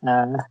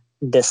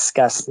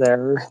discuss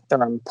their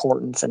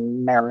importance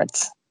and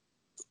merits.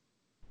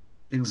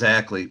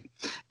 Exactly.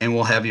 And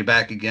we'll have you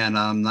back again.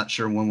 I'm not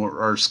sure when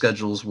our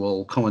schedules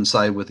will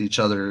coincide with each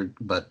other,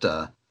 but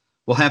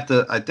we'll have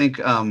to, I think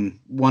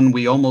one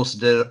we almost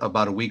did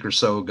about a week or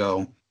so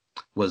ago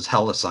was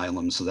Hell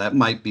Asylum. So that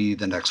might be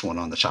the next one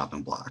on the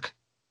chopping block.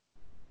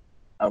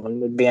 That one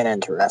would be an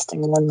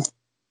interesting one.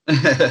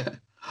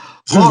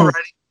 All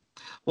righty.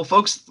 Well,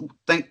 folks,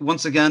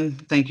 once again,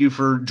 thank you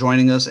for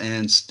joining us,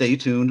 and stay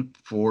tuned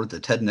for the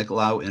Ted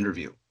Nicolau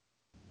interview.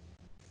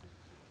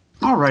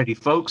 All righty,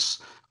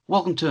 folks.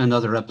 Welcome to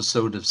another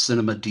episode of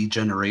Cinema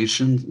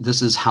Degeneration.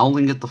 This is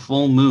Howling at the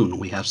Full Moon.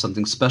 We have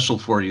something special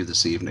for you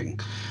this evening.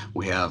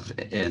 We have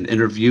an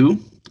interview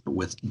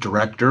with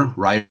director,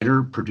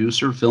 writer,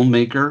 producer,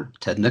 filmmaker,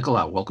 Ted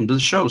Nicolau. Welcome to the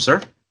show,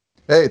 sir.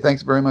 Hey,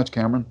 thanks very much,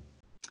 Cameron.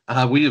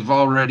 We have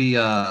already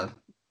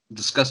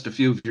discussed a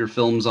few of your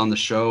films on the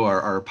show.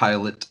 Our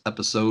pilot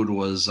episode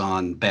was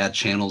on Bad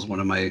Channels,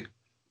 one of my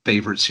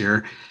favorites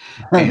here.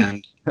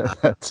 And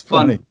that's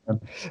funny.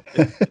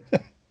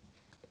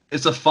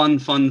 It's a fun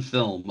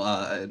film,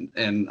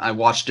 and I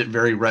watched it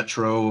very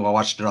retro. I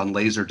watched it on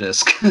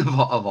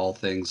Laserdisc, of all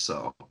things.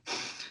 So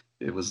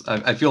it was.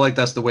 I feel like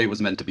that's the way it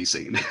was meant to be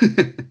seen.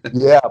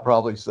 Yeah,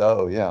 probably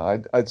so. Yeah,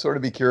 I'd sort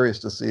of be curious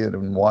to see it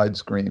in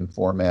widescreen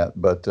format,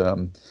 but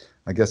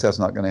I guess that's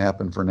not going to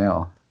happen for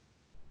now.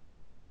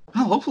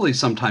 Well, hopefully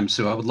sometime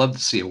soon. I would love to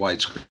see a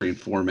widescreen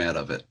format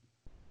of it.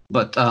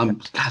 But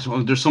gosh,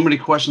 there's so many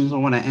questions I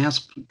want to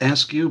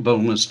ask you. But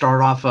I'm going to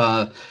start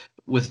off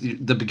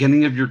with the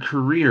beginning of your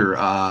career.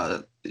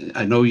 I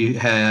know you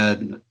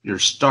had your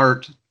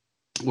start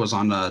was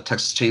on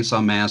Texas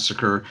Chainsaw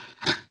Massacre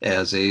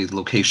as a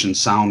location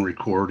sound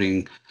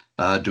recording,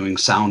 doing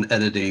sound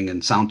editing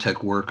and sound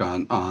tech work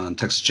on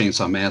Texas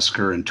Chainsaw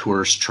Massacre and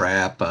Tourist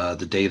Trap,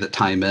 The Day That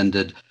Time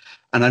Ended.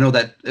 And I know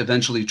that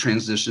eventually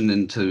transitioned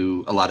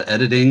into a lot of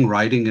editing,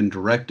 writing, and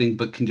directing.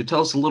 But can you tell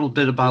us a little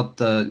bit about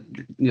the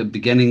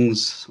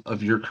beginnings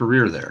of your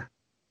career there?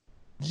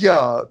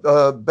 Yeah,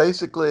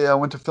 basically, I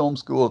went to film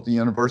school at the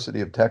University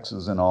of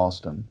Texas in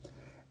Austin.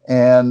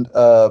 And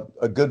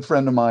a good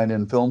friend of mine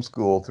in film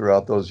school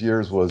throughout those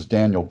years was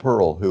Daniel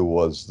Pearl, who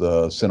was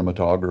the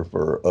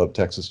cinematographer of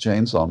Texas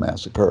Chainsaw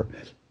Massacre.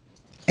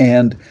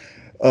 And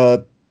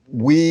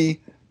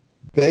we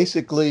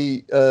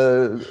basically,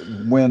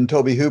 when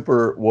Tobe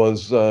Hooper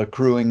was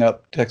crewing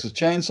up Texas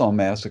Chainsaw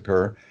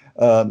Massacre,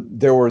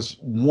 there was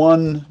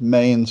one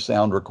main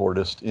sound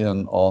recordist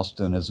in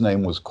Austin. His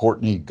name was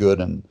Courtney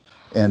Gooden,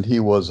 and he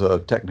was a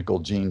technical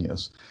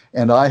genius.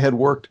 And I had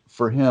worked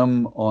for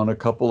him on a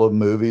couple of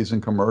movies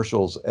and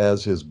commercials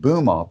as his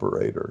boom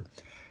operator.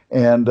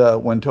 And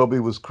when Tobe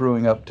was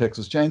crewing up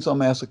Texas Chainsaw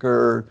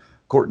Massacre,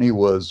 Courtney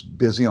was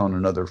busy on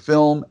another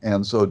film,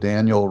 and so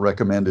Daniel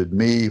recommended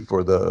me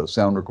for the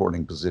sound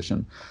recording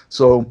position.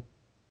 So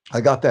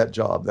I got that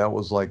job. That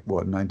was like,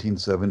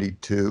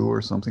 1972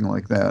 or something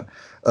like that.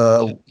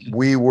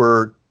 We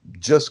were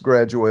just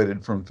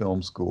graduated from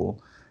film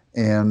school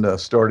and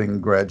starting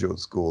graduate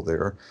school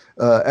there.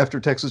 After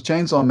Texas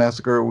Chainsaw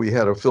Massacre, we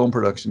had a film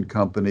production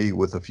company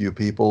with a few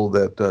people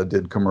that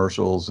did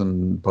commercials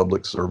and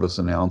public service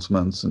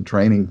announcements and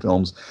training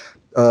films.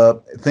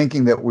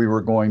 Thinking that we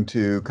were going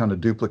to kind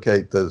of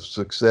duplicate the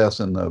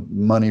success and the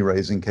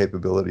money-raising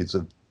capabilities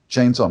of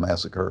Chainsaw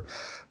Massacre.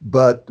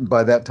 But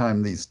by that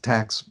time, these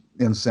tax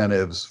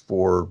incentives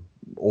for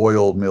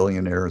oil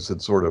millionaires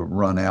had sort of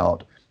run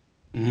out.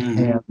 Mm-hmm.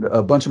 And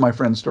a bunch of my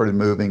friends started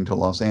moving to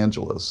Los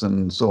Angeles.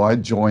 And so I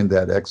joined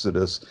that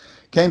exodus,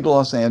 came to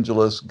Los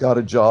Angeles, got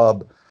a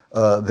job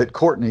that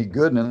Courtney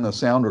Gooden, the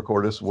sound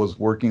recordist, was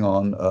working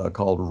on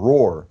called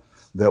Roar.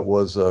 That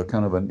was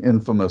kind of an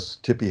infamous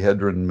Tippi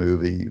Hedren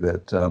movie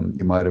that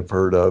you might have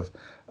heard of.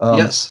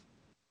 Yes.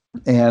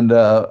 And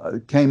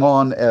came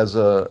on as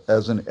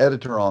an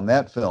editor on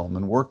that film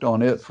and worked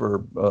on it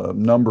for a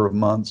number of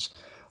months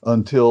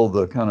until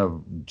the kind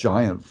of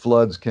giant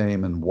floods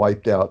came and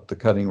wiped out the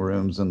cutting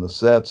rooms and the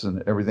sets,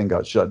 and everything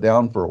got shut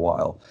down for a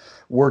while.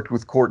 Worked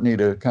with Courtney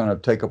to kind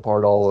of take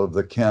apart all of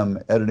the chem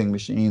editing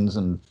machines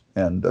and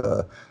clean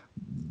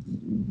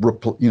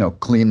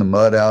the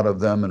mud out of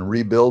them and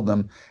rebuild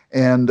them.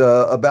 And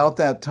about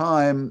that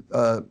time,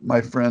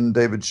 my friend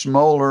David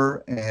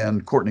Schmoller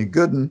and Courtney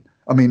Gooden,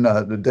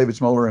 David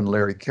Schmoller and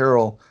Larry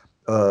Carroll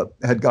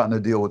had gotten a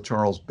deal with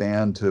Charles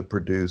Band to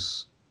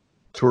produce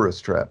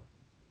Tourist Trap.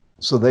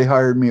 So they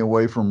hired me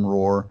away from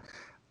Roar,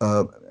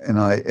 and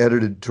I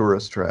edited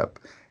Tourist Trap.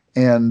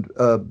 And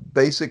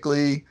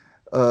basically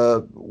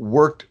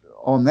worked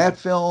on that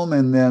film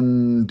and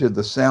then did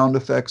the sound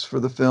effects for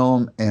the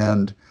film.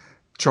 And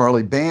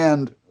Charlie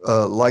Band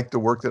liked the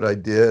work that I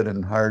did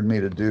and hired me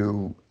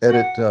to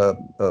edit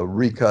a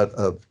recut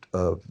of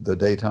The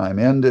Daytime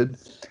Ended.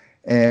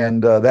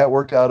 And that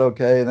worked out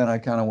okay. Then I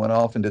kind of went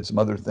off and did some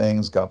other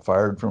things, got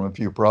fired from a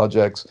few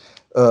projects.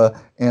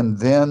 And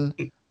then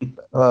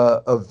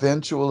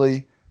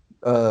eventually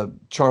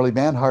Charlie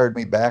Band hired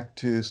me back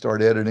to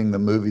start editing the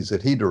movies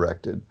that he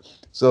directed.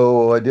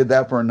 So I did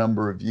that for a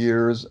number of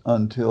years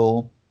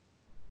until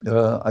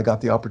I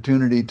got the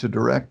opportunity to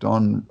direct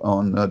on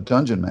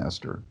Dungeon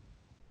Master.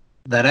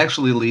 That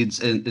actually leads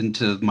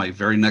into my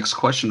very next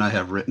question I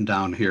have written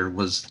down here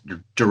was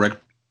your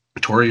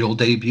directorial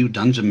debut,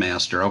 Dungeon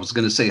Master. I was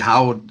going to say,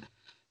 how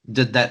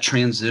did that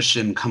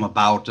transition come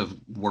about of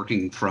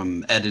working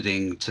from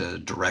editing to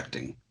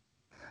directing?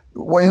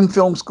 Well, in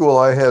film school,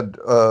 I had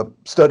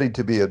studied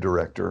to be a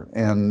director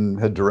and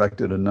had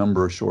directed a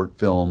number of short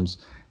films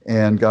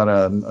and got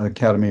an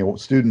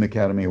Student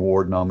Academy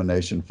Award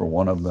nomination for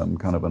one of them,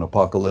 kind of an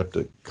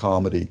apocalyptic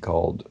comedy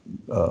called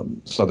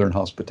Southern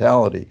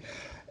Hospitality.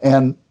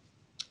 And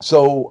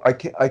so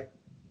I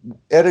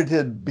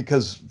edited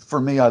because for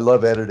me, I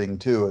love editing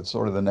too. It's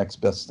sort of the next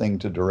best thing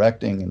to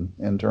directing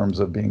in terms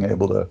of being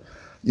able to,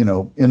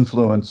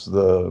 influence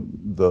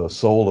the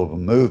soul of a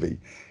movie.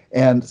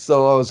 And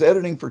so I was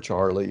editing for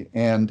Charlie,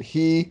 and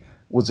he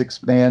was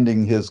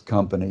expanding his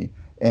company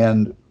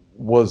and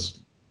was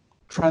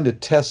trying to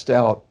test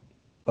out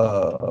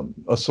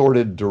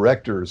assorted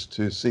directors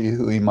to see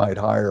who he might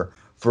hire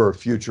for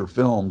future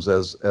films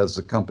as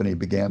the company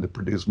began to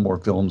produce more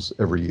films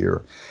every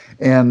year.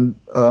 And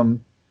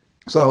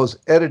so I was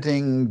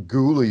editing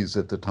Ghoulies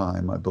at the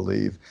time, I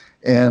believe.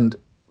 And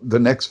the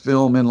next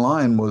film in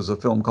line was a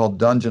film called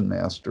Dungeon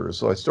Master.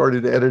 So I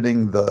started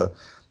editing the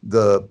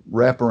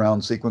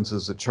wraparound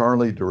sequences that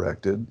Charlie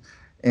directed.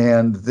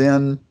 And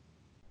then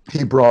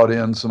he brought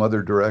in some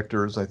other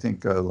directors, I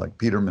think like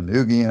Peter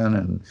Manoogian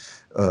and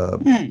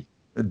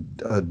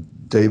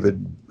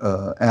David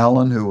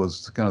Allen, who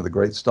was kind of the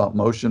great stop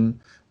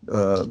motion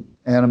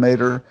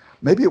animator.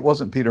 Maybe it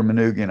wasn't Peter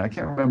Manoogian. I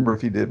can't remember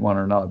if he did one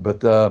or not,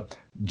 but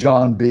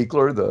John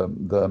Beekler,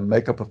 the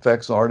makeup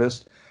effects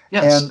artist.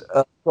 Yes. And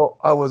so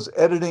I was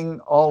editing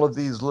all of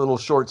these little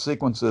short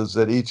sequences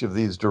that each of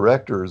these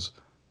directors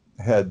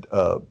had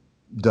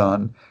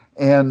done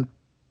and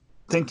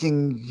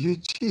thinking,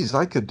 geez,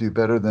 I could do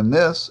better than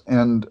this.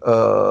 And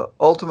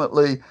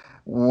ultimately,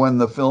 when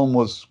the film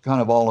was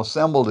kind of all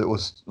assembled, it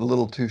was a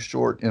little too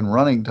short in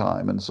running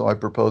time. And so I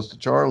proposed to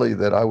Charlie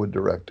that I would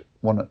direct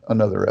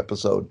another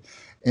episode.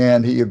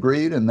 And he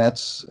agreed, and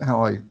that's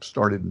how I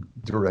started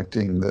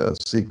directing the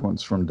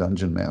sequence from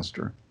Dungeon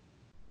Master.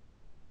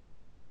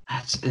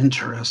 That's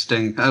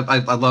interesting. I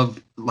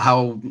love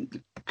how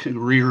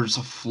careers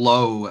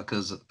flow,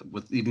 because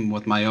even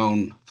with my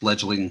own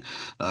fledgling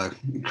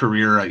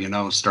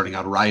career, starting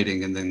out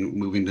writing and then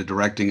moving to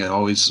directing, it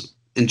always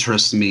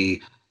interests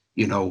me,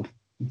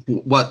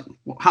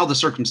 how the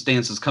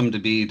circumstances come to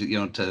be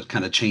to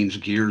kind of change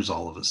gears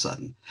all of a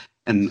sudden.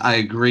 And I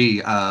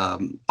agree,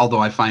 although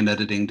I find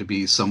editing to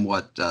be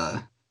somewhat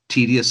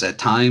tedious at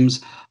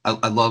times,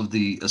 I love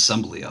the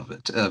assembly of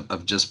it,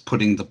 of just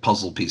putting the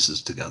puzzle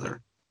pieces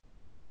together.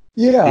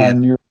 Yeah,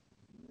 and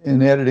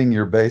in editing,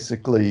 you're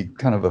basically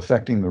kind of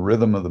affecting the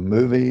rhythm of the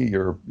movie.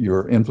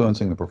 You're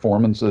influencing the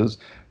performances.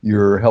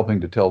 You're helping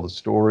to tell the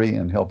story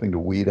and helping to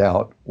weed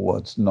out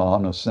what's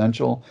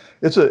non-essential.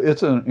 It's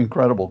an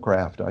incredible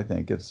craft, I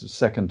think. It's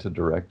second to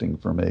directing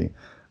for me.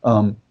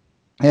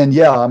 And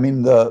yeah, I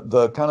mean,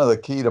 the kind of the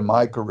key to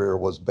my career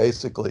was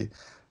basically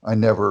I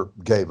never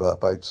gave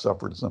up. I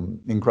suffered some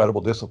incredible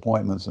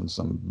disappointments and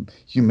some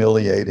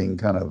humiliating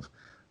kind of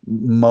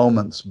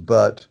moments,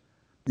 but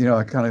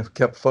I kind of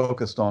kept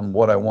focused on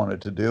what I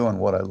wanted to do and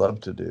what I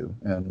loved to do.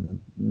 And,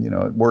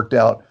 it worked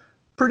out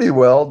pretty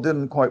well.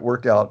 Didn't quite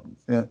work out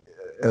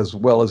as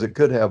well as it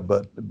could have,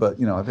 but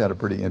I've had a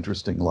pretty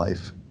interesting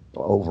life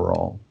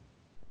overall.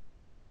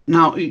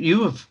 Now,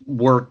 you have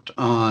worked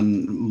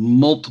on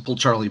multiple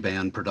Charlie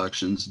Band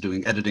productions,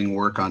 doing editing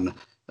work on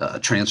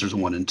Trancers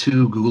 1 and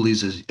 2,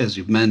 Ghoulies, as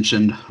you've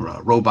mentioned,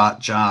 Robot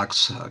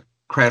Jocks,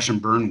 Crash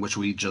and Burn, which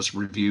we just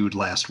reviewed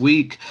last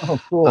week. Oh,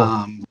 cool.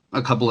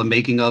 A couple of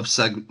making of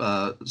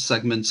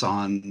segments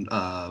on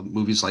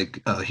movies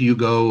like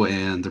Hugo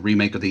and the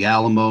remake of The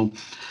Alamo.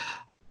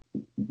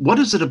 What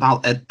is it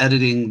about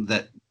editing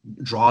that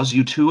draws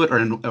you to it,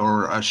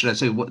 or should I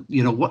say,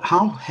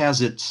 how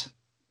has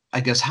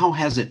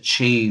it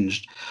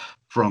changed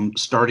from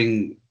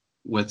starting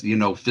with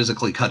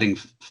physically cutting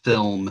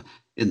film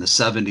in the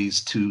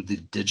 70s to the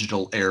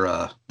digital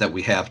era that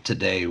we have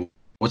today?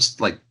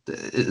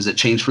 Is it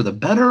changed for the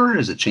better?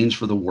 Is it changed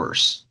for the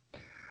worse?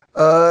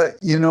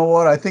 You know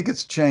what? I think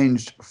it's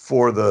changed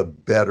for the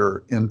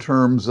better in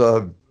terms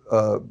of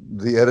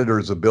the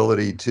editor's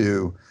ability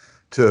to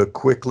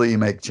quickly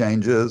make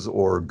changes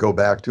or go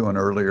back to an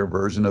earlier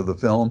version of the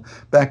film.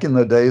 Back in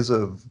the days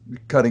of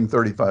cutting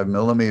 35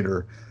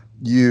 millimeter,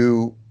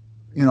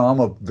 I'm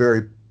a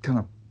very kind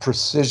of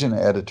precision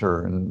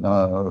editor,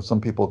 and some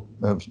people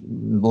have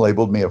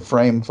labeled me a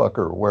frame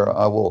fucker, where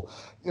I will,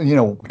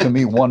 to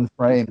me, one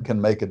frame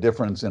can make a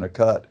difference in a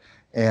cut.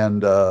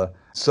 And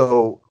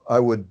so I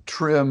would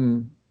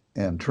trim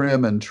and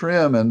trim and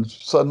trim, and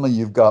suddenly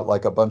you've got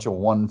like a bunch of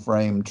one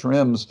frame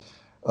trims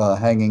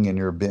hanging in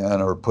your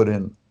bin or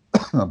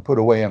put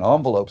away in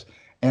envelopes.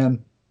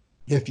 And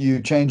if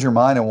you change your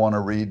mind and want to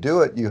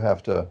redo it, you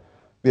have to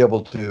be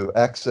able to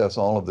access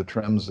all of the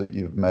trims that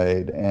you've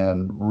made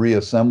and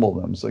reassemble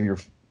them. So your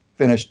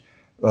finished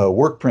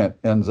work print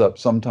ends up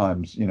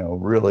sometimes,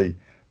 really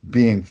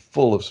being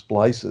full of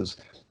splices.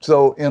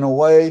 So in a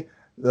way,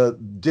 the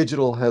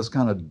digital has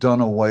kind of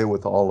done away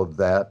with all of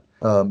that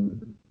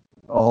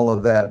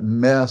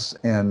mess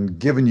and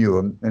given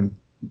you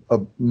a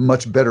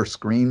much better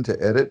screen to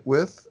edit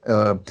with,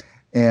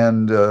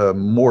 and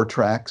more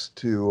tracks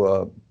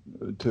to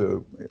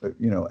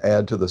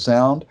add to the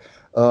sound.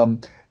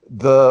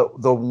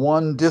 The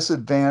one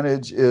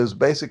disadvantage is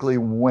basically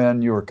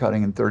when you were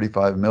cutting in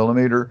 35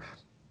 millimeter,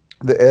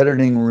 the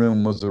editing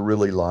room was a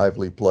really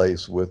lively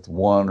place with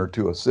one or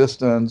two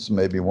assistants,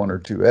 maybe one or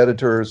two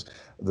editors,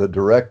 the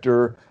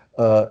director,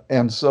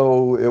 and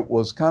so it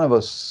was kind of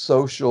a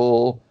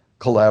social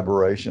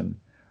collaboration.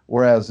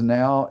 Whereas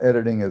now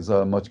editing is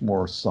a much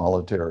more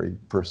solitary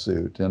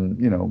pursuit, and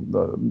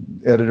the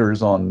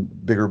editors on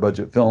bigger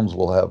budget films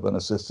will have an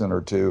assistant or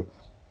two,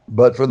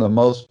 but for the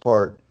most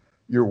part,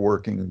 you're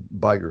working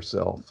by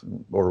yourself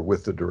or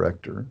with the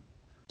director.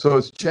 So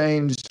it's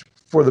changed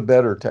for the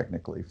better,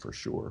 technically, for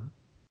sure.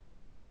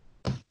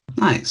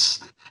 Nice.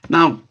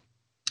 Now,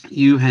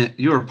 you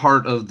are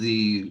part of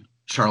the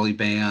Charlie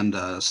Band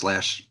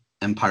slash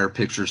Empire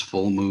Pictures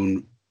Full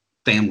Moon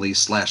family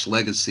slash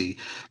legacy.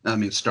 I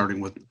mean, starting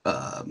with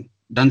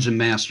Dungeon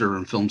Master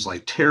and films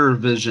like Terror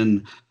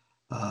Vision,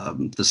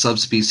 the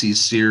Subspecies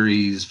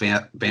series,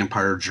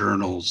 Vampire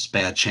Journals,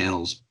 Bad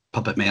Channels,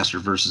 Puppet Master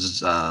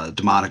versus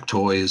Demonic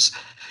Toys.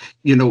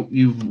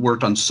 You've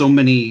worked on so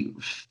many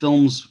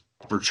films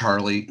for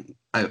Charlie.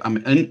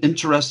 I'm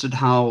interested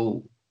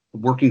how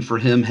working for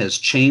him has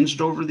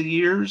changed over the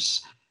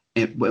years,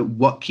 and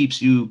what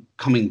keeps you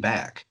coming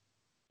back.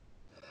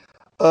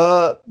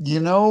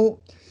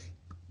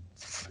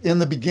 In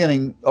the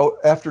beginning,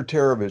 after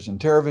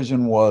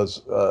TerraVision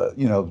was,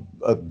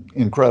 an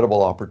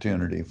incredible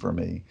opportunity for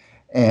me,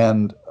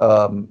 and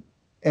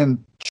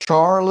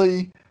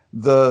Charlie.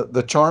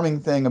 The charming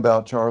thing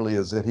about Charlie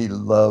is that he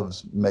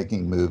loves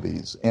making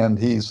movies, and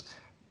he's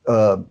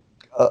kind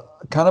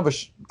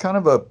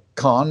of a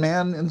con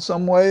man in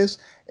some ways,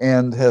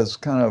 and has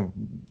kind of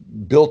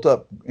built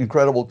up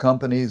incredible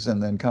companies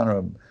and then kind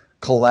of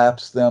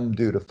collapsed them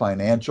due to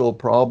financial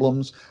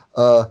problems.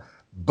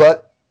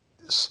 But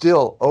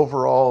still,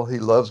 overall, he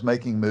loves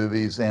making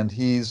movies, and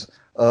he's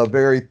a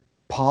very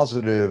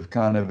positive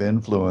kind of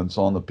influence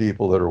on the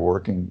people that are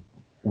working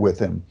with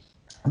him.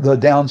 The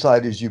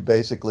downside is you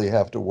basically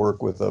have to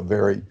work with a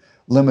very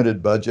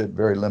limited budget,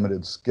 very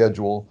limited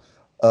schedule.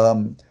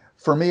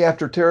 For me,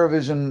 after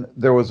TerraVision,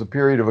 there was a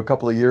period of a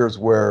couple of years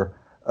where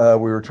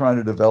we were trying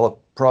to develop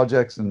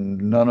projects,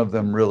 and none of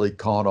them really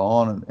caught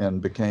on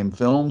and became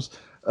films.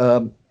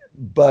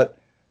 But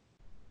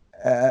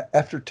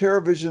after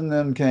TerraVision,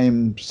 then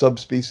came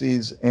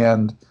Subspecies,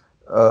 and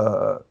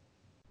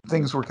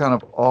things were kind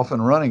of off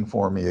and running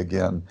for me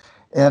again.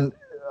 And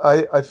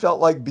I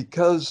felt like,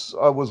 because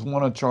I was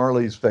one of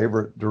Charlie's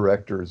favorite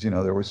directors,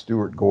 there was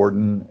Stuart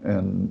Gordon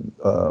and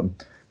a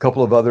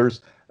couple of others,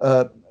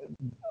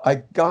 I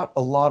got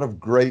a lot of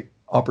great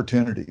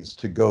opportunities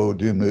to go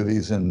do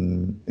movies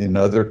in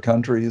other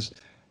countries.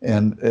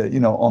 And,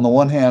 on the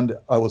one hand,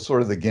 I was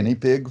sort of the guinea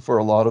pig for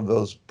a lot of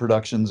those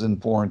productions in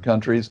foreign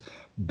countries.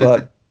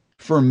 But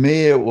for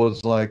me, it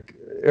was like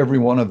every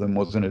one of them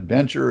was an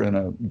adventure and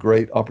a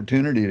great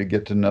opportunity to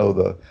get to know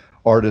the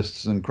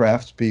artists and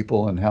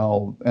craftspeople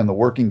and the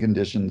working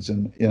conditions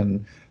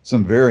in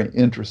some very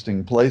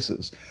interesting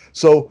places.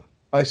 So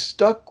I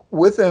stuck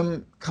with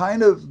him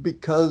kind of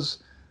because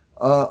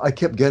I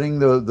kept getting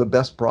the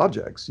best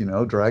projects.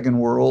 Dragon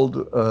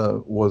World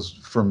was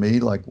for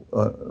me like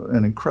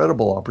an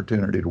incredible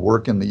opportunity to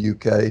work in the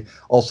UK,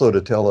 also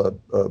to tell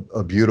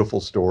a beautiful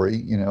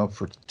story,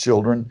 for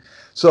children.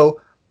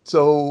 So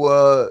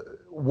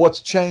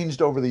what's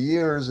changed over the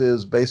years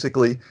is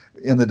basically,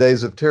 in the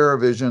days of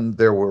TerraVision,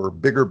 there were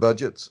bigger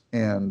budgets,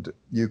 and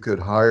you could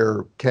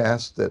hire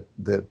cast that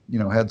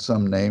had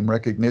some name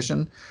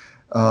recognition,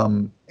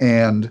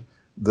 and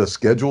the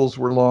schedules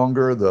were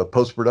longer. The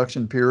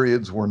post-production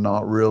periods were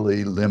not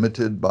really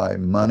limited by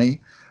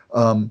money,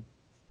 and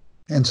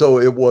so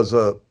it was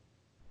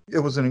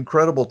an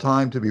incredible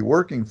time to be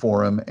working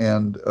for him,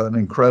 and an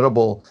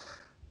incredible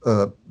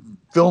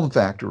film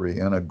factory,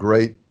 and a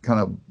great kind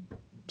of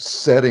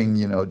setting,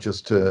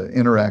 just to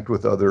interact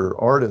with other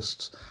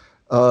artists.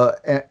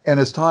 And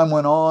as time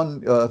went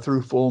on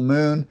through Full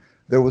Moon,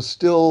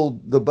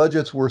 the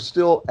budgets were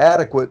still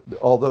adequate,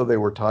 although they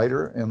were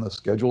tighter and the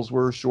schedules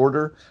were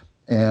shorter.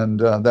 And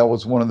that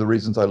was one of the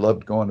reasons I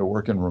loved going to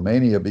work in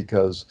Romania,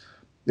 because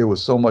it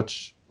was so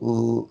much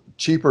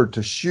cheaper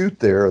to shoot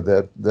there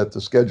that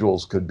the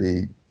schedules could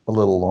be a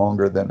little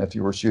longer than if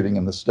you were shooting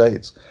in the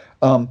States.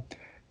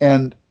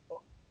 And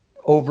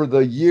over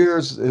the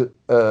years,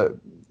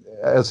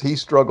 as he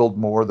struggled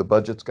more, the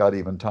budgets got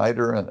even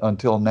tighter, and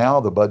until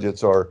now the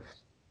budgets are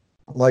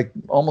like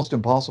almost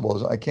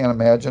impossible. I can't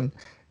imagine,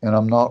 and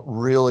I'm not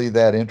really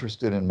that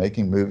interested in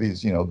making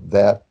movies,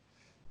 that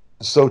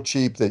so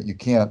cheap that you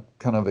can't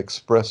kind of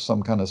express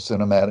some kind of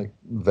cinematic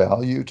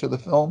value to the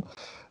film.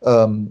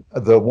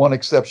 The one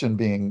exception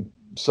being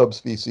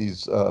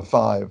Subspecies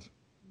 5,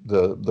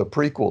 the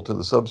prequel to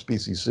the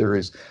Subspecies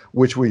series,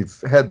 which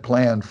we've had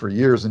planned for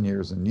years and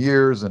years and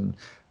years, and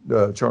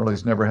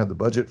Charlie's never had the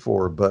budget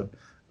for, but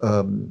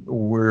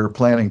we're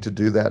planning to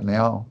do that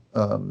now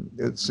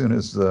as soon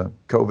as the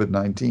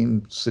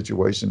COVID-19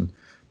 situation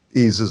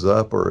eases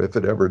up, or if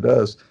it ever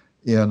does.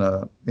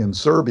 In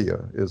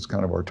Serbia is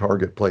kind of our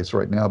target place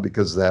right now,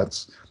 because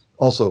that's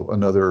also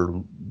another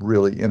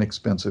really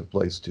inexpensive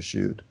place to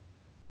shoot.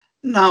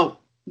 Now,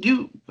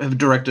 you have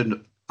directed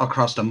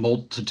across a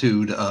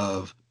multitude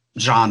of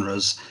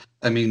genres.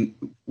 I mean,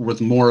 with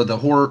more of the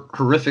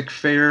horrific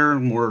fare,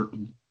 more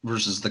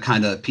versus the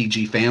kind of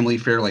PG family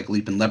fare, like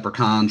Leaping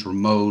Leprechauns,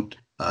 Remote,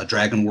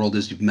 Dragon World,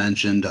 as you've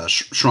mentioned,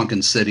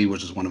 Shrunken City,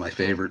 which is one of my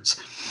favorites.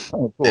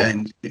 Oh, cool.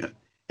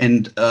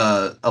 And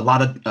a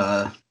lot of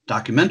a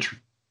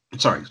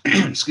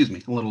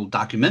little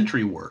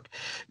documentary work.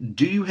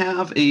 Do you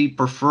have a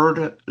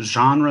preferred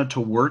genre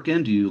to work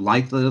in? Do you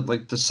like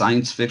the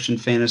science fiction,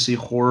 fantasy,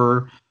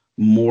 horror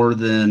more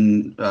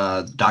than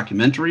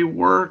documentary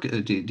work?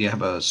 Do you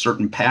have a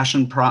certain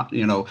passion project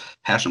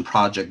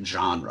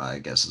genre, I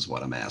guess is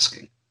what I'm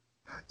asking.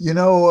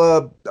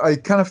 I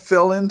kind of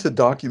fell into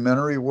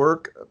documentary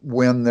work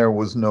when there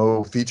was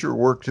no feature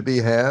work to be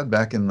had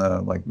back in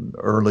the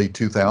early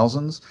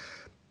 2000s.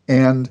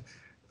 And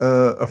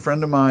a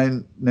friend of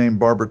mine named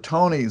Barbara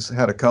Tonys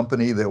had a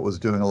company that was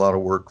doing a lot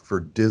of work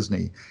for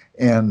Disney.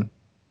 And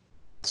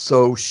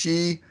so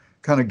she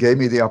kind of gave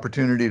me the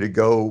opportunity to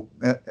go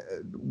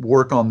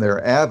work on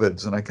their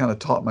Avids, and I kind of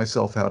taught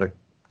myself how to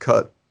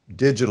cut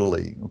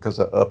digitally, because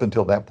up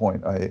until that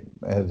point I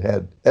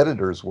had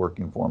editors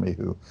working for me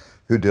who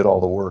did all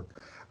the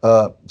work.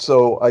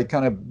 So I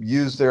kind of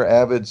used their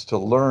Avids to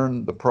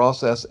learn the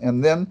process,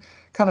 and then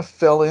kind of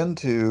fell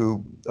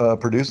into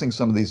producing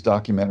some of these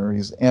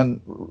documentaries,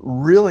 and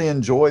really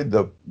enjoyed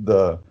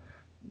the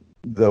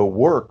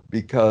work,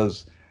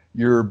 because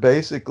you're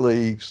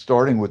basically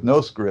starting with no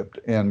script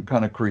and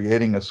kind of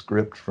creating a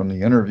script from the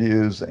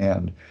interviews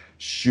and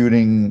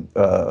shooting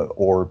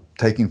or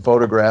taking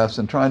photographs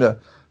and trying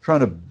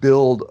to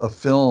build a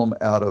film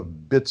out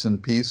of bits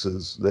and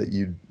pieces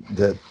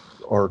that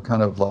are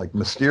kind of like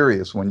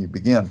mysterious when you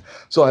begin.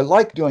 So I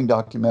like doing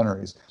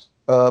documentaries.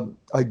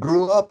 I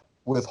grew up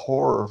with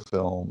horror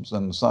films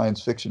and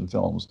science fiction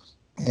films,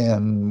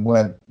 and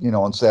went,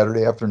 on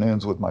Saturday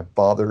afternoons with my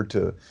father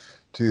to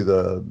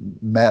the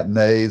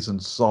matinees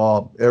and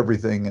saw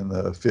everything in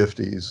the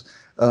 50s.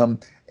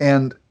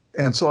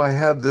 And so I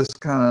have this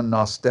kind of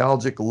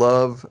nostalgic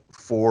love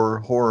for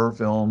horror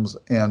films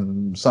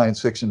and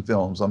science fiction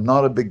films. I'm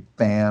not a big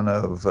fan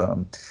of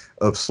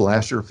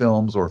slasher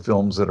films, or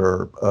films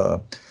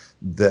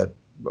that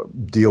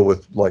deal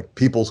with like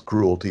people's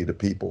cruelty to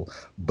people,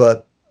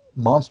 but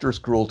monstrous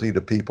cruelty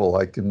to people,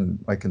 I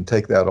can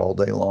take that all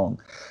day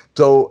long.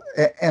 So,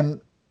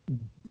 and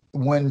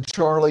when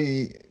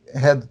Charlie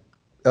had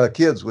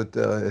kids with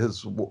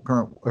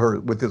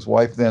with his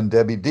wife then,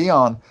 Debbie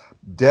Dion,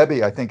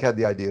 Debbie, I think, had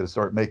the idea to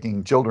start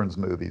making children's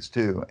movies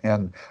too.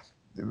 And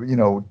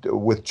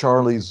with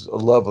Charlie's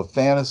love of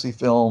fantasy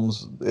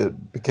films,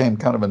 it became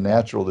kind of a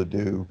natural to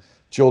do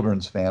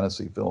children's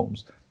fantasy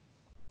films.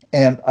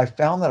 And I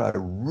found that I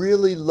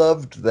really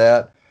loved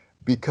that,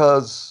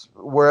 because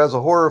whereas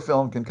a horror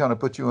film can kind of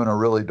put you in a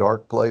really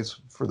dark place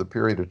for the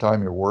period of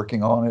time you're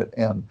working on it,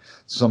 and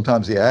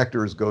sometimes the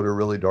actors go to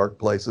really dark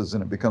places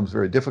and it becomes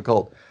very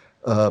difficult.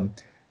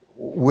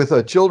 With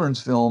a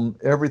children's film,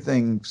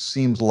 everything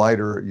seems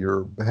lighter.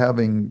 You're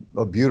having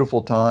a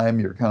beautiful time.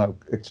 You're kind of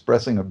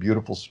expressing a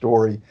beautiful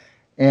story.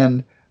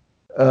 And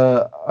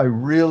I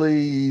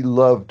really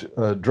loved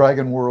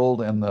Dragon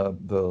World and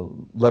the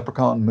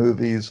Leprechaun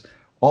movies,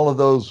 all of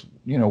those,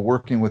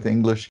 working with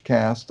English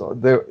cast.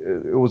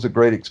 It was a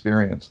great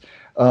experience.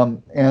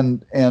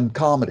 And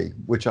comedy,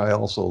 which I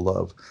also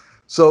love.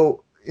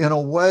 So in a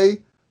way,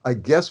 I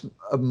guess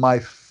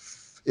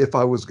if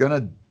I was going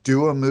to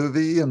do a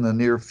movie in the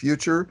near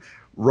future,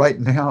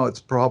 right now it's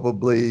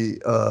probably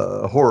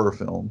a horror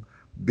film,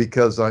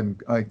 because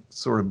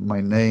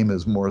my name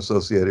is more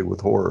associated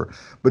with horror.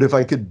 But if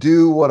I could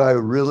do what I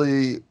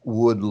really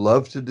would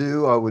love to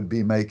do, I would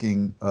be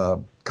making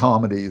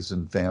comedies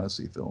and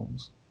fantasy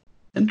films.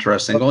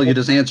 Interesting. Well, you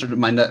just answered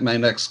my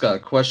next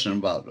question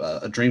about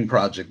a dream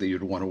project that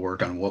you'd want to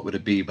work on. What would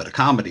it be? But a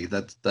comedy.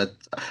 That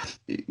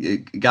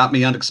it got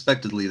me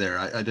unexpectedly there.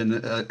 I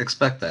didn't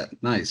expect that.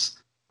 Nice.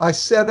 I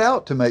set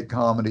out to make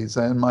comedies,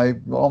 and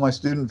all my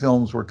student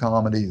films were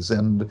comedies,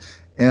 and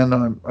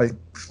I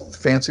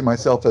fancy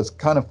myself as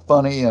kind of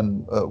funny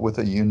and with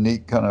a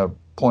unique kind of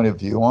point of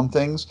view on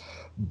things.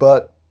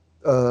 But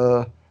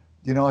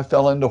I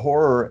fell into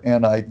horror,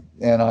 and I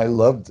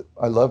loved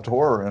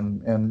horror,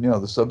 and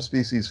the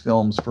Subspecies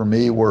films for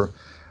me were,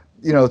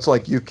 it's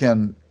like you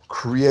can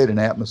create an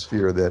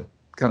atmosphere that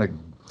kind of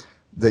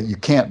that you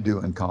can't do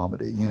in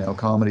comedy. You know,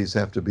 comedies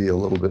have to be a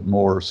little bit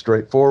more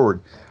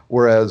straightforward,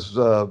 whereas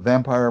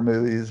vampire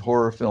movies,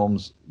 horror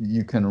films,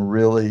 you can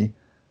really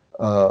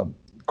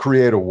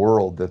create a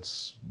world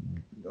that's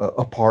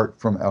apart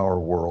from our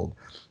world.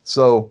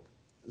 So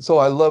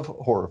I love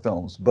horror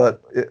films,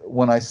 but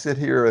when I sit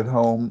here at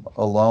home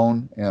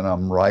alone and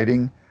I'm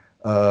writing,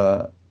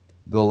 the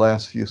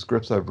last few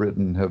scripts I've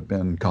written have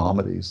been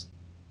comedies.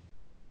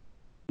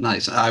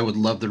 Nice. I would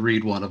love to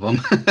read one of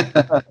them.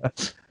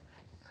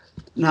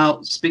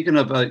 Now, speaking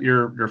about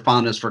your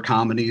fondness for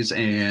comedies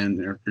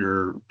and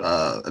your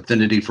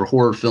affinity for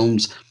horror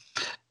films,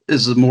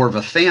 is more of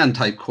a fan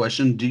type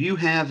question. Do you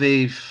have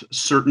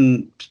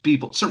certain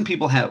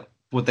people have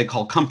what they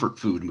call comfort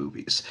food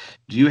movies?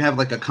 Do you have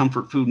like a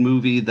comfort food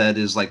movie that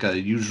is like a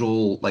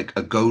usual, like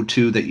a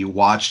go-to that you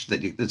watched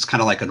it's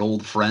kind of like an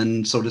old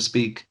friend, so to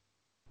speak?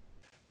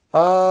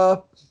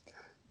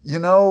 You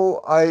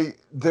know,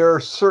 there are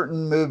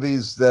certain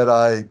movies that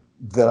I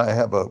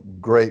have a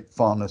great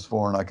fondness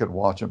for, and I could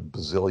watch a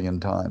bazillion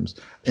times.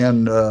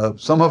 And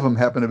some of them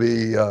happen to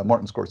be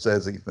Martin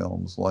Scorsese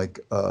films, like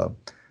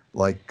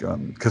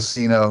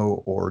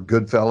Casino or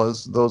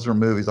Goodfellas. Those are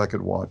movies I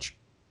could watch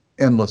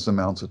endless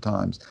amounts of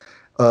times.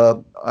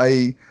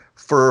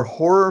 For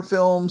horror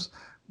films,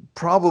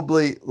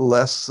 probably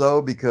less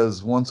so,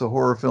 because once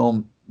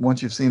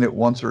you've seen it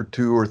once or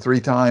two or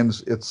three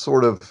times, it's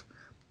sort of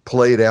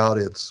played out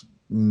its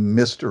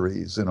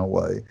mysteries in a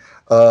way.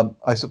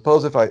 I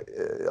suppose if I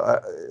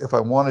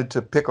wanted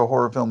to pick a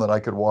horror film that I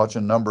could watch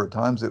a number of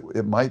times,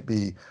 it might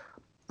be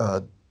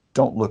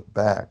Don't Look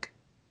Back,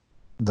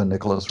 the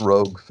Nicholas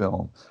Roeg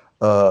film,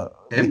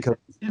 because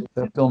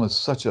that film is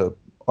such a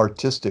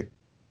artistic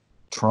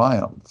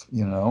triumph,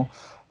 you know.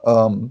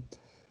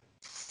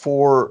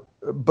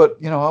 But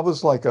you know, I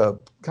was like a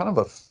kind of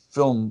a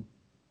film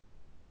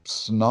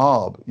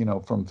snob, you know,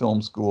 from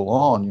film school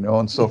on, you know,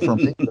 and so for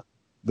me,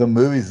 the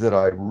movies that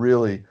I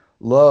really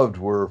loved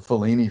were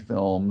Fellini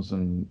films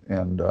and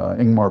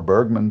Ingmar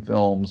Bergman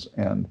films,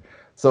 and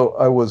so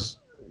I was,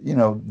 you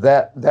know,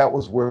 that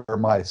was where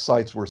my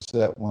sights were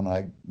set when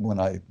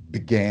I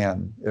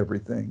began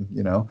everything,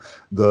 you know.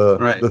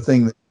 The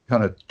thing that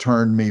kind of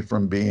turned me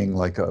from being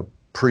like a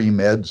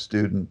pre-med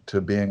student to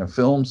being a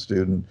film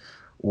student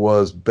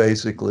was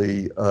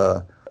basically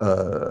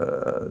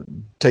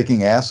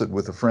taking acid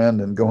with a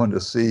friend and going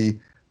to see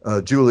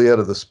Juliet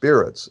of the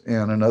Spirits,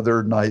 and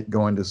another night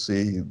going to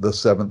see The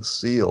Seventh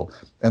Seal.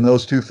 And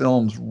those two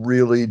films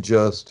really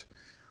just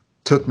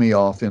took me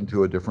off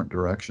into a different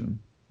direction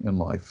in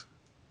life.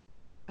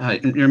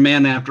 You're a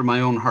man after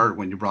my own heart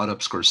when you brought up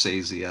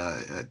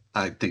Scorsese.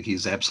 I think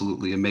he's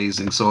absolutely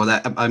amazing. So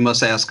that I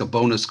must ask a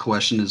bonus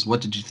question is,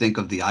 what did you think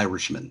of The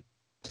Irishman?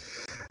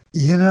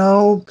 You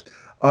know,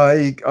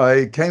 I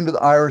came to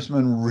The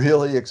Irishman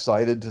really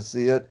excited to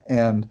see it,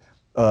 and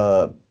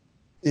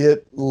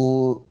it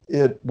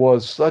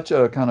was such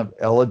a kind of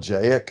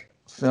elegiac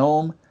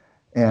film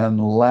and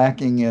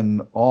lacking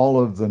in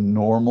all of the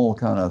normal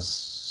kind of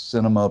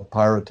cinema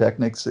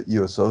pyrotechnics that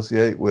you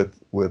associate with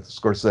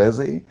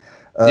Scorsese.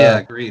 Yeah,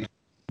 agreed.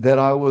 That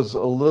I was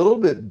a little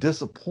bit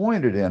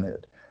disappointed in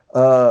it.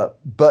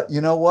 But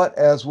you know what?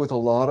 As with a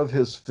lot of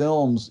his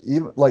films,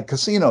 even like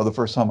Casino, the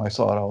first time I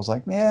saw it, I was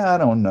like, I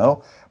don't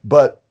know.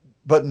 But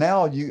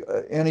now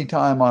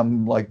anytime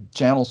I'm like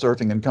channel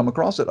surfing and come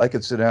across it, I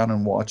could sit down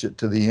and watch it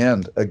to the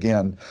end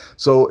again.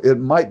 So it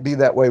might be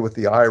that way with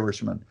The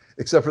Irishman,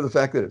 except for the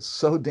fact that it's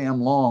so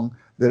damn long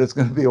that it's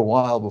going to be a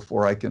while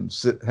before I can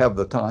have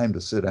the time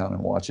to sit down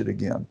and watch it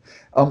again.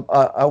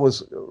 I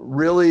was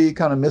really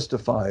kind of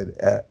mystified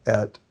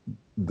at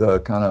the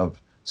kind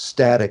of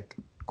static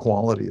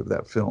quality of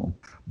that film,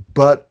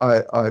 but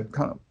I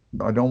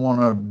don't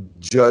want to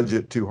judge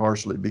it too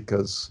harshly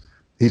because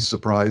he's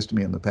surprised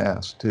me in the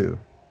past too.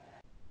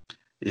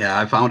 Yeah,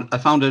 I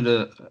found it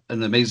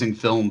an amazing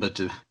film, but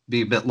to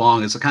be a bit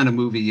long, it's the kind of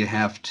movie you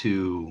have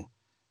to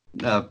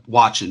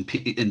watch in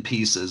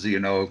pieces, you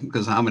know,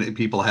 because how many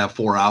people have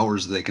 4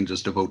 hours they can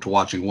just devote to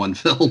watching one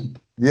film?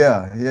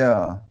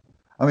 Yeah.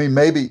 I mean,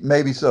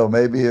 maybe so.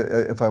 Maybe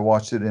if I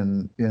watched it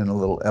in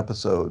little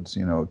episodes,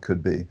 you know, it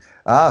could be.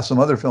 Some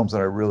other films that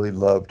I really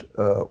loved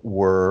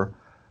were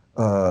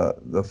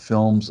the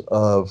films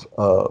of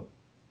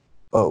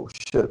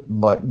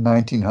like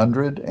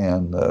 1900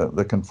 and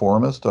The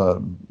Conformist,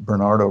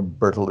 Bernardo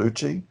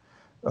Bertolucci.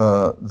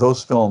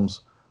 Those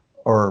films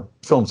are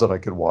films that I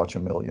could watch a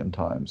million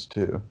times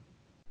too.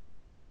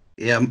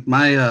 Yeah,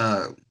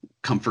 my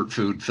comfort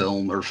food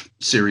film or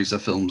series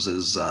of films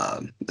is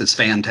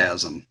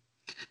Phantasm.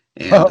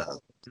 And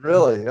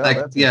really?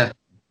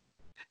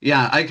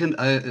 Yeah, I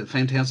can.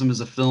 Phantasm is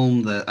a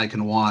film that I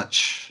can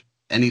watch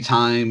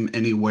anytime,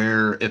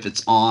 anywhere. If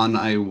it's on,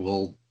 I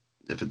will.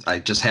 I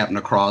just happen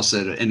across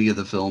it, any of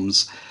the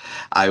films,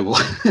 I will.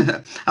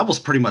 I will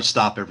pretty much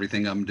stop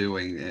everything I'm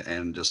doing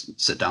and just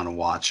sit down and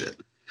watch it.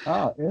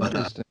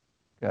 Interesting.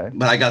 Okay.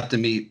 But I got to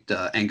meet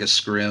Angus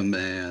Scrimm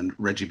and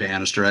Reggie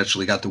Bannister. I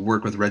actually got to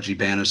work with Reggie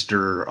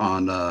Bannister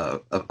on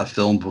a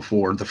film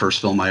before, the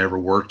first film I ever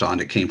worked on.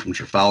 It came from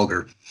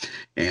Trafalgar.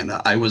 And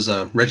I was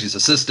Reggie's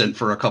assistant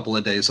for a couple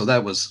of days, so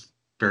that was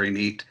very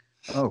neat.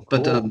 Oh, cool.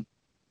 But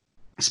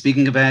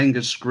speaking of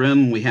Angus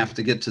Scrimm, we have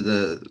to get to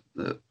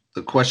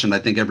the question I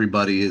think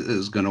everybody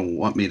is going to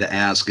want me to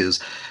ask is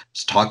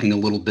talking a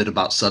little bit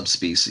about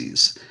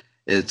Subspecies.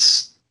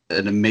 It's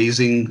an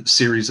amazing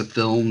series of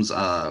films.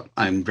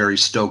 I'm very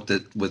stoked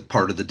that with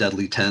part of the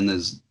Deadly 10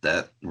 is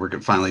that we're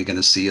finally going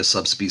to see a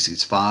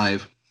Subspecies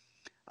 5.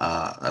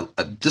 I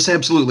just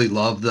absolutely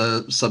love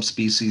the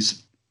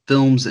Subspecies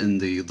films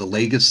and the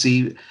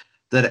legacy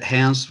that it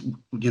has,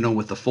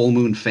 with the Full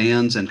Moon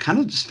fans and kind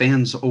of just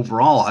fans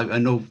overall. I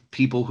know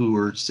people who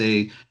are,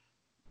 say,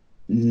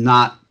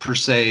 not per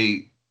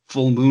se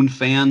Full Moon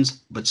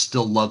fans, but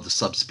still love the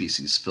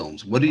Subspecies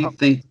films. What do you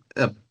think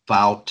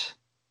about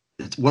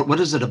what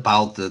is it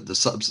about the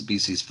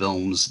Subspecies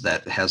films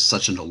that has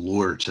such an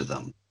allure to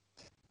them?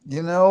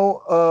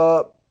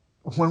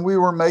 When we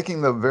were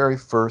making the very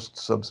first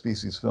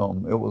Subspecies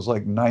film, it was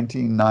like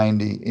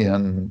 1990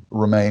 in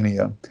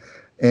Romania.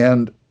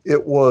 And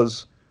it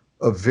was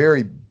a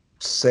very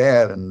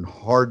sad and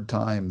hard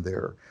time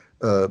there.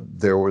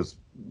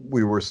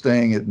 We were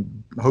staying at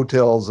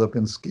hotels up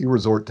in ski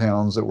resort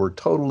towns that were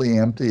totally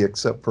empty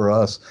except for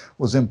us. It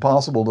was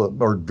impossible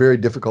or very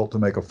difficult to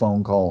make a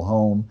phone call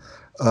home.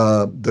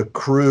 The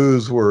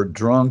crews were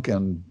drunk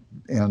and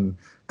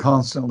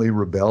constantly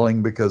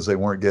rebelling because they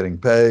weren't getting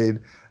paid.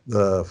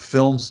 The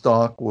film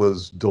stock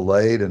was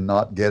delayed and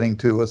not getting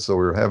to us, so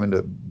we were having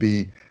to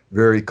be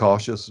very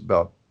cautious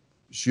about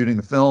shooting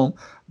the film.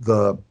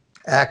 The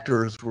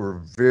actors were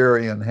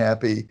very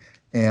unhappy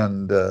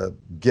and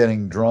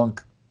getting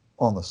drunk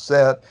on the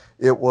set.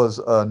 It was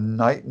a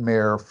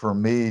nightmare for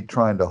me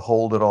trying to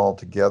hold it all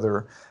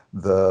together.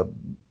 The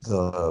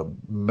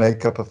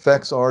makeup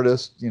effects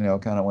artist,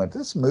 kind of went,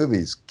 this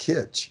movie's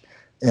kitsch.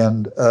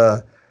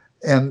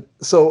 And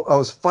so I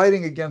was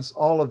fighting against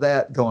all of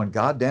that, going,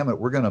 God damn it,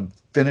 we're going to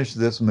finish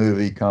this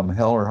movie come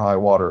hell or high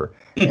water.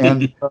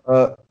 And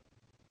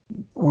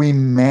we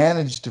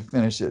managed to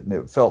finish it, and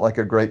it felt like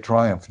a great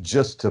triumph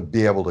just to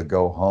be able to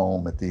go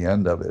home at the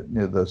end of it.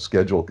 The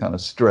schedule kind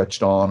of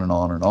stretched on and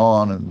on and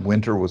on, and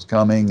winter was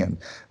coming, and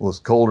it was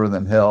colder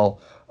than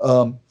hell.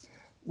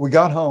 We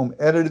got home,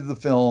 edited the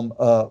film.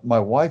 My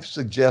wife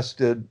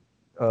suggested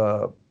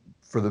for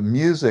the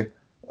music,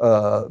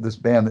 this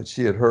band that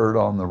she had heard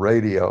on the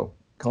radio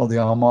called the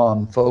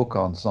Amman Folk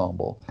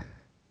Ensemble.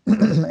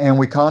 And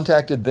we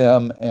contacted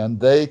them, and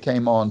they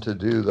came on to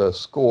do the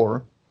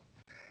score.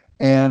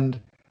 And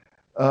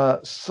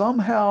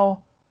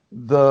somehow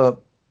the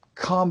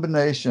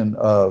combination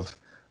of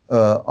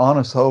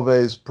Anis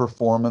Hove's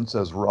performance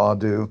as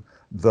Radu,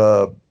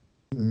 the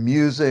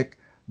music,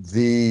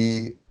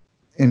 the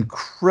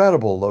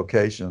incredible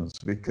locations,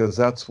 because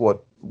that's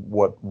what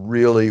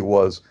really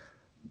was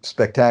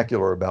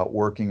spectacular about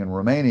working in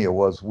Romania,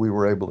 was we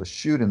were able to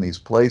shoot in these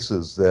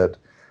places that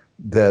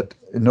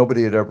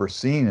nobody had ever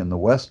seen in the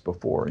West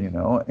before,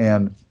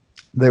 and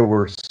they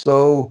were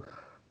so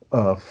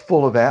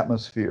full of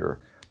atmosphere.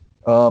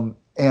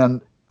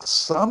 And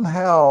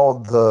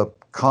somehow the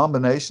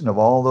combination of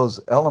all those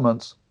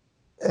elements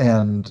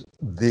and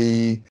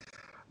the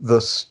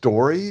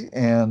story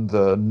and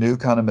the new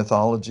kind of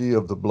mythology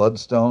of the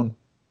Bloodstone,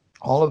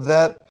 all of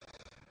that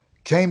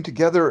came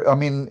together. I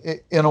mean,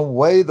 in a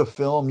way, the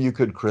film, you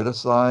could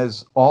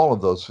criticize all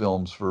of those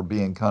films for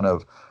being kind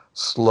of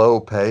slow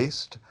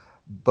paced,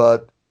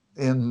 but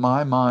in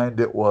my mind,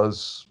 it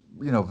was,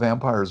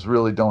 vampires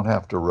really don't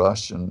have to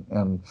rush,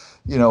 and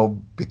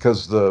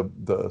because the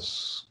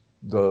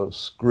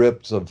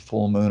scripts of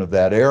Full Moon of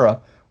that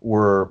era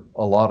were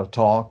a lot of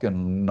talk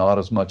and not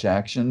as much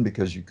action,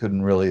 because you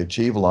couldn't really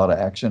achieve a lot of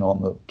action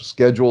on the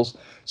schedules.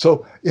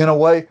 So in a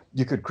way,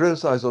 you could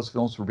criticize those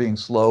films for being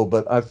slow,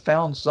 but I've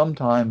found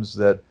sometimes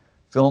that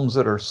films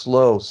that are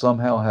slow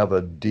somehow have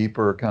a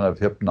deeper kind of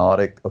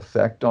hypnotic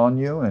effect on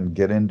you and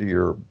get into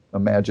your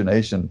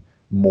imagination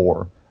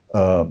more.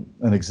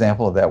 An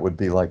example of that would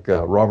be like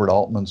Robert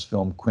Altman's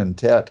film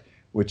Quintet,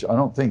 which I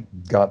don't think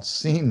got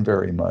seen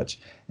very much.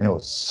 And it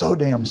was so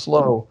damn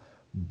slow,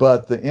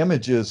 but the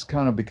images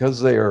kind of,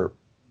 because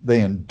they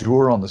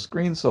endure on the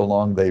screen so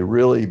long, they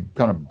really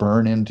kind of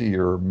burn into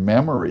your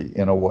memory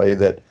in a way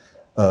that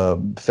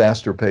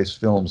faster paced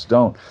films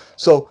don't.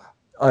 So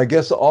I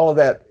guess all of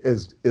that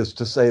is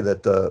to say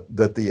that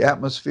the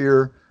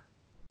atmosphere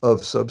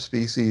of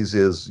Subspecies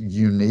is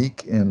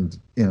unique in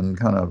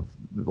kind of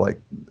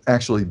like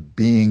actually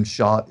being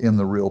shot in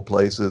the real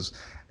places.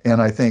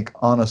 And I think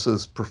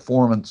Anis's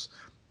performance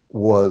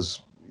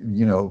was,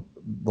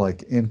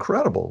 like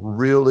incredible,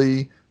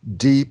 really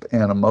deep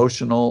and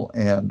emotional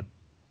and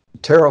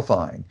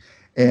terrifying.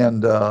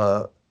 And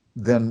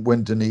then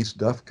when Denise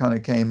Duff kind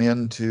of came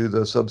into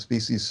the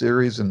Subspecies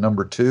series in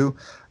number 2,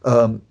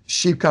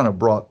 she kind of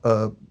brought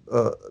a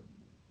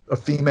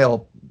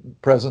female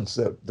presence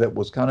that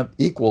was kind of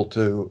equal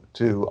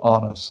to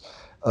Anis.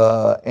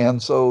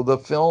 And so the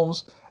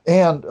films,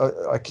 And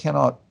I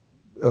cannot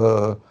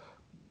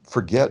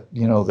forget,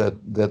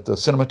 that the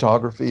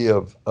cinematography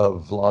of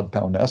Vlad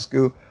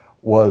Paunescu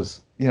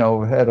was,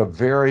 had a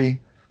very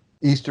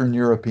Eastern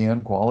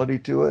European quality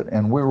to it,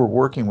 and we were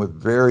working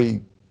with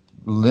very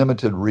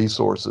limited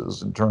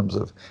resources in terms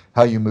of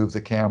how you move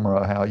the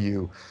camera, how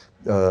you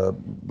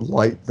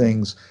light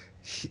things.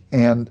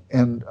 And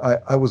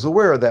I was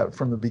aware of that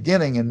from the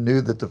beginning and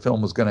knew that the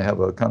film was going to have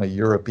a kind of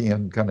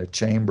European kind of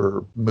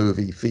chamber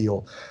movie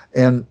feel.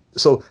 And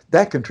so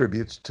that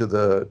contributes to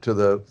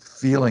the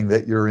feeling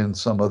that you're in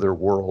some other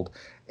world.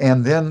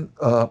 And then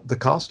the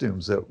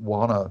costumes that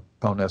Juana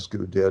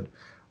Paunescu did,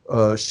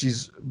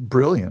 she's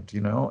brilliant,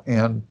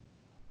 and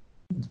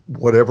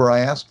whatever I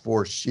asked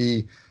for,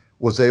 she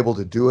was able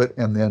to do it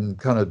and then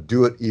kind of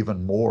do it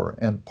even more.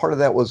 And part of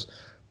that was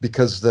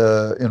because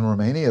in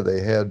Romania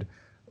they had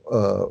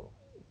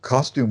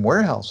costume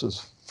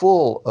warehouses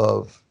full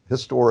of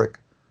historic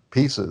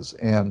pieces,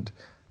 and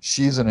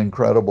she's an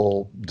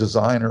incredible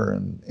designer,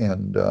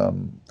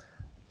 and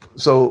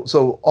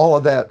so all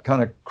of that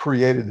kind of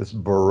created this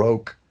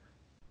Baroque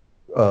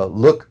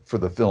look for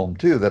the film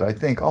too, that I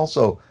think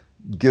also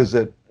gives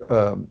it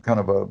kind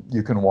of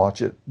you can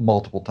watch it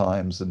multiple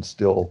times and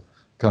still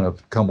kind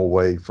of come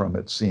away from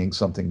it seeing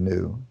something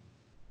new.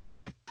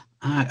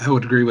 I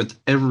would agree with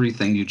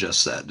everything you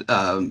just said.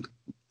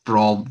 For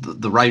all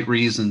the right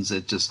reasons,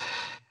 it just,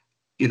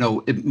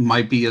 it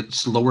might be a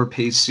slower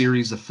paced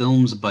series of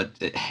films, but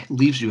it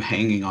leaves you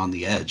hanging on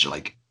the edge,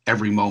 like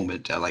every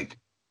moment. Like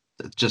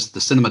just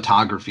the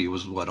cinematography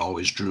was what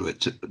always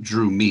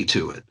drew me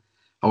to it.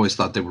 I always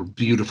thought they were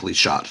beautifully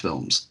shot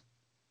films.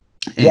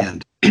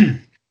 And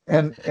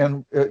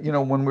and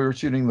when we were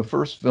shooting the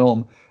first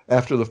film,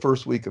 after the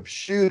first week of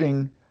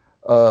shooting,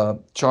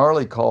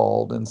 Charlie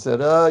called and said,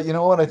 you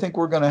know what, I think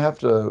we're going to have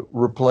to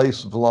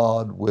replace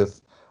Vlad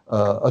with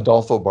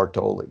Adolfo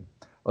Bartoli.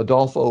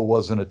 Adolfo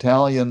was an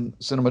Italian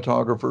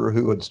cinematographer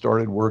who had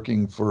started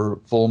working for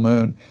Full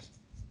Moon.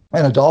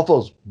 And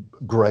Adolfo's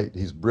great.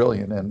 He's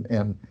brilliant.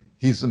 And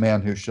he's the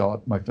man who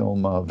shot my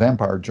film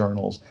Vampire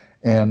Journals.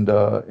 And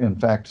in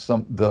fact,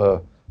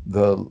 the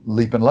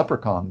Leap and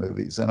Leprechaun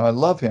movies. And I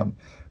love him.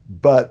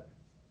 But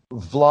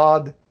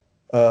Vlad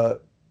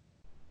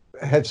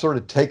had sort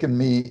of taken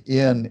me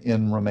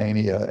in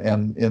Romania,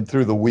 and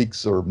through the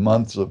weeks or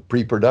months of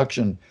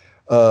pre-production,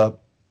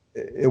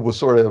 it was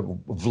sort of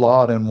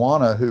Vlad and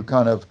Juana who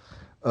kind of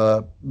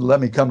let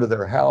me come to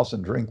their house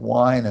and drink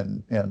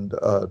wine and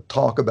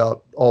talk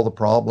about all the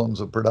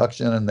problems of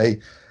production,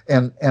 and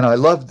I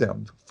loved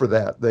them for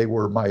that. They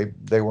were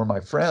my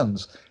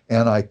friends,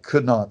 and I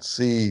could not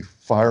see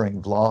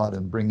firing Vlad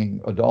and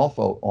bringing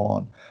Adolfo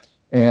on.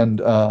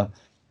 And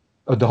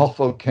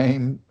Adolfo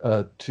came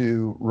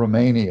to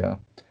Romania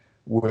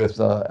with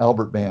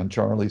Albert Band,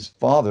 Charlie's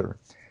father,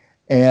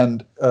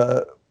 and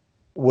they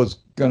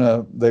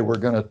were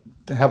gonna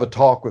have a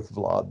talk with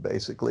Vlad,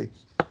 basically.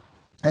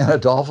 And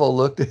Adolfo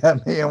looked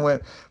at me and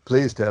went,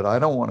 "Please, Ted, I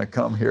don't want to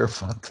come here.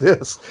 Fuck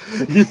this."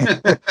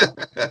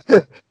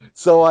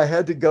 So I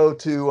had to go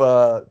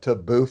to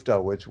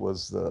Bufta, which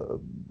was the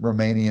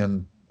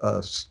Romanian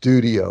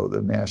studio,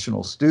 the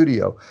national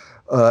studio,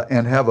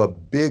 and have a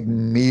big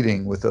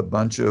meeting with a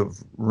bunch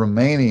of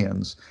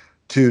Romanians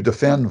to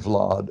defend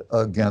Vlad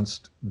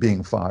against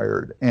being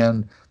fired.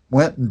 And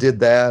went and did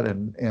that,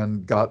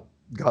 and got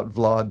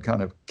Vlad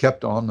kind of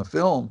kept on the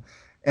film.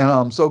 And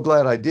I'm so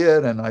glad I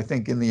did. And I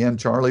think in the end,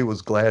 Charlie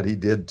was glad he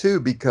did too,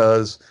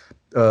 because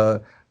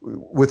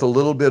with a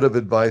little bit of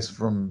advice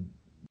from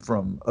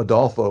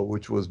Adolfo,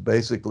 which was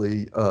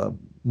basically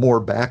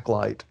more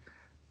backlight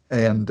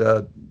and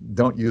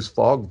don't use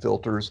fog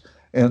filters.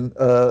 And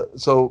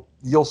so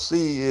you'll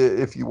see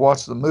if you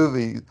watch the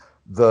movie,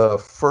 the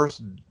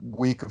first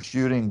week of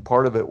shooting,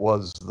 part of it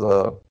was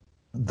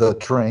the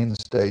train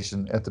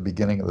station at the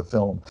beginning of the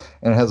film,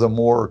 and it has a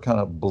more kind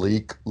of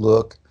bleak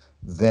look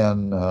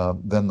than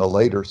the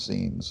later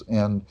scenes.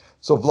 And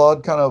so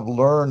Vlad kind of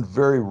learned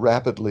very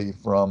rapidly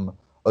from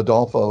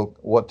Adolfo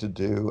what to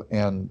do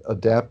and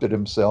adapted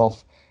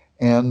himself,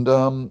 and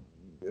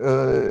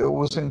it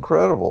was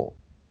incredible.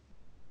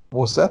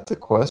 Was that the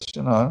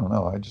question? I don't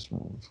know. I just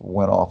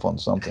went off on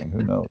something.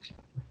 Who knows?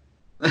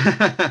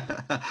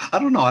 I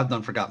don't know. I've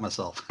done forgot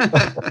myself.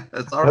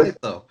 It's all right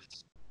though.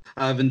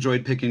 I've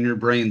enjoyed picking your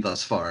brain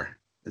thus far.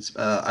 It's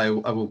I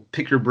will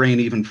pick your brain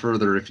even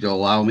further if you'll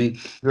allow me.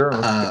 Sure.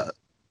 I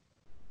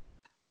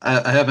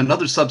have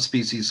another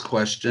subspecies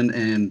question,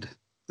 and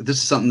this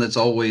is something that's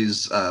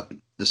always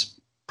this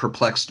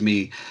perplexed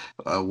me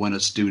when a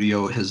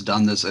studio has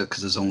done this,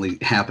 because it's only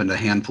happened a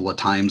handful of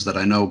times that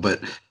I know.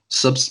 But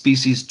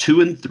subspecies 2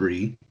 and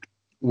 3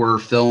 were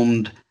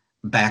filmed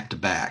back to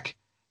back.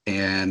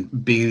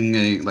 And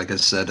being like I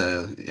said,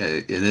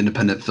 an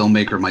independent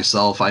filmmaker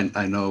myself,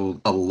 I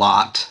know a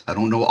lot. I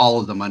don't know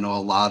all of them. I know a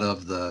lot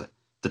of the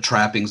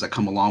trappings that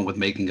come along with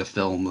making a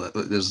film.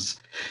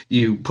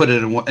 You put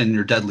it in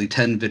your Deadly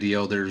 10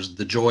 video. There's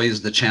the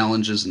joys, the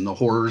challenges, and the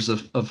horrors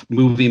of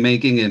movie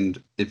making.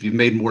 And if you've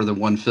made more than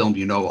one film,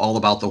 you know all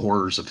about the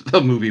horrors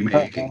of movie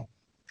making.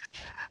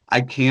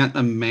 I can't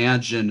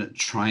imagine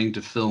trying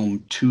to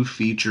film 2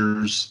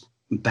 features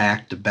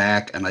back to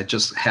back, and I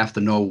just have to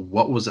know,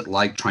 what was it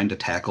like trying to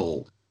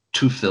tackle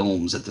 2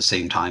 films at the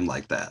same time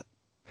like that?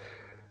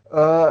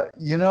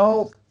 You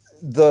know,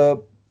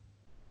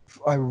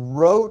 I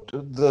wrote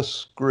the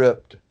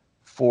script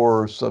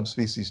for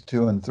Subspecies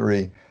 2 and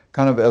 3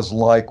 kind of as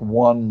like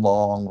one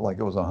long, like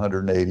it was a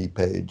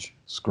 180-page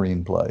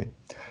screenplay.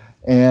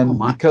 And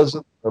because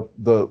of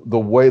the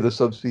way the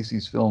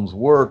Subspecies films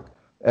work,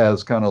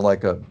 as kind of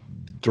like a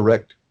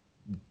direct,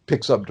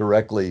 picks up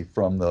directly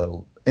from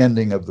the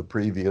ending of the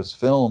previous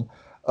film,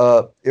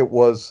 it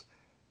was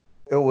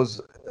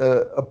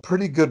a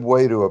pretty good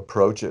way to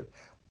approach it.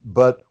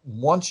 But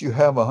once you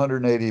have a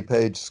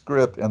 180-page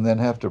script and then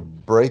have to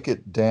break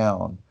it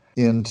down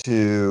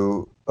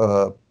into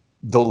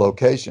the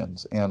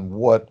locations and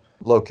what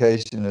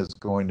location is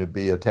going to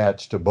be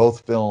attached to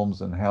both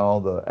films and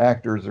how the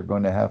actors are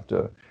going to have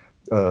to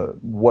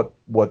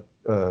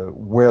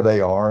where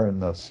they are in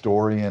the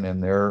story and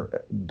in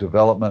their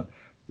development,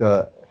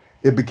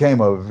 it became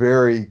a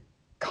very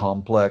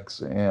complex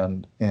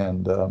and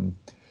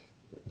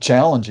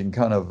challenging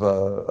kind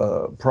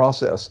of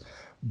process.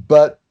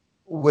 But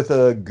with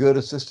a good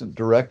assistant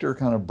director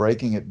kind of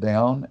breaking it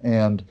down,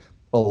 and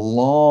a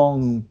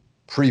long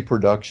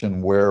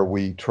pre-production where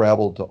we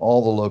traveled to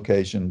all the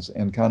locations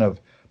and kind of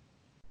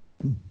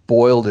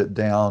boiled it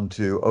down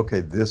to, okay,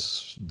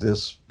 this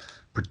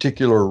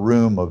particular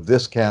room of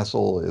this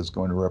castle is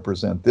going to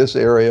represent this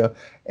area.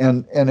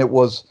 And it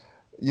was,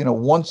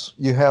 once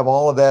you have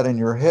all of that in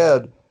your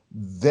head,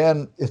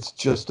 then it's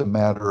just a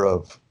matter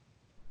of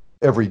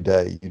every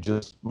day. You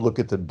just look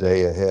at the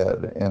day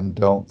ahead and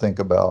don't think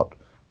about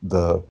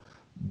the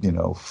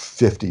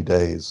 50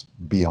 days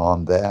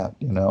beyond that.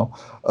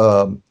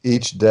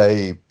 Each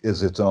day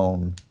is its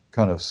own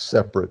kind of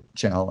separate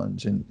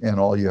challenge, and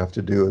all you have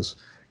to do is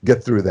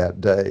get through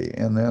that day.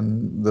 And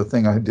then the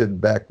thing I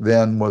did back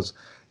then was,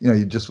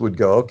 you just would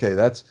go, okay,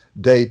 that's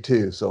day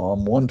 2, so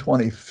I'm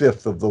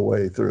 1/25th of the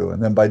way through,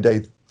 and then by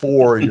day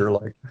 4 you're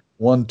like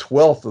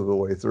 1/12th of the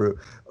way through.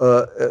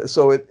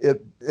 So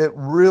it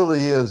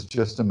really is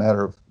just a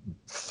matter of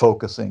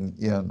focusing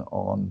in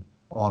on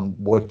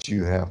what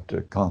you have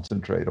to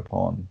concentrate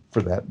upon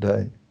for that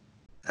day.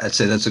 I'd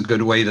say that's a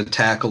good way to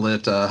tackle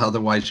it.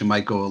 Otherwise, you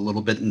might go a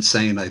little bit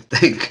insane, I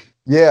think.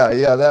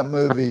 Yeah, that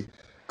movie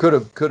could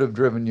have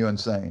driven you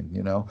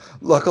insane.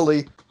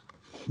 Luckily,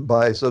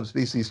 by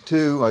Subspecies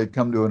 2, I'd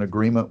come to an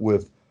agreement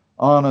with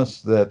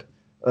Honest that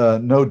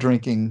no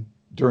drinking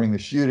during the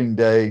shooting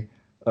day,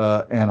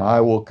 and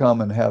I will come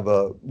and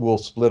we'll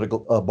split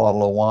a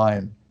bottle of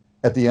wine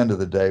at the end of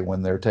the day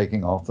when they're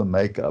taking off the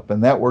makeup.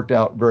 And that worked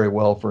out very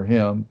well for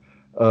him.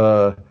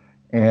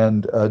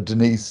 And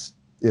Denise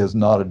is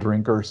not a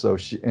drinker, so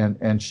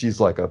she's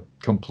like a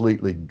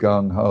completely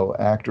gung-ho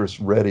actress,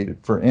 ready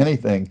for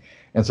anything.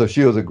 And so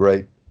she was a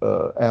great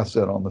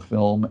asset on the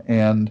film.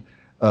 And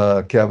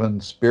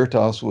Kevin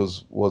Spiritas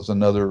was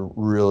another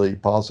really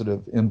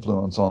positive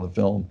influence on the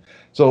film.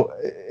 So,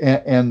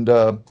 and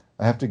I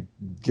have to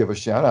give a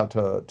shout out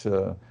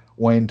to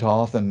Wayne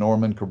Toth and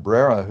Norman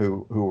Cabrera,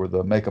 who were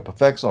the makeup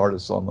effects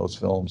artists on those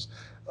films.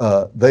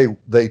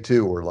 They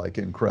too were like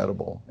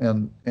incredible,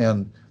 and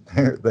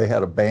they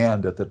had a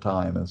band at the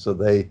time, and so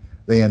they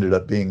ended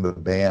up being the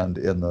band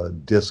in the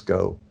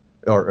disco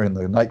or in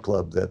the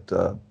nightclub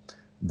that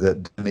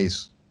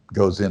Denise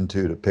goes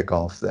into to pick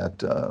off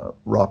that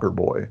rocker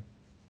boy.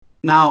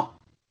 Now,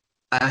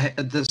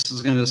 this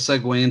is going to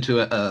segue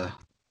into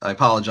I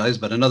apologize,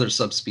 but another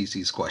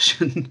subspecies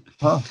question.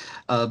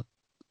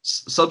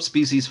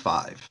 Subspecies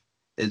 5.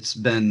 It's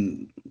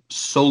been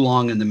so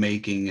long in the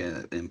making,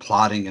 in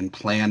plotting and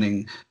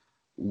planning.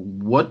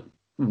 What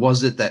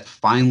was it that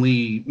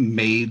finally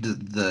made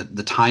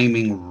the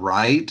timing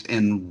right,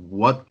 and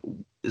what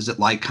is it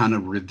like kind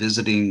of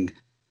revisiting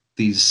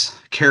these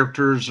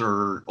characters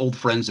or old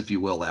friends, if you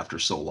will, after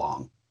so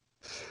long?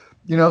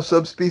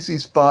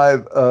 Subspecies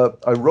 5,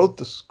 I wrote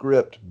the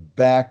script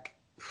back,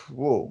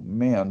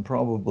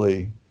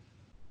 probably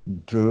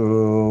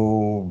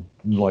to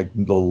like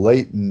the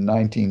late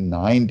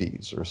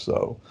 1990s or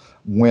so,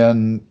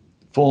 when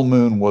Full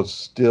Moon was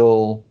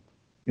still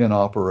in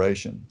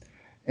operation.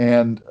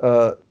 And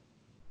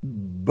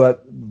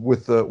but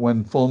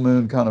when Full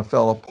Moon kind of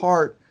fell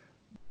apart,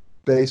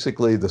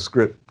 basically the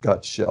script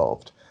got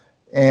shelved.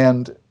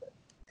 And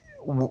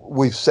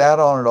we've sat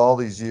on it all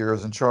these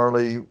years, and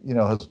Charlie,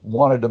 has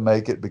wanted to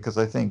make it because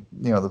I think,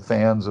 the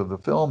fans of the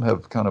film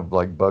have kind of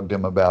like bugged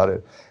him about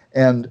it.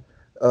 And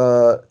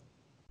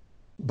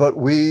but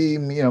we,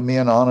 me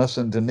and Honest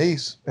and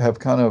Denise have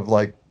kind of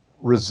like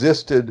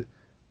resisted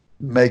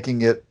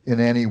making it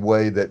in any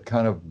way that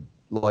kind of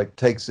like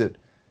takes it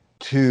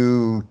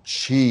too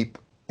cheap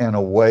and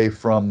away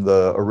from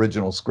the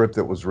original script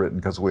that was written,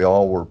 because we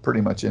all were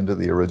pretty much into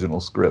the original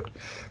script.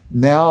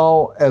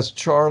 Now, as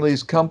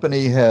Charlie's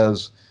company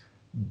has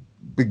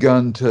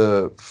begun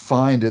to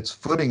find its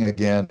footing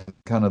again,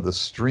 kind of the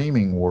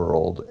streaming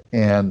world,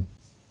 and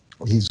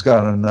he's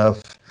got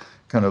enough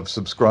kind of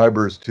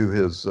subscribers to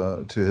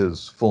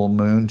his Full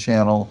Moon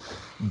channel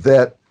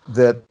that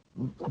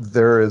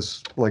there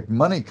is like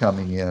money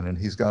coming in, and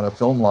he's got a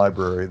film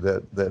library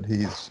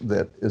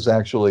that is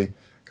actually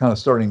kind of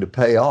starting to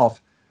pay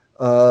off.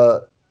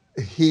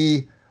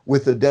 He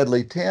with the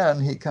Deadly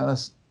 10, he kind of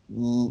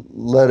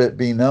let it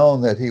be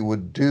known that he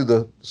would do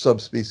the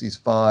Subspecies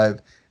 5,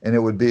 and it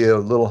would be a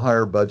little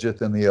higher budget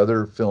than the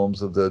other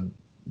films of the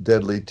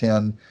Deadly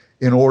 10,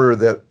 in order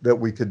that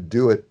we could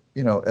do it,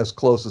 as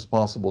close as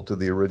possible to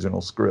the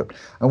original script.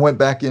 I went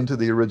back into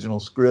the original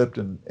script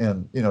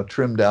and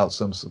trimmed out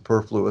some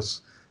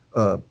superfluous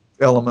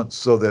elements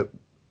so that,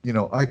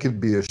 I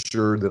could be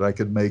assured that I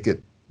could make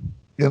it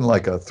in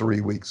like a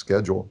 3-week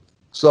schedule.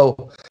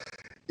 So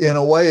in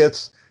a way,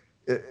 it's,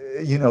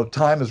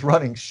 time is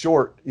running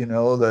short,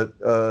 that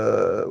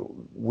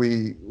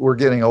we're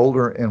getting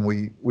older, and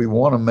we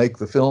want to make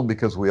the film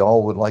because we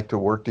all would like to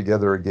work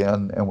together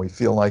again, and we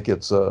feel like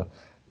it's a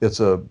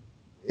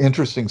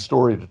interesting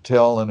story to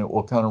tell, and it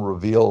will kind of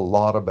reveal a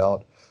lot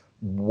about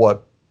why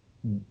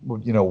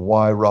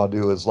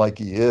Radu is like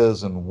he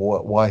is, and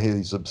why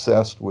he's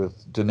obsessed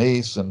with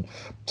Denise. And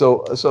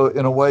so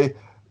in a way,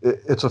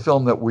 it's a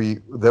film that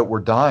we're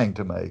dying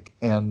to make,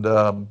 and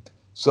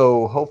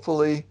so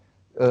hopefully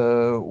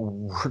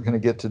we're going to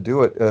get to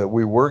do it.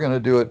 We were going to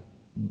do it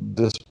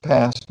this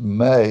past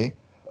May,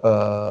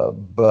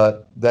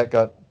 but that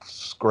got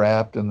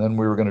scrapped, and then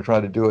we were going to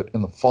try to do it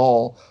in the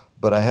fall,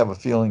 but I have a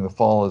feeling the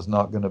fall is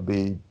not going to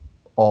be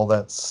all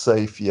that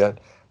safe yet.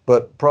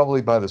 But probably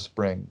by the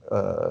spring,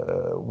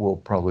 we'll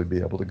probably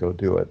be able to go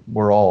do it.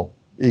 We're all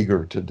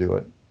eager to do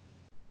it.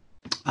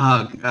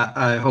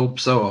 I hope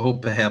so. I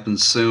hope it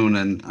happens soon.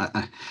 And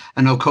I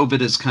know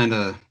COVID has kind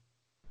of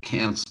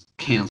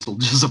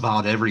canceled just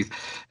about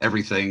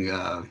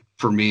everything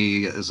for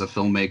me as a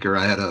filmmaker.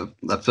 I had a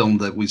film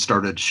that we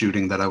started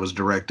shooting that I was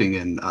directing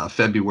in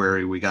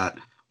February. We got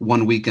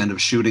one weekend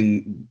of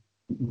shooting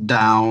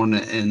down,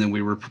 and then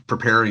we were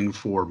preparing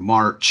for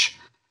March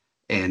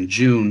and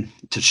June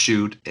to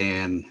shoot,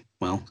 and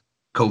well,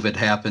 COVID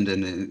happened,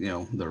 and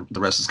the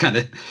rest is kind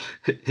of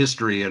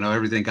history.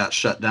 Everything got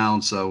shut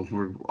down, so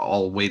we're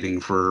all waiting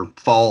for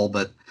fall,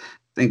 but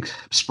I think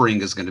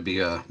spring is going to be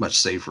a much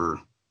safer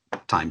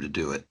time to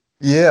do it.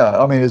 Yeah,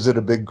 I mean, is it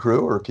a big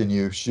crew, or can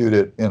you shoot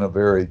it in a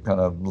very kind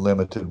of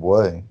limited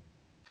way?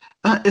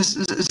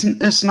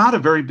 It's not a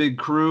very big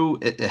crew.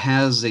 It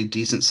has a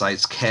decent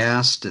sized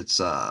cast. It's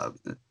a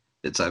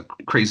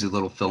crazy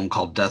little film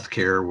called Death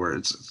Care, where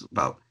it's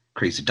about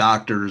crazy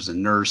doctors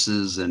and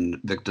nurses and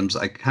victims.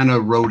 I kind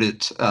of wrote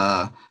it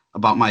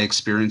about my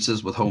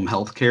experiences with home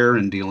health care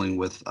and dealing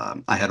with.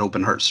 I had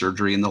open heart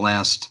surgery in the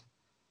last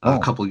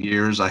couple of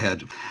years. I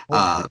had.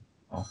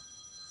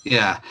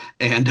 Yeah,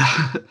 and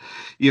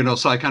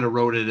so I kind of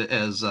wrote it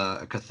as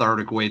a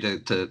cathartic way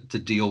to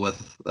deal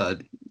with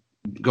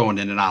going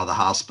in and out of the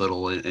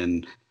hospital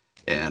and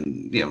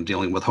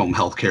dealing with home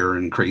health care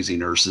and crazy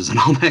nurses and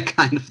all that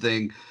kind of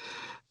thing.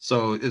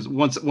 So is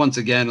once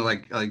again,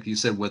 like you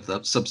said, with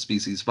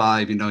Subspecies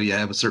 5, you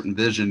have a certain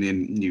vision,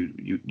 and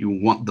you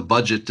want the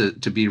budget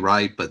to be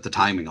right, but the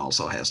timing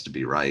also has to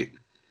be right.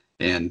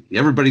 And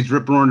everybody's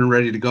rip roaring and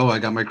ready to go. I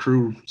got my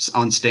crew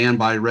on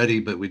standby ready,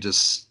 but we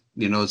just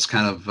it's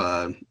kind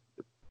of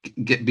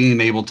being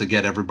able to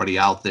get everybody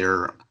out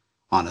there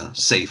on a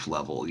safe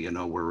level,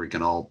 where we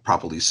can all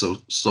properly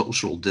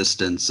social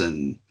distance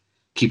and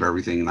keep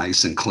everything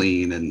nice and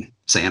clean and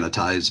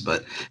sanitized.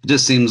 But it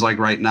just seems like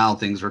right now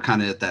things are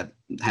kind of at that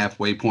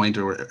halfway point.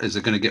 Or is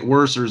it going to get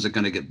worse, or is it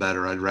going to get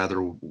better? I'd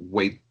rather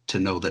wait to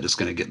know that it's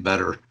going to get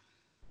better.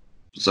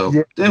 So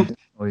you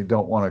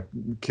don't want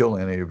to kill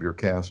any of your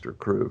cast or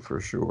crew,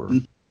 for sure.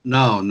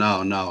 No,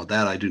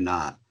 that I do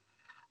not.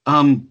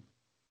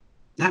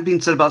 That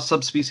being said, about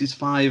Subspecies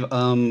 5,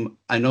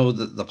 I know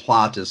that the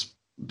plot is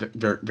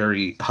very,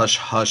 very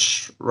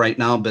hush-hush right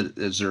now, but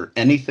is there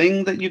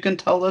anything that you can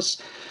tell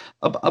us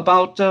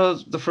about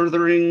the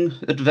furthering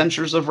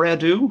adventures of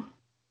Radu?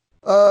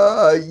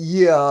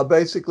 Yeah,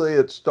 basically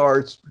it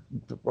starts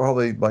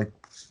probably like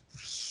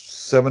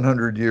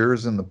 700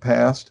 years in the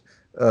past,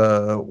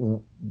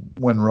 when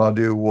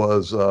Radu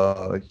was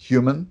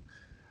human.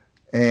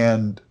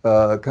 And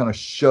kind of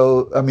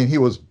show, I mean, he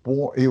was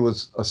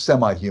a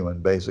semi-human,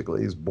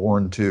 basically. He's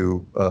born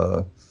to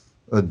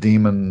a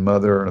demon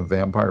mother and a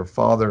vampire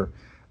father,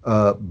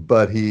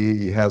 but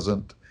he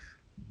hasn't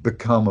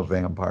become a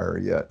vampire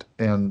yet.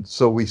 And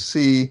so we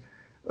see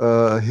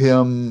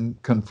him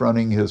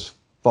confronting his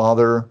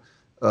father,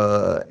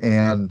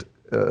 and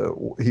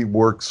he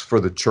works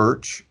for the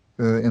church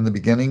in the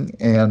beginning,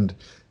 and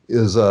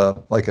is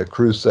like a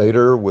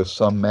crusader with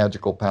some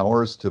magical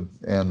powers,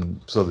 and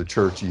so the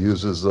church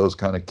uses those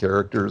kind of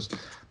characters,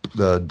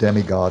 the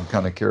demigod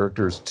kind of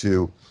characters,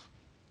 to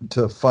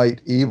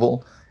fight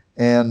evil.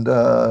 And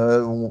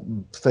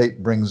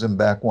fate brings him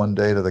back one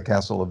day to the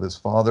castle of his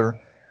father,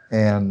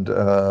 and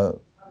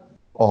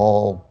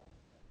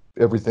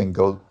everything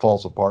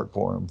falls apart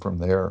for him from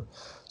there.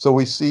 So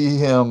we see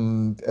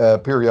him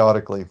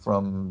periodically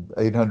from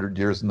 800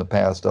 years in the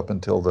past up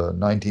until the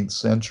 19th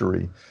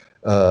century,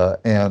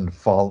 and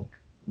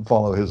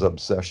follow his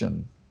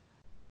obsession.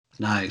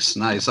 Nice,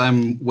 nice.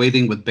 I'm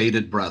waiting with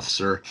bated breath,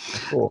 sir.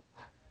 Cool.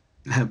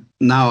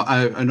 Now,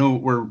 I know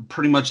we're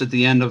pretty much at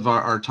the end of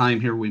our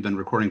time here. We've been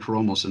recording for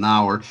almost an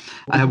hour.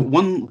 I have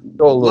one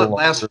Go a little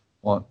last.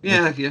 longer.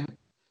 Yeah.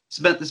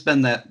 It's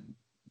been that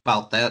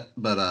about that.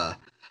 But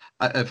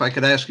if I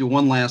could ask you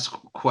one last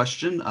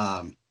question,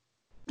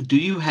 do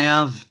you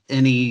have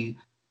any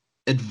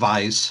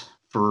advice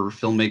for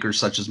filmmakers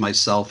such as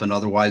myself and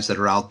otherwise that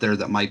are out there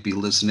that might be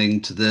listening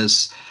to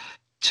this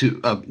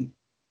to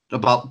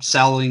about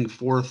sallying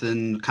forth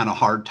in kind of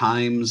hard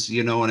times?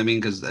 You know what I mean?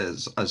 Because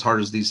as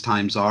hard as these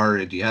times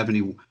are, do you have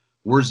any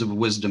words of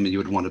wisdom you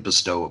would want to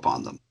bestow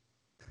upon them?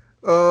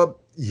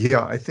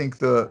 Yeah, I think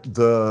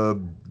the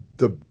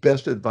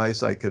best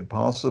advice I could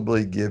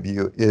possibly give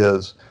you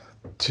is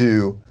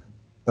to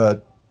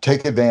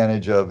take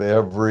advantage of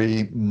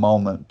every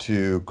moment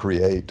to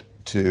create,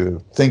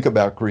 to think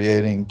about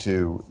creating,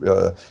 to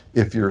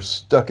if you're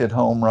stuck at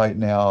home right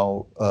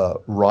now,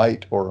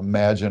 write or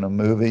imagine a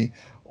movie,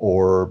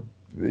 or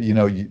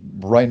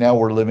right now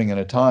we're living in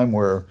a time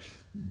where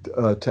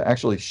to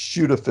actually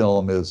shoot a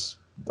film is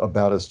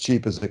about as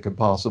cheap as it could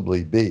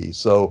possibly be.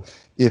 So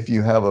if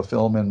you have a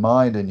film in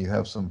mind and you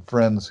have some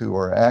friends who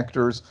are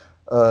actors,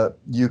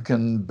 you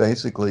can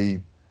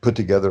basically put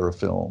together a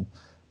film.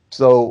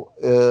 So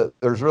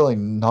there's really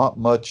not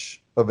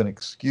much of an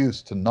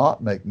excuse to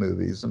not make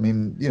movies. I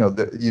mean,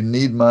 you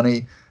need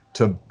money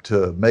to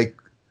make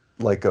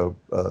like a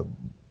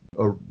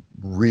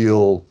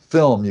real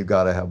film. You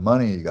got to have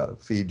money. You got to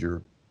feed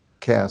your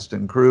cast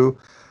and crew,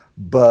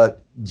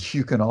 but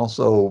you can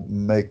also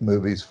make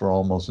movies for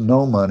almost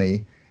no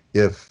money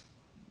if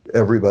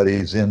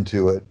everybody's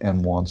into it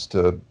and wants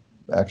to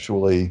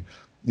actually,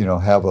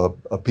 have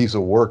a piece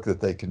of work that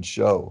they can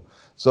show.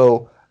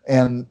 So,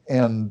 and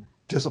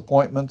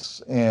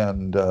disappointments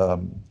and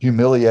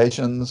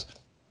humiliations,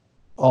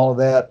 all of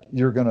that,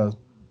 you're going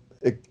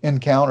to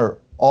encounter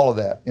all of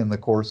that in the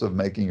course of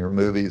making your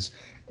movies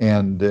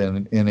and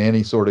in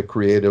any sort of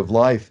creative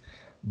life.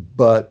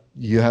 But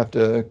you have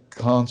to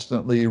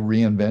constantly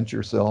reinvent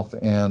yourself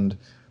and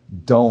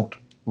don't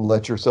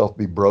let yourself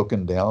be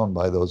broken down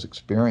by those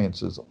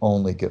experiences.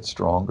 Only get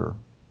stronger.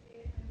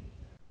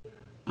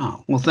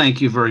 Oh, well,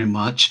 thank you very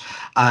much.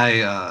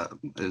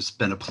 It's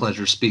been a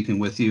pleasure speaking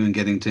with you and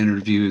getting to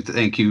interview.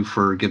 Thank you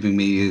for giving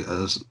me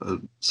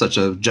such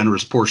a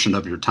generous portion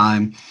of your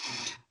time.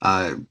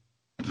 I've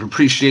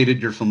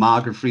appreciated your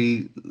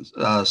filmography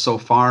so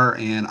far,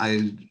 and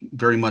I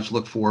very much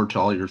look forward to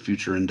all your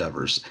future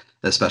endeavors,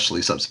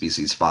 especially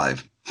Subspecies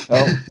 5.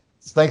 Oh,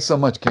 thanks so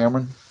much,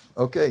 Cameron.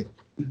 Okay.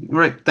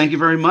 Right. Thank you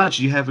very much.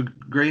 You have a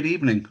great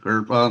evening,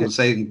 or I'm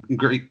saying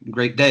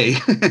great day.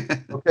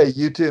 Okay,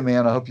 you too,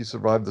 man. I hope you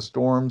survive the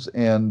storms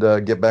and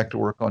get back to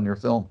work on your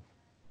film.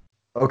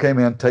 Okay,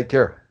 man. Take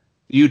care.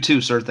 You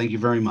too, sir. Thank you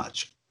very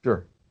much.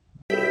 Sure.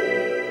 Why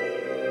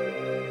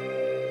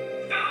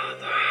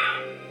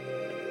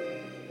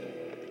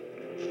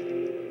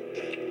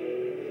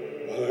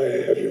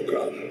have you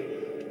come?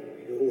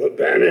 You were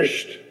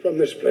banished from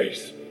this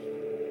place.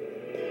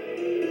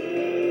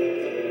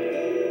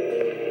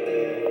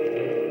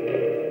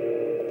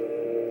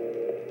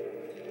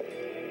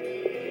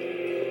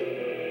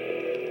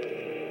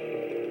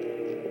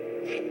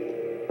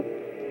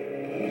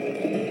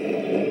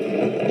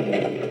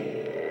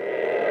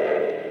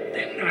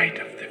 The night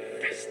of the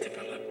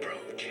festival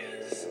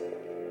approaches.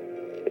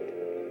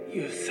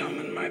 You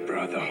summon my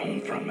brother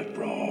home from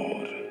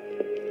abroad.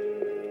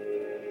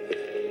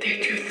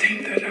 Did you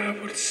think that I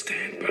would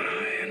stand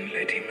by and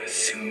let him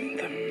assume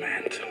the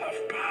mantle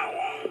of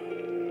power?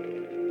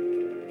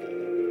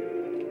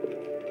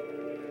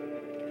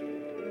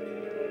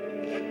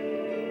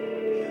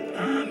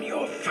 I'm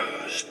your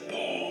firstborn.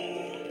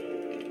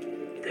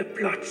 The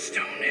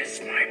bloodstone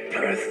is my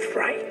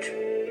birthright.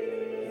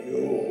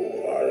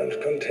 You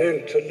aren't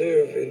content to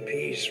live in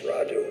peace,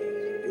 Radu.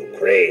 You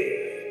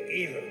crave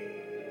evil.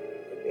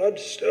 The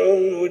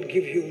bloodstone would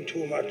give you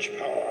too much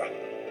power.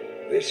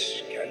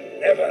 This can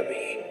never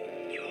be.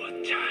 Your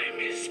time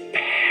is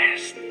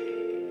past.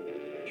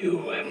 You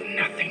have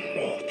nothing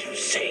more to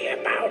say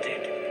about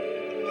it.